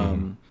is.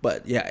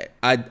 But yeah,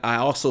 I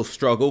also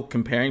struggle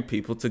comparing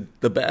people to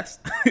the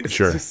best.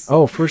 Sure.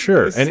 For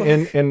sure.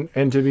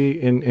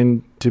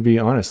 And to be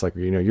honest, like,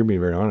 you know, you're being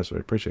very honest. I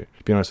appreciate it.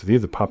 To be honest with you,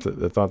 the thought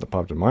that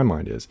popped in my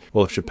mind is,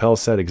 well, if Chappelle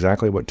said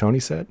exactly what Tony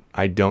said,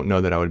 I don't know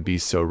that I would be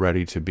so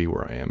ready to be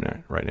where I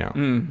am right now.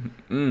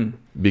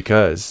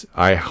 Because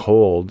I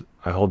hold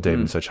Dave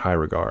in such high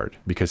regard,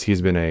 because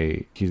he's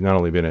not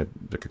only been a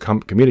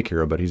comedic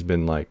hero, but he's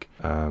been like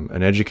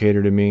an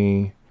educator to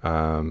me.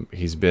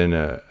 He's been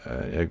a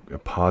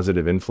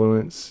positive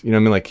influence. You know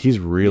what I mean? Like, he's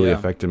really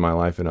affected my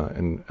life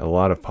in a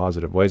lot of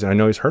positive ways. And I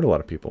know he's hurt a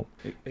lot of people.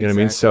 You know what I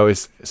mean? So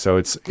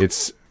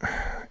it's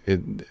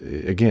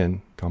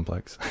again,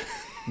 complex.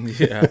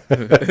 Yeah.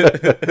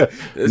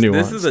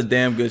 This is a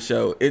damn good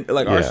show.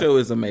 Our show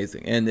is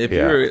amazing. And if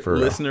you're a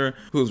listener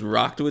who's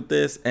rocked with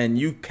this and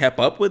you kept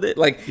up with it,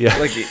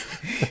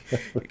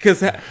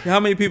 because how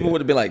many people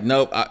would have been like,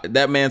 nope,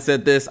 that man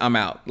said this, I'm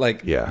out.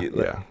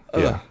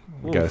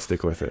 You gotta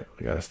stick with it.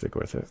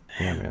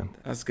 Yeah, man.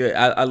 That's good.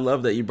 I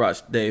love that you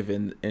brought Dave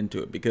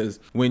into it,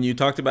 because when you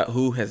talked about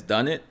who has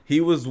done it,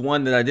 he was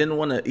one that I didn't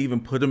want to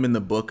even put him in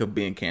the book of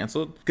being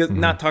canceled. Because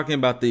not talking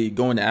about the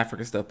going to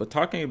Africa stuff, but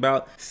talking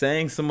about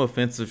saying some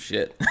offensive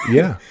shit.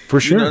 Yeah, for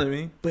sure. You know what I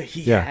mean? But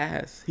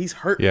he's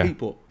hurt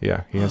people.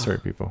 Yeah, he has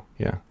hurt people.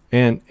 Yeah.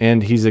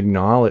 And he's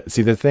acknowledged.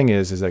 See, the thing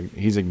is like,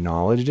 he's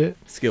acknowledged it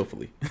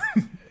skillfully.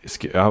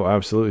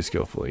 Absolutely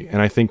skillfully,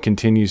 and I think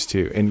continues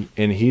to.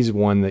 And he's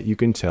one that you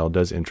can tell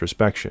does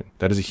introspection.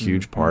 That is a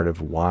huge part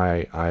of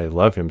why I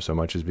love him so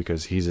much, is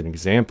because he's an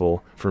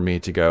example for me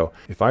to go,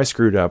 if I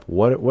screwed up,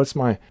 what's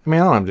my? I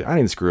mean, I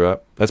didn't screw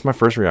up. That's my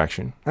first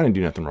reaction. I didn't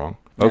do nothing wrong.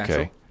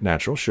 Okay,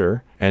 natural,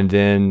 sure. And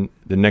then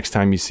the next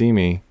time you see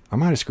me, I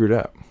might have screwed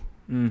up.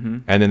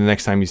 And then the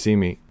next time you see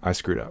me, I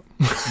screwed up.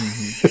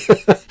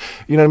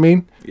 You know what I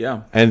mean?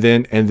 Yeah. And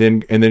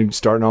then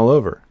starting all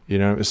over. You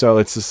know, so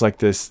it's just like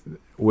this.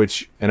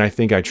 And I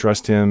think I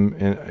trust him,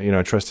 and, you know,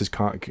 I trust his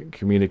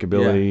comedic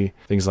ability,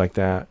 things like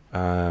that.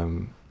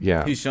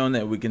 He's shown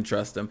that we can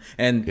trust him.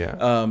 And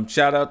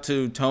shout out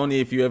to Tony,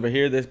 if you ever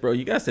hear this, bro.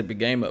 You gotta step your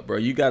game up, bro.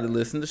 You gotta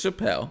listen to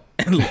Chappelle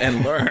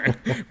and learn,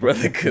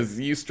 brother, because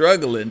you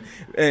struggling.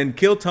 And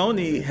Kill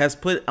Tony has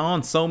put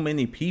on so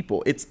many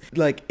people. It's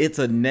like, it's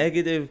a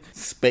negative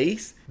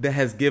space that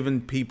has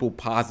given people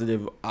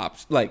positive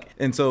options.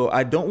 And so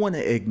I don't want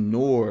to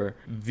ignore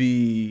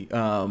the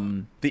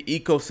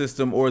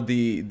ecosystem, or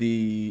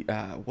the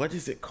what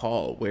is it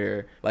called,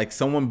 where like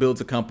someone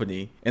builds a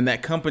company and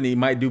that company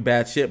might do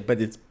bad shit, but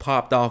it's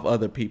popped off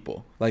other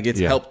people. Like, it's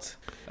helped.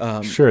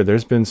 Sure,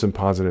 there's been some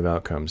positive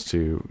outcomes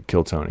to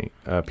Kill Tony.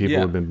 People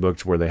have been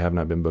booked where they have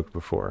not been booked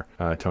before.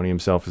 Tony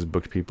himself has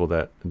booked people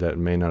that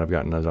may not have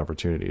gotten those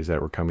opportunities,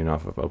 that were coming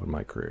off of open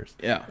mic careers.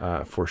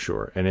 Yeah, for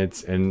sure. And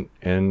it's and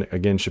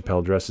again, Chappelle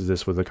addresses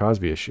this with the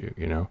Cosby issue,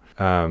 you know,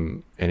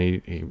 and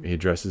he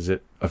addresses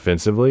it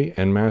offensively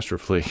and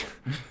masterfully.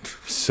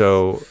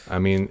 So I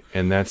mean,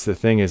 and that's the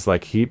thing, is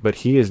like, he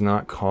is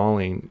not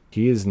calling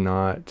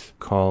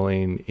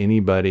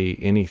anybody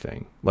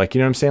anything. Like, you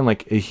know what I'm saying?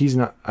 Like, he's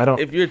not. I don't.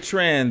 If you're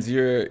trans,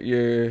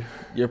 you're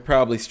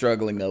probably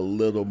struggling a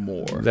little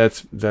more.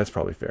 That's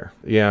probably fair.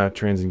 Yeah,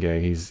 trans and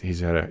gay. He's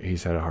had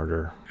a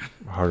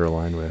harder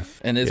line with.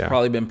 And it's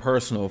probably been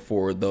personal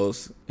for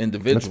those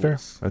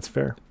individuals. That's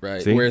fair.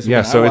 Right. See? Whereas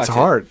so it's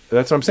hard.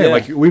 That's what I'm saying.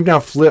 Like, we've now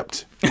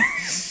flipped.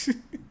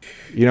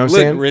 You know what I'm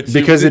saying? Rich,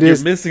 because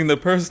you're missing the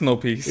personal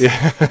piece.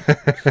 Yeah.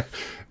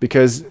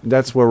 Because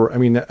that's where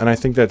and I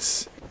think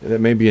that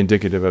may be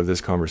indicative of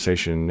this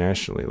conversation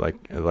nationally.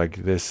 Like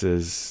this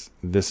is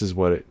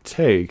what it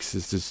takes,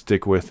 is to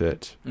stick with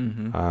it.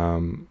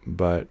 Mm-hmm.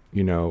 But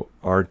you know,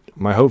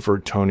 my hope for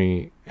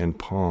Tony and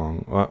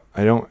Pong. Well,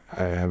 I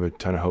have a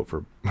ton of hope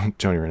for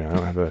Tony right now. I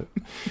don't have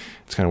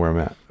it's kind of where I'm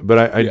at.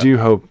 But I do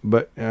hope.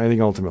 But I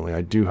think ultimately,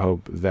 I do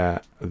hope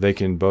that they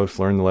can both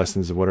learn the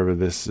lessons of whatever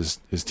this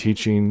is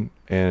teaching,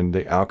 and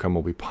the outcome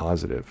will be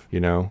positive. You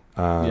know,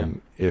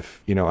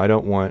 if you know, I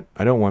don't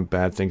want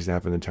bad things to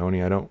happen to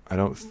Tony. I don't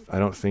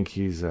think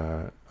he's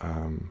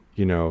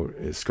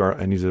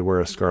needs to wear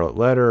a scarlet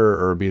letter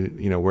or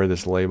wear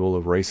this label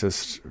of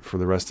racist for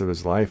the rest of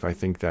his life. I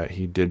think that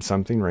he did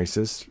something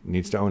racist,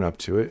 needs to own up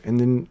to it, and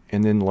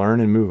then learn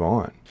and move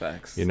on.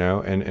 Facts.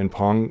 And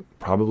Pong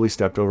probably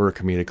stepped over a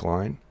comedic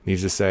line.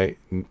 Needs to say,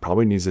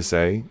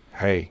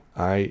 hey,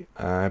 I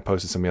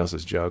posted somebody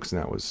else's jokes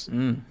and that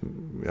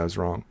was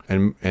wrong,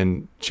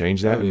 and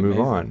change that and move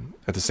on.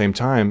 At the same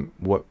time,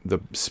 what the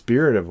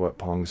spirit of what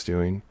Pong's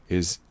doing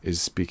is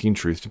speaking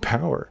truth to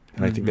power,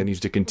 and I think that needs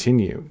to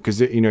continue, because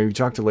you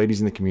talk to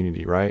ladies in the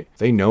community, right?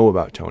 They know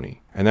about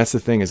Tony, and that's the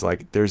thing, is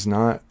like this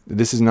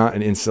is not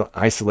an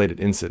isolated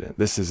incident.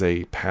 This is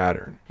a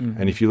pattern,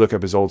 and if you look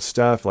up his old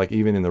stuff, like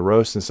even in the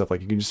roast and stuff,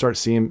 like you can just start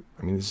seeing.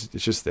 I mean, it's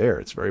just there.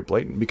 It's very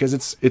blatant because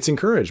it's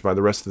encouraged by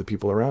the rest of the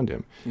people around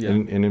him,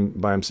 and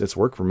by him, it's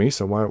worked for me.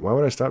 So why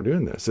would I stop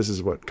doing this? This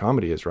is what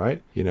comedy is,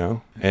 right?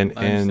 And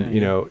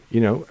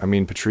I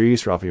mean,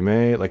 Patrice, Ralphie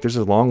May, like there's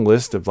a long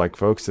list of like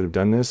folks that have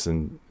done this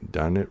and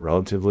done it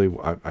relatively,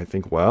 I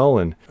think, well.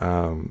 And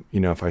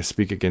if I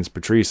speak against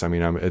Patrice, I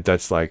mean,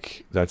 that's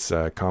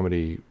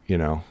comedy.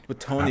 But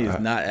Tony is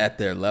not at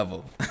their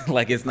level.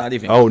 Like it's not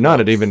even. Oh,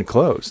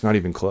 close. not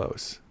even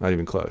close. Not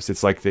even close.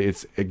 It's like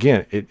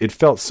it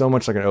felt so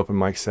much like an open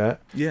mic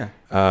set. Yeah.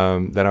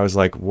 That I was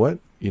like, what?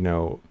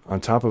 On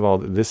top of all,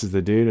 this is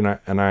the dude,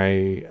 and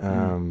I.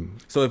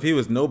 So if he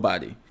was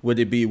nobody, would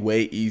it be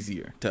way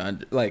easier to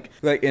like?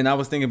 And I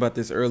was thinking about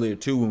this earlier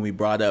too when we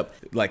brought up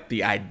like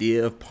the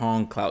idea of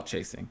Pong clout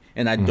chasing,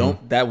 and I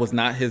don't. That was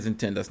not his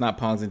intent. That's not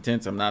Pong's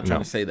intent. I'm not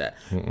trying to say that.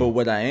 But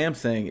what I am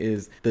saying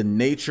is the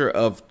nature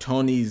of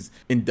Tony's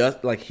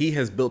like he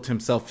has built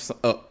himself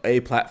a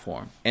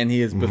platform, and he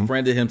has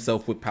befriended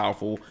himself with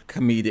powerful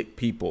comedic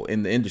people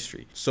in the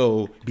industry.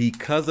 So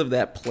because of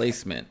that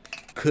placement,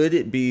 could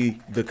it be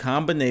the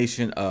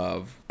combination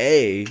of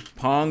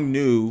Pong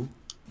knew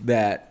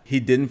that he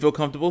didn't feel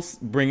comfortable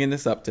bringing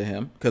this up to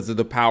him because of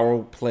the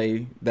power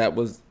play that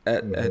was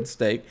at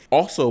stake.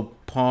 Also,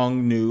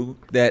 Pong knew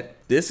that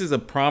this is a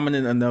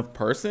prominent enough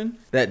person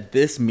that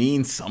this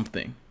means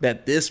something,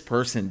 that this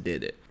person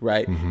did it,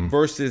 right?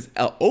 Versus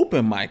an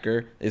open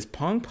micer, is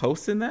Pong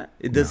posting that?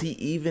 Does he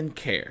even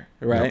care,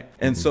 right?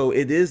 And so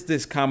it is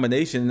this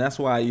combination, and that's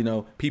why,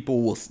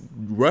 people will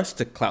rush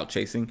to clout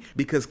chasing,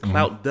 because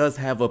clout does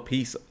have a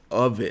piece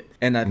of it.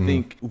 And I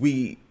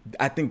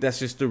think that's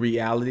just the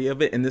reality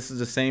of it. And this is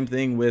the same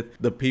thing with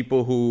the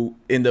people who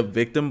end up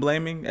victim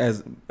blaming,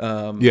 as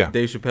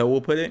Dave Chappelle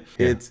will put it.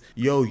 It's,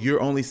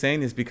 you're only saying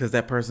this because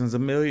that person's a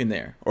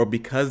millionaire or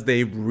because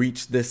they've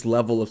reached this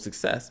level of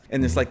success.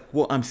 And it's like,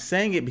 well, I'm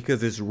saying it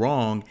because it's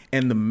wrong,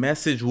 and the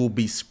message will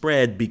be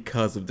spread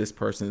because of this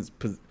person's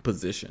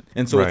position.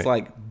 And so it's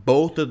like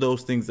both of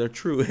those things are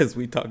true, as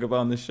we talk about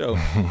on the show.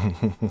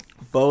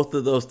 Both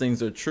of those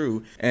things are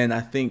true. And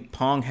I think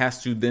Pong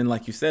has to then,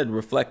 like you said,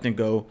 reflect and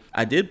go,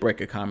 I did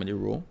break a comedy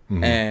rule,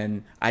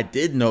 and I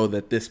did know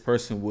that this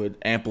person would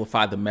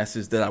amplify the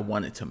message that I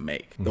wanted to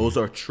make. Those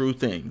are true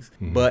things.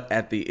 But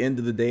at the end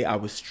of the day, I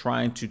was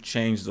trying to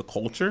change the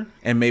culture,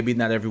 and maybe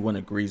not everyone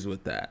agrees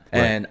with that.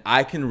 And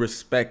I can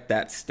respect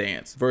that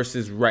stance,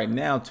 versus right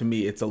now, to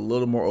me, it's a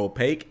little more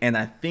opaque. And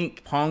I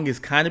think Pong is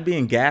kind of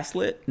being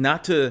gaslit,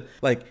 not to,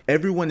 like,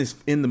 everyone is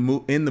in the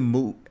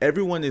move,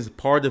 everyone is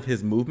part of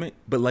his movement.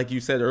 But like you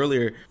said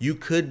earlier, you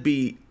could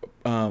be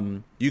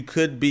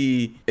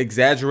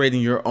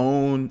exaggerating your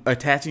own,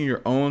 attaching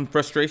your own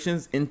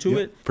frustrations into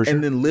it,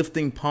 and then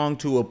lifting Pong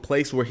to a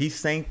place where he's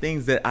saying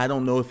things that I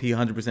don't know if he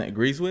 100%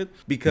 agrees with.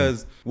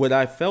 Because what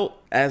I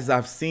felt as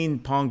I've seen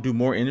Pong do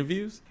more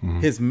interviews,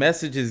 his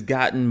message has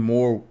gotten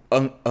more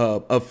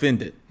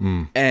offended.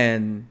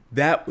 And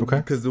that,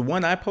 because the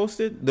one I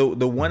posted,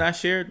 the one I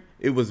shared,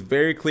 it was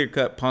very clear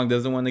cut. Pong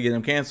doesn't want to get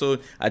him canceled.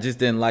 I just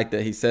didn't like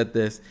that he said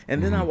this.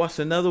 And then I watched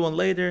another one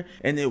later,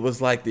 and it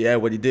was like,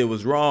 what he did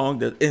was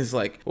wrong. It's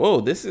like, whoa,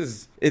 this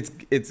is,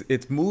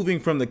 it's moving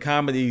from the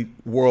comedy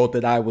world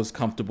that I was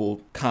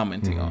comfortable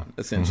commenting on,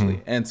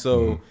 essentially. And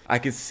so I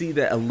could see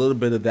that a little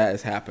bit of that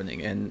is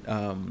happening.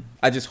 And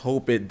I just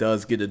hope it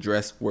does get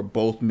addressed where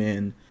both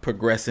men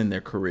progress in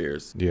their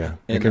careers. Yeah,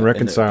 they can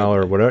reconcile,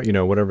 or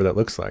whatever, whatever that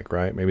looks like,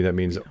 right? Maybe that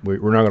means we're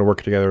not going to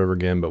work together ever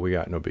again, but we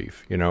got no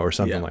beef, or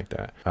something like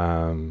that.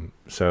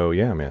 So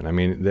yeah, man. I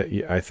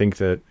mean, I think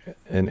that,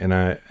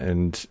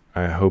 and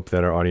I hope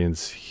that our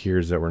audience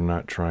hears that we're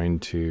not trying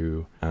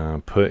to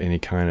put any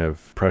kind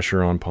of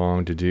pressure on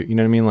Pong to do, you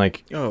know what I mean?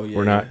 Like,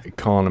 we're not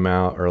calling him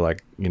out or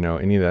like,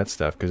 any of that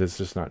stuff, because it's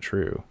just not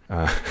true.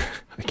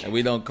 And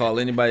we don't call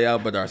anybody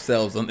out but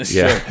ourselves on this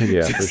show.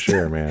 Yeah, for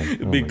sure,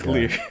 man. Be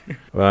clear.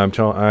 Well, I'm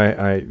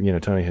telling,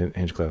 Tony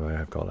Hinchcliffe, I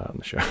have called out on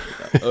the show.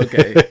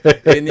 Okay.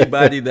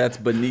 Anybody that's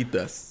beneath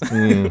us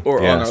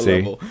or on our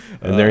level.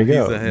 And there you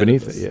go.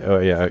 Beneath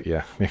it.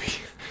 Yeah, maybe.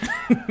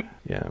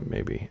 Yeah,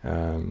 maybe.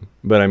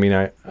 But I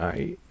mean,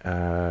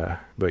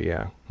 but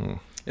yeah.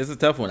 It's a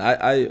tough one.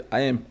 I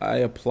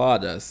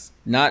applaud us,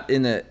 not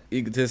in an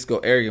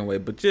egotistical, arrogant way,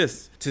 but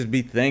just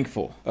be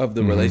thankful of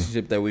the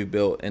relationship that we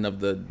built and of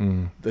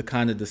the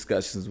kind of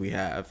discussions we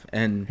have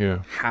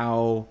and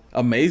how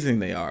amazing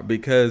they are.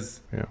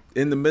 Because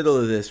in the middle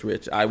of this,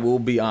 Rich, I will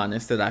be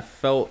honest that I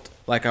felt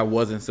like I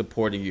wasn't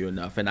supporting you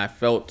enough, and I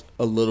felt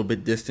a little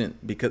bit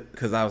distant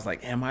because I was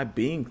like, am I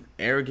being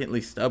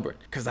arrogantly stubborn?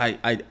 Because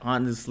I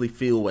honestly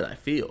feel what I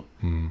feel.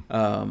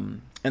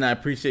 And I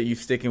appreciate you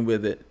sticking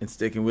with it and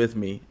sticking with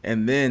me.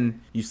 And then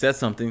you said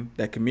something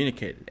that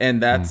communicated.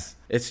 And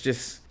it's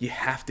just, you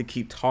have to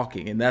keep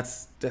talking. And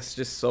that's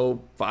just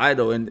so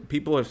vital. And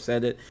people have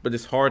said it, but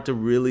it's hard to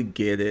really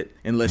get it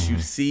unless you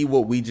see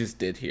what we just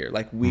did here.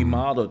 Like we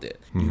modeled it.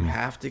 You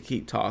have to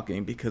keep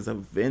talking because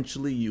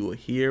eventually you will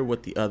hear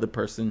what the other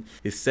person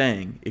is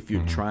saying if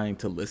you're trying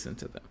to listen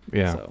to them.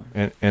 Yeah. So.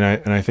 And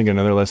I think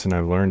another lesson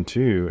I've learned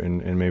too,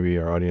 and maybe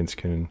our audience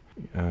can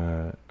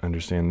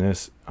understand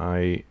this,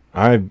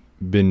 I've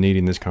been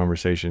needing this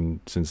conversation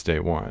since day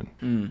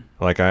one.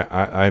 Like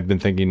I've been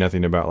thinking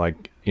nothing about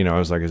like, you know, I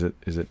was like, is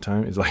it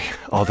time? It's like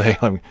all day.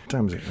 I'm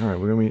time. Like, all right,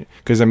 we're gonna meet.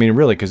 Because I mean,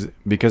 really,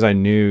 because I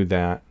knew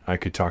that I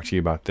could talk to you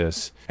about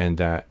this, and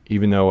that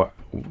even though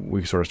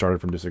we sort of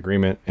started from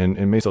disagreement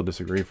and may still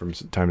disagree from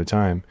time to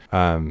time,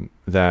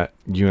 that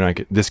you and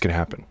I this could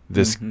happen.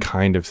 This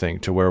kind of thing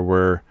to where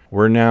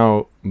we're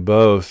now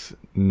both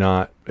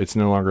not. It's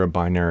no longer a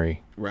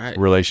binary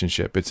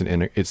relationship. It's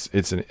an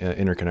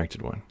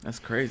interconnected one. That's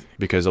crazy.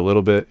 Because a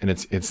little bit, and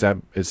it's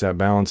that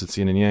balance. It's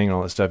yin and yang and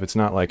all that stuff. It's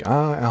not like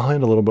I'll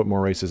handle a little bit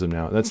more racism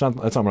now. That's not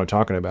what I'm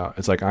talking about.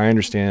 It's like I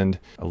understand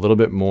a little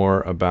bit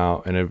more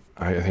about, and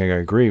I think I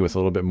agree with a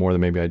little bit more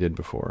than maybe I did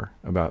before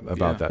about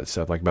that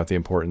stuff. Like about the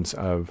importance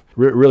of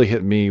really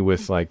hit me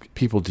with like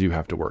people do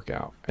have to work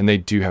out, and they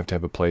do have to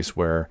have a place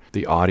where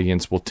the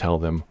audience will tell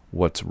them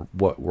what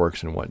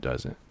works and what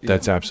doesn't.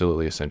 That's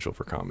absolutely essential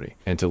for comedy.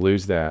 And to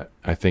lose that,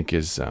 I think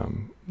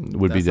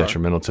would be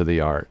detrimental to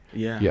the art.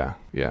 Yeah,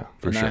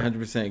 for sure. I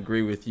 100%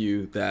 agree with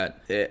you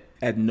that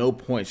at no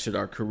point should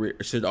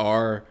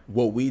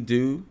what we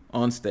do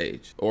on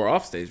stage or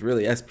off stage,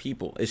 really, as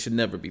people, it should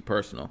never be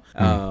personal.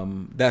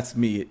 That's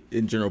me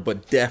in general,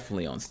 but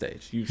definitely on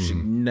stage. You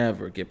should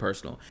never get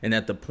personal. And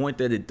at the point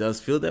that it does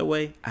feel that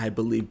way, I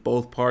believe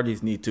both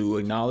parties need to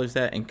acknowledge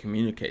that and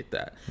communicate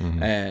that.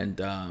 And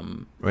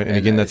right. And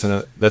again,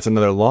 that's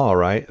another law,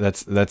 right?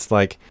 That's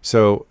like,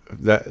 so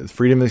that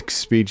freedom of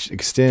speech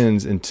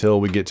extends until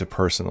we get to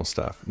personal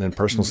stuff. And then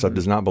personal stuff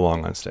does not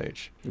belong on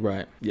stage.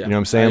 Right. Yeah. You know what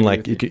I'm saying?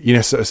 Like,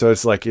 so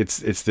it's like,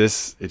 it's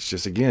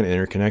just, again,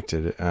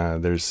 interconnected.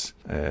 There's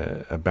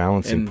a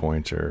balancing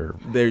point or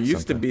there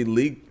used to be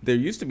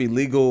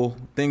legal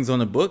things on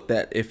the book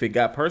that if it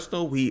got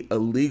personal, we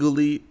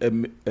illegally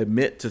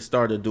admit to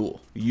start a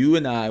duel. You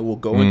and I will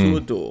go into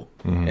a duel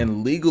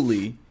and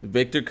legally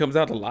Victor comes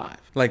out alive,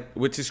 like,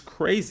 which is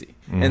crazy.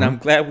 And I'm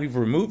glad we've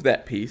removed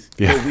that piece.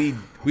 But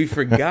we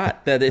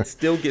forgot that it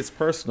still gets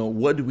personal.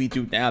 What do we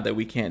do now that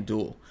we can't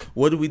duel?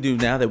 What do we do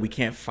now that we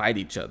can't fight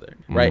each other?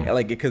 Right?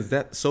 Like, because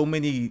that so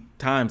many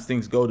times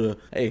things go to,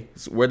 hey,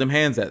 where them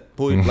hands at?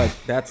 Pull, like,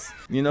 that's,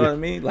 you know what I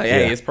mean? Like,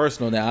 hey, it's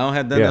personal now. I don't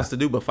have nothing else to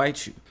do but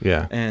fight you.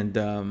 Yeah.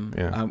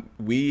 And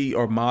we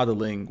are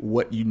modeling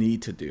what you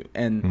need to do.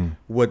 And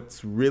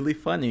what's really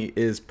funny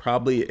is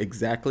probably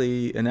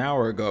exactly an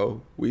hour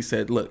ago, we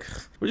said, look,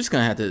 we're just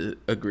going to have to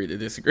agree to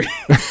disagree.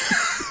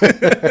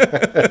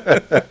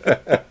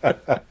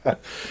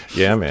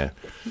 Yeah, man.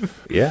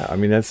 Yeah, I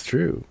mean, that's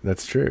true.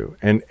 That's true.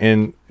 And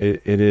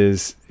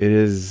it's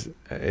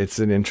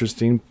an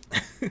interesting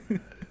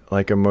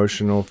like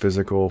emotional,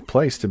 physical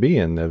place to be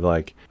in. Of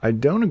like, I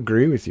don't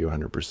agree with you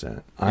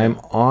 100%. I'm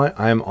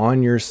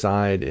on your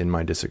side in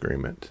my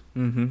disagreement.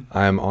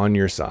 I'm on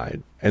your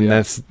side, and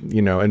that's,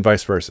 you know, and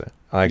vice versa.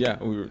 Like,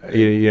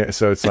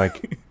 so it's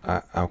like,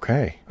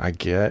 okay, I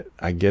get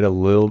a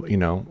little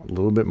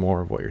bit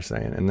more of what you're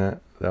saying, and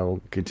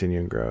that'll continue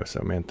and grow.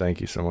 So, man, thank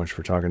you so much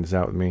for talking this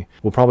out with me.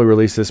 We'll probably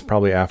release this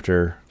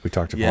after we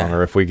talk to Pong,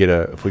 or if we get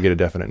a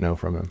definite no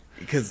from him.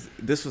 Because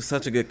this was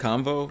such a good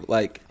convo.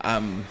 Like,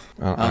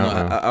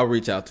 I'll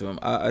reach out to him.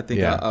 I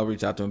think I'll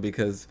reach out to him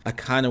because I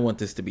kind of want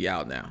this to be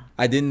out now.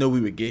 I didn't know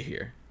we would get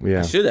here.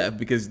 Yeah. I should have,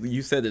 because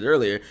you said it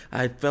earlier.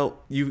 I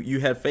felt you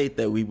had faith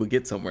that we would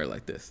get somewhere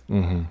like this.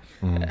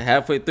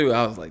 Halfway through,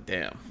 I was like,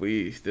 damn,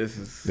 we're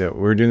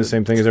doing the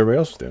same thing as everybody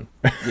else is doing.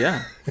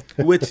 Yeah,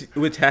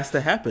 which has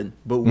to happen.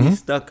 But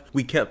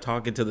we kept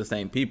talking to the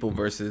same people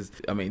versus,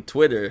 I mean,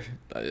 Twitter.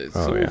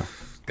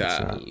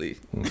 Golly.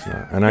 It's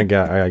not. And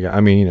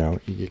I mean, you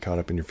know, you get caught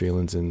up in your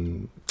feelings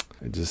and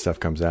just stuff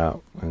comes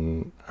out.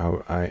 And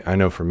I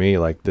know for me,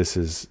 like,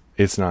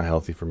 it's not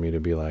healthy for me to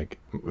be like,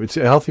 it's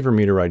healthy for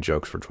me to write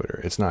jokes for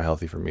Twitter. It's not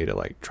healthy for me to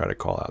like try to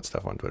call out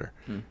stuff on Twitter.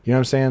 You know what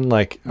I'm saying?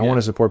 Like I want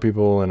to support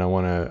people, and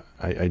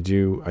I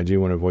do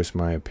want to voice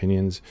my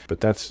opinions, but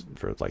that's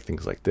for like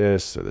things like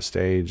this or the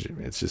stage.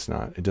 It's just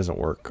not, it doesn't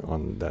work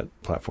on that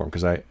platform,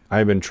 because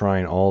I've been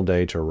trying all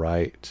day to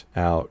write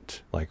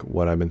out like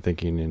what I've been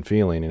thinking and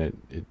feeling, and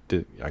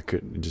it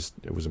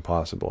was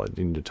impossible. I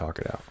needed to talk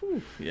it out.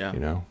 Yeah. You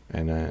know,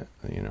 and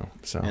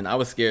so. And I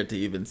was scared to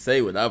even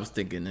say what I was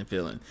thinking and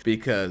feeling,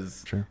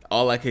 because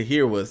all I could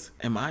hear was,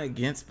 am I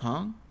against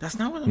Pong? That's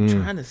not what I'm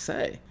trying to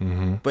say.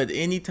 Mm-hmm. But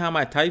anytime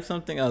I type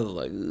something, I was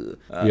like,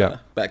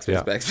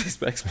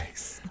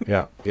 backspace.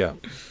 Yeah.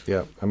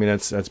 I mean,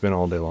 that's been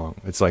all day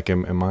long. It's like,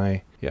 am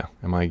I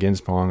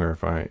against Pong,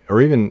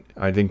 or even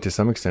I think to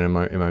some extent,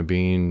 am I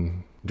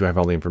being, do I have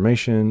all the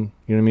information?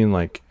 You know what I mean?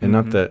 Like, and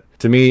not that,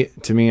 to me,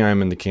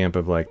 I'm in the camp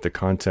of like the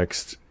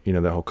context, you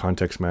know, that whole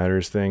context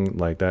matters thing,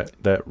 like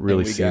that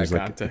really seems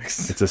like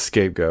it's a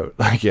scapegoat.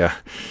 Like, yeah.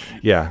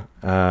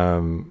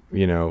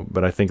 You know,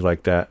 but I think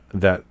like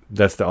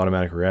that's the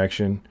automatic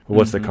reaction. Well,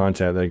 what's the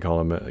content? They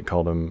called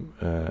him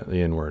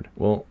the N-word.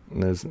 Well,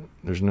 there's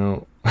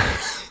no.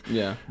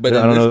 Yeah, but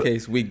in this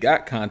case, we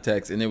got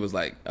context, and it was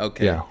like,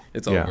 okay,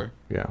 it's over.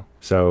 Yeah.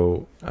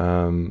 So,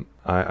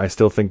 I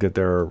still think that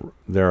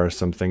there are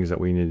some things that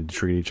we need to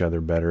treat each other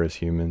better as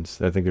humans.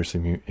 I think there's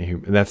some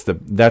that's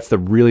the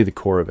really the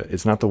core of it.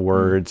 It's not the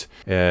words.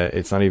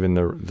 It's not even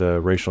the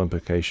racial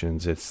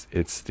implications.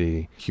 It's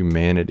the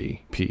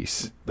humanity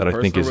piece that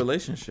I think is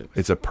relationship.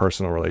 It's a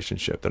personal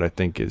relationship that I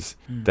think is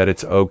that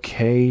it's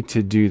okay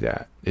to do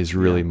that is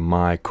really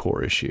my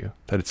core issue.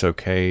 That it's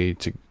okay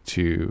to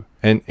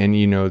and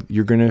you know,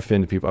 you're going to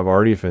offend people. I've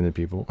already offended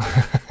people. You know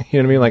what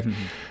I mean? Like,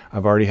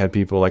 I've already had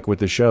people like with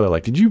the show, they're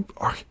like, did you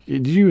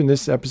in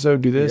this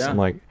episode do this? I'm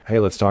like, hey,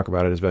 let's talk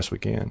about it as best we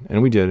can.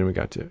 And we did, and we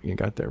got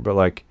there. But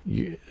like,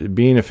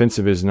 being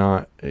offensive is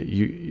not,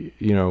 you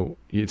know,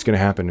 it's going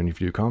to happen. And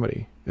if you do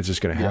comedy, it's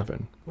just going to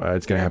happen.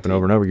 It's going to happen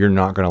over and over. You're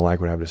not going to like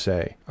what I have to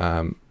say.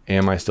 Am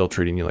I still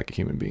treating you like a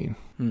human being?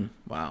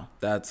 Wow.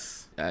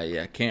 That's,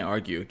 can't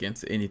argue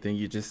against anything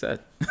you just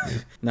said.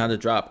 Not a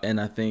drop. And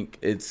I think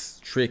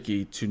it's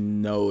tricky to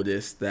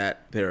notice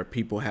that there are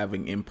people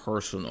having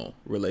impersonal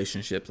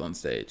relationships on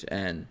stage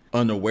and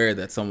unaware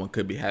that someone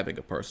could be having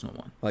a personal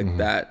one. Like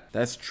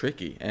that's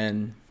tricky.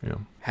 And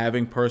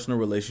having personal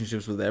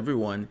relationships with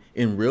everyone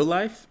in real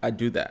life, I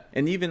do that.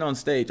 And even on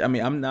stage, I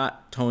mean, I'm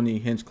not Tony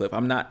Hinchcliffe.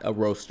 I'm not a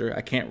roaster.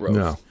 I can't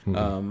roast.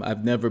 No.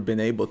 I've never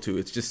been able to.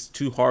 It's just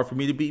too hard for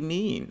me to be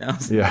mean. I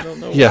don't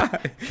know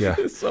why. Yeah.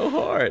 It's so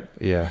hard.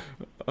 Yeah.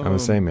 I'm the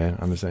same, man.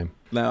 I'm the same.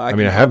 Now, I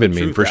mean, I have been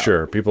mean for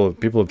sure. People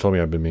have told me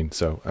I've been mean.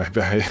 So I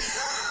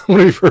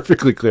want to be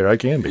perfectly clear. I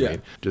can be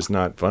mean, just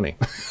not funny.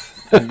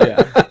 That's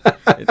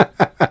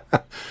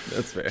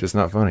fair. Just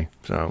not funny.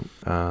 So,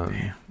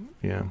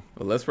 yeah.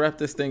 Well, let's wrap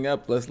this thing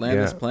up. Let's land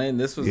this plane.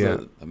 This was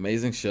an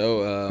amazing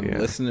show.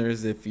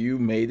 Listeners, if you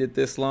made it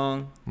this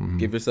long,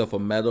 give yourself a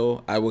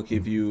medal. I will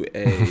give you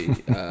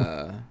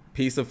a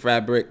piece of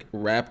fabric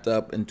wrapped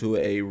up into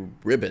a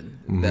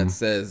ribbon that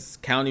says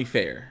County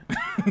Fair.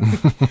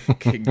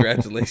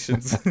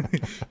 Congratulations.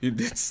 You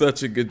did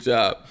such a good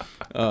job.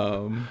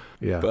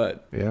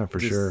 But for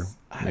sure.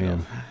 I don't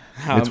know.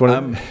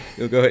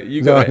 Go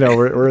ahead. No,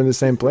 we're in the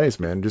same place,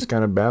 man. Just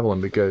kind of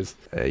babbling because,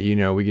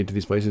 we get to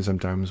these places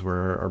sometimes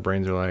where our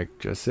brains are like,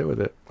 just sit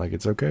with it. Like,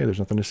 it's okay. There's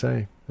nothing to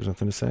say.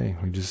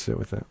 We just sit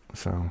with it.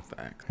 So,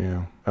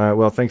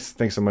 well, thanks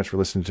so much for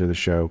listening to the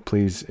show.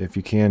 Please, if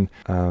you can,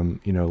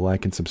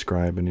 like and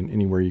subscribe, and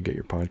anywhere you get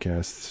your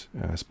podcasts,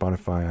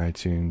 Spotify,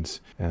 iTunes,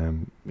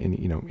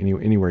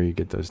 anywhere you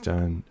get those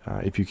done.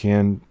 If you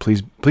can,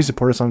 please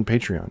support us on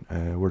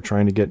Patreon. We're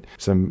trying to get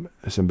some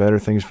better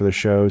things for the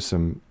show,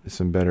 some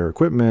better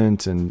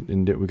equipment,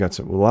 and we got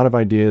a lot of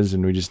ideas,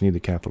 and we just need the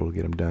capital to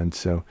get them done.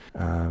 So,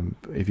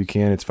 if you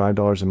can, it's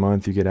 $5 a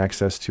month. You get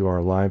access to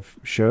our live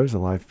shows, a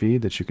live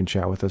feed that you can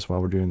chat with us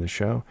while we're doing the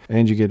show,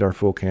 and you get our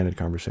full candid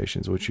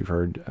conversations, which you've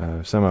heard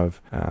some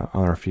of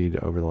on our feed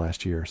over the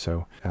last year.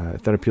 So,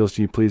 if that appeals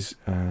to you, please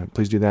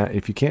do that.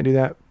 If you can't do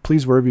that,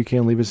 please, wherever you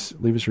can, leave us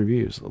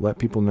reviews. Let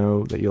people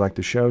know that you like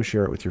the show.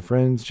 Share it with your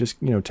friends. Just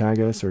tag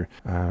us, or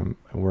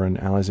we're on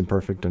Allies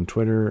Imperfect on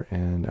Twitter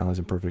and Allies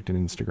Imperfect on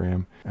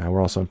Instagram.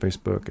 We're also on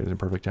Facebook as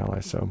Imperfect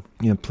Allies. So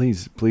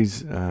please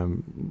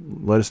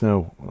let us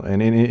know.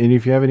 And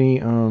if you have any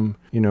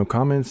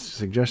comments,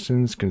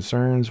 suggestions,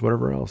 concerns,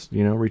 whatever else,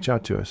 reach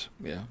out to us.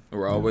 Yeah,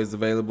 we're always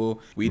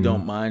available. We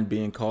don't mind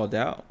being called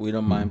out. We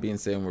don't mind being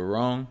saying we're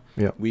wrong.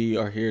 Yep. We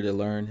are here to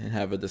learn and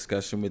have a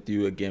discussion with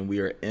you. Again, we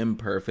are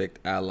imperfect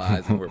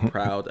allies, and we're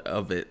proud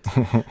of it.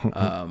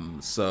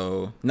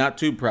 So not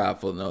too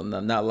proudful. No,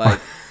 not like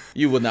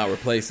you will not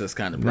replace us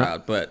kind of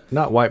proud, but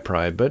not white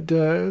pride, but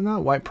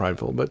not white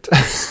prideful, but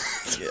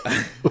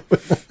yeah.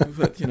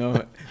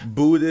 But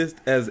Buddhist,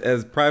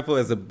 as prideful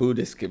as a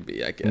Buddhist could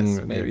be, I guess.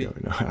 Maybe.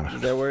 No,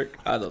 does that work?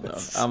 I don't know.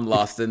 I'm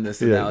lost in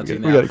this analogy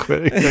now. We gotta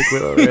quit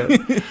already.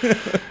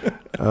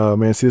 Oh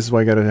man, see, this is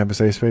why you got to have a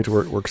safe space to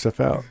work stuff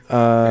out.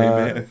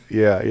 Amen.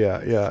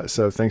 Yeah.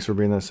 So thanks for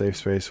being in that safe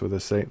space with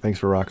us. Thanks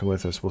for rocking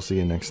with us. We'll see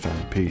you next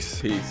time.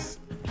 Peace.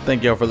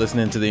 Thank y'all for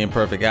listening to The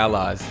Imperfect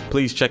Allies.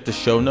 Please check the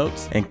show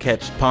notes and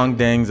catch Pong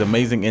Dang's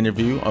amazing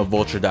interview on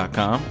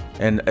vulture.com.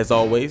 And as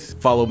always,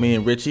 follow me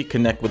and Richie,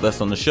 connect with us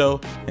on the show.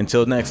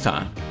 Until next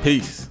time,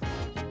 peace.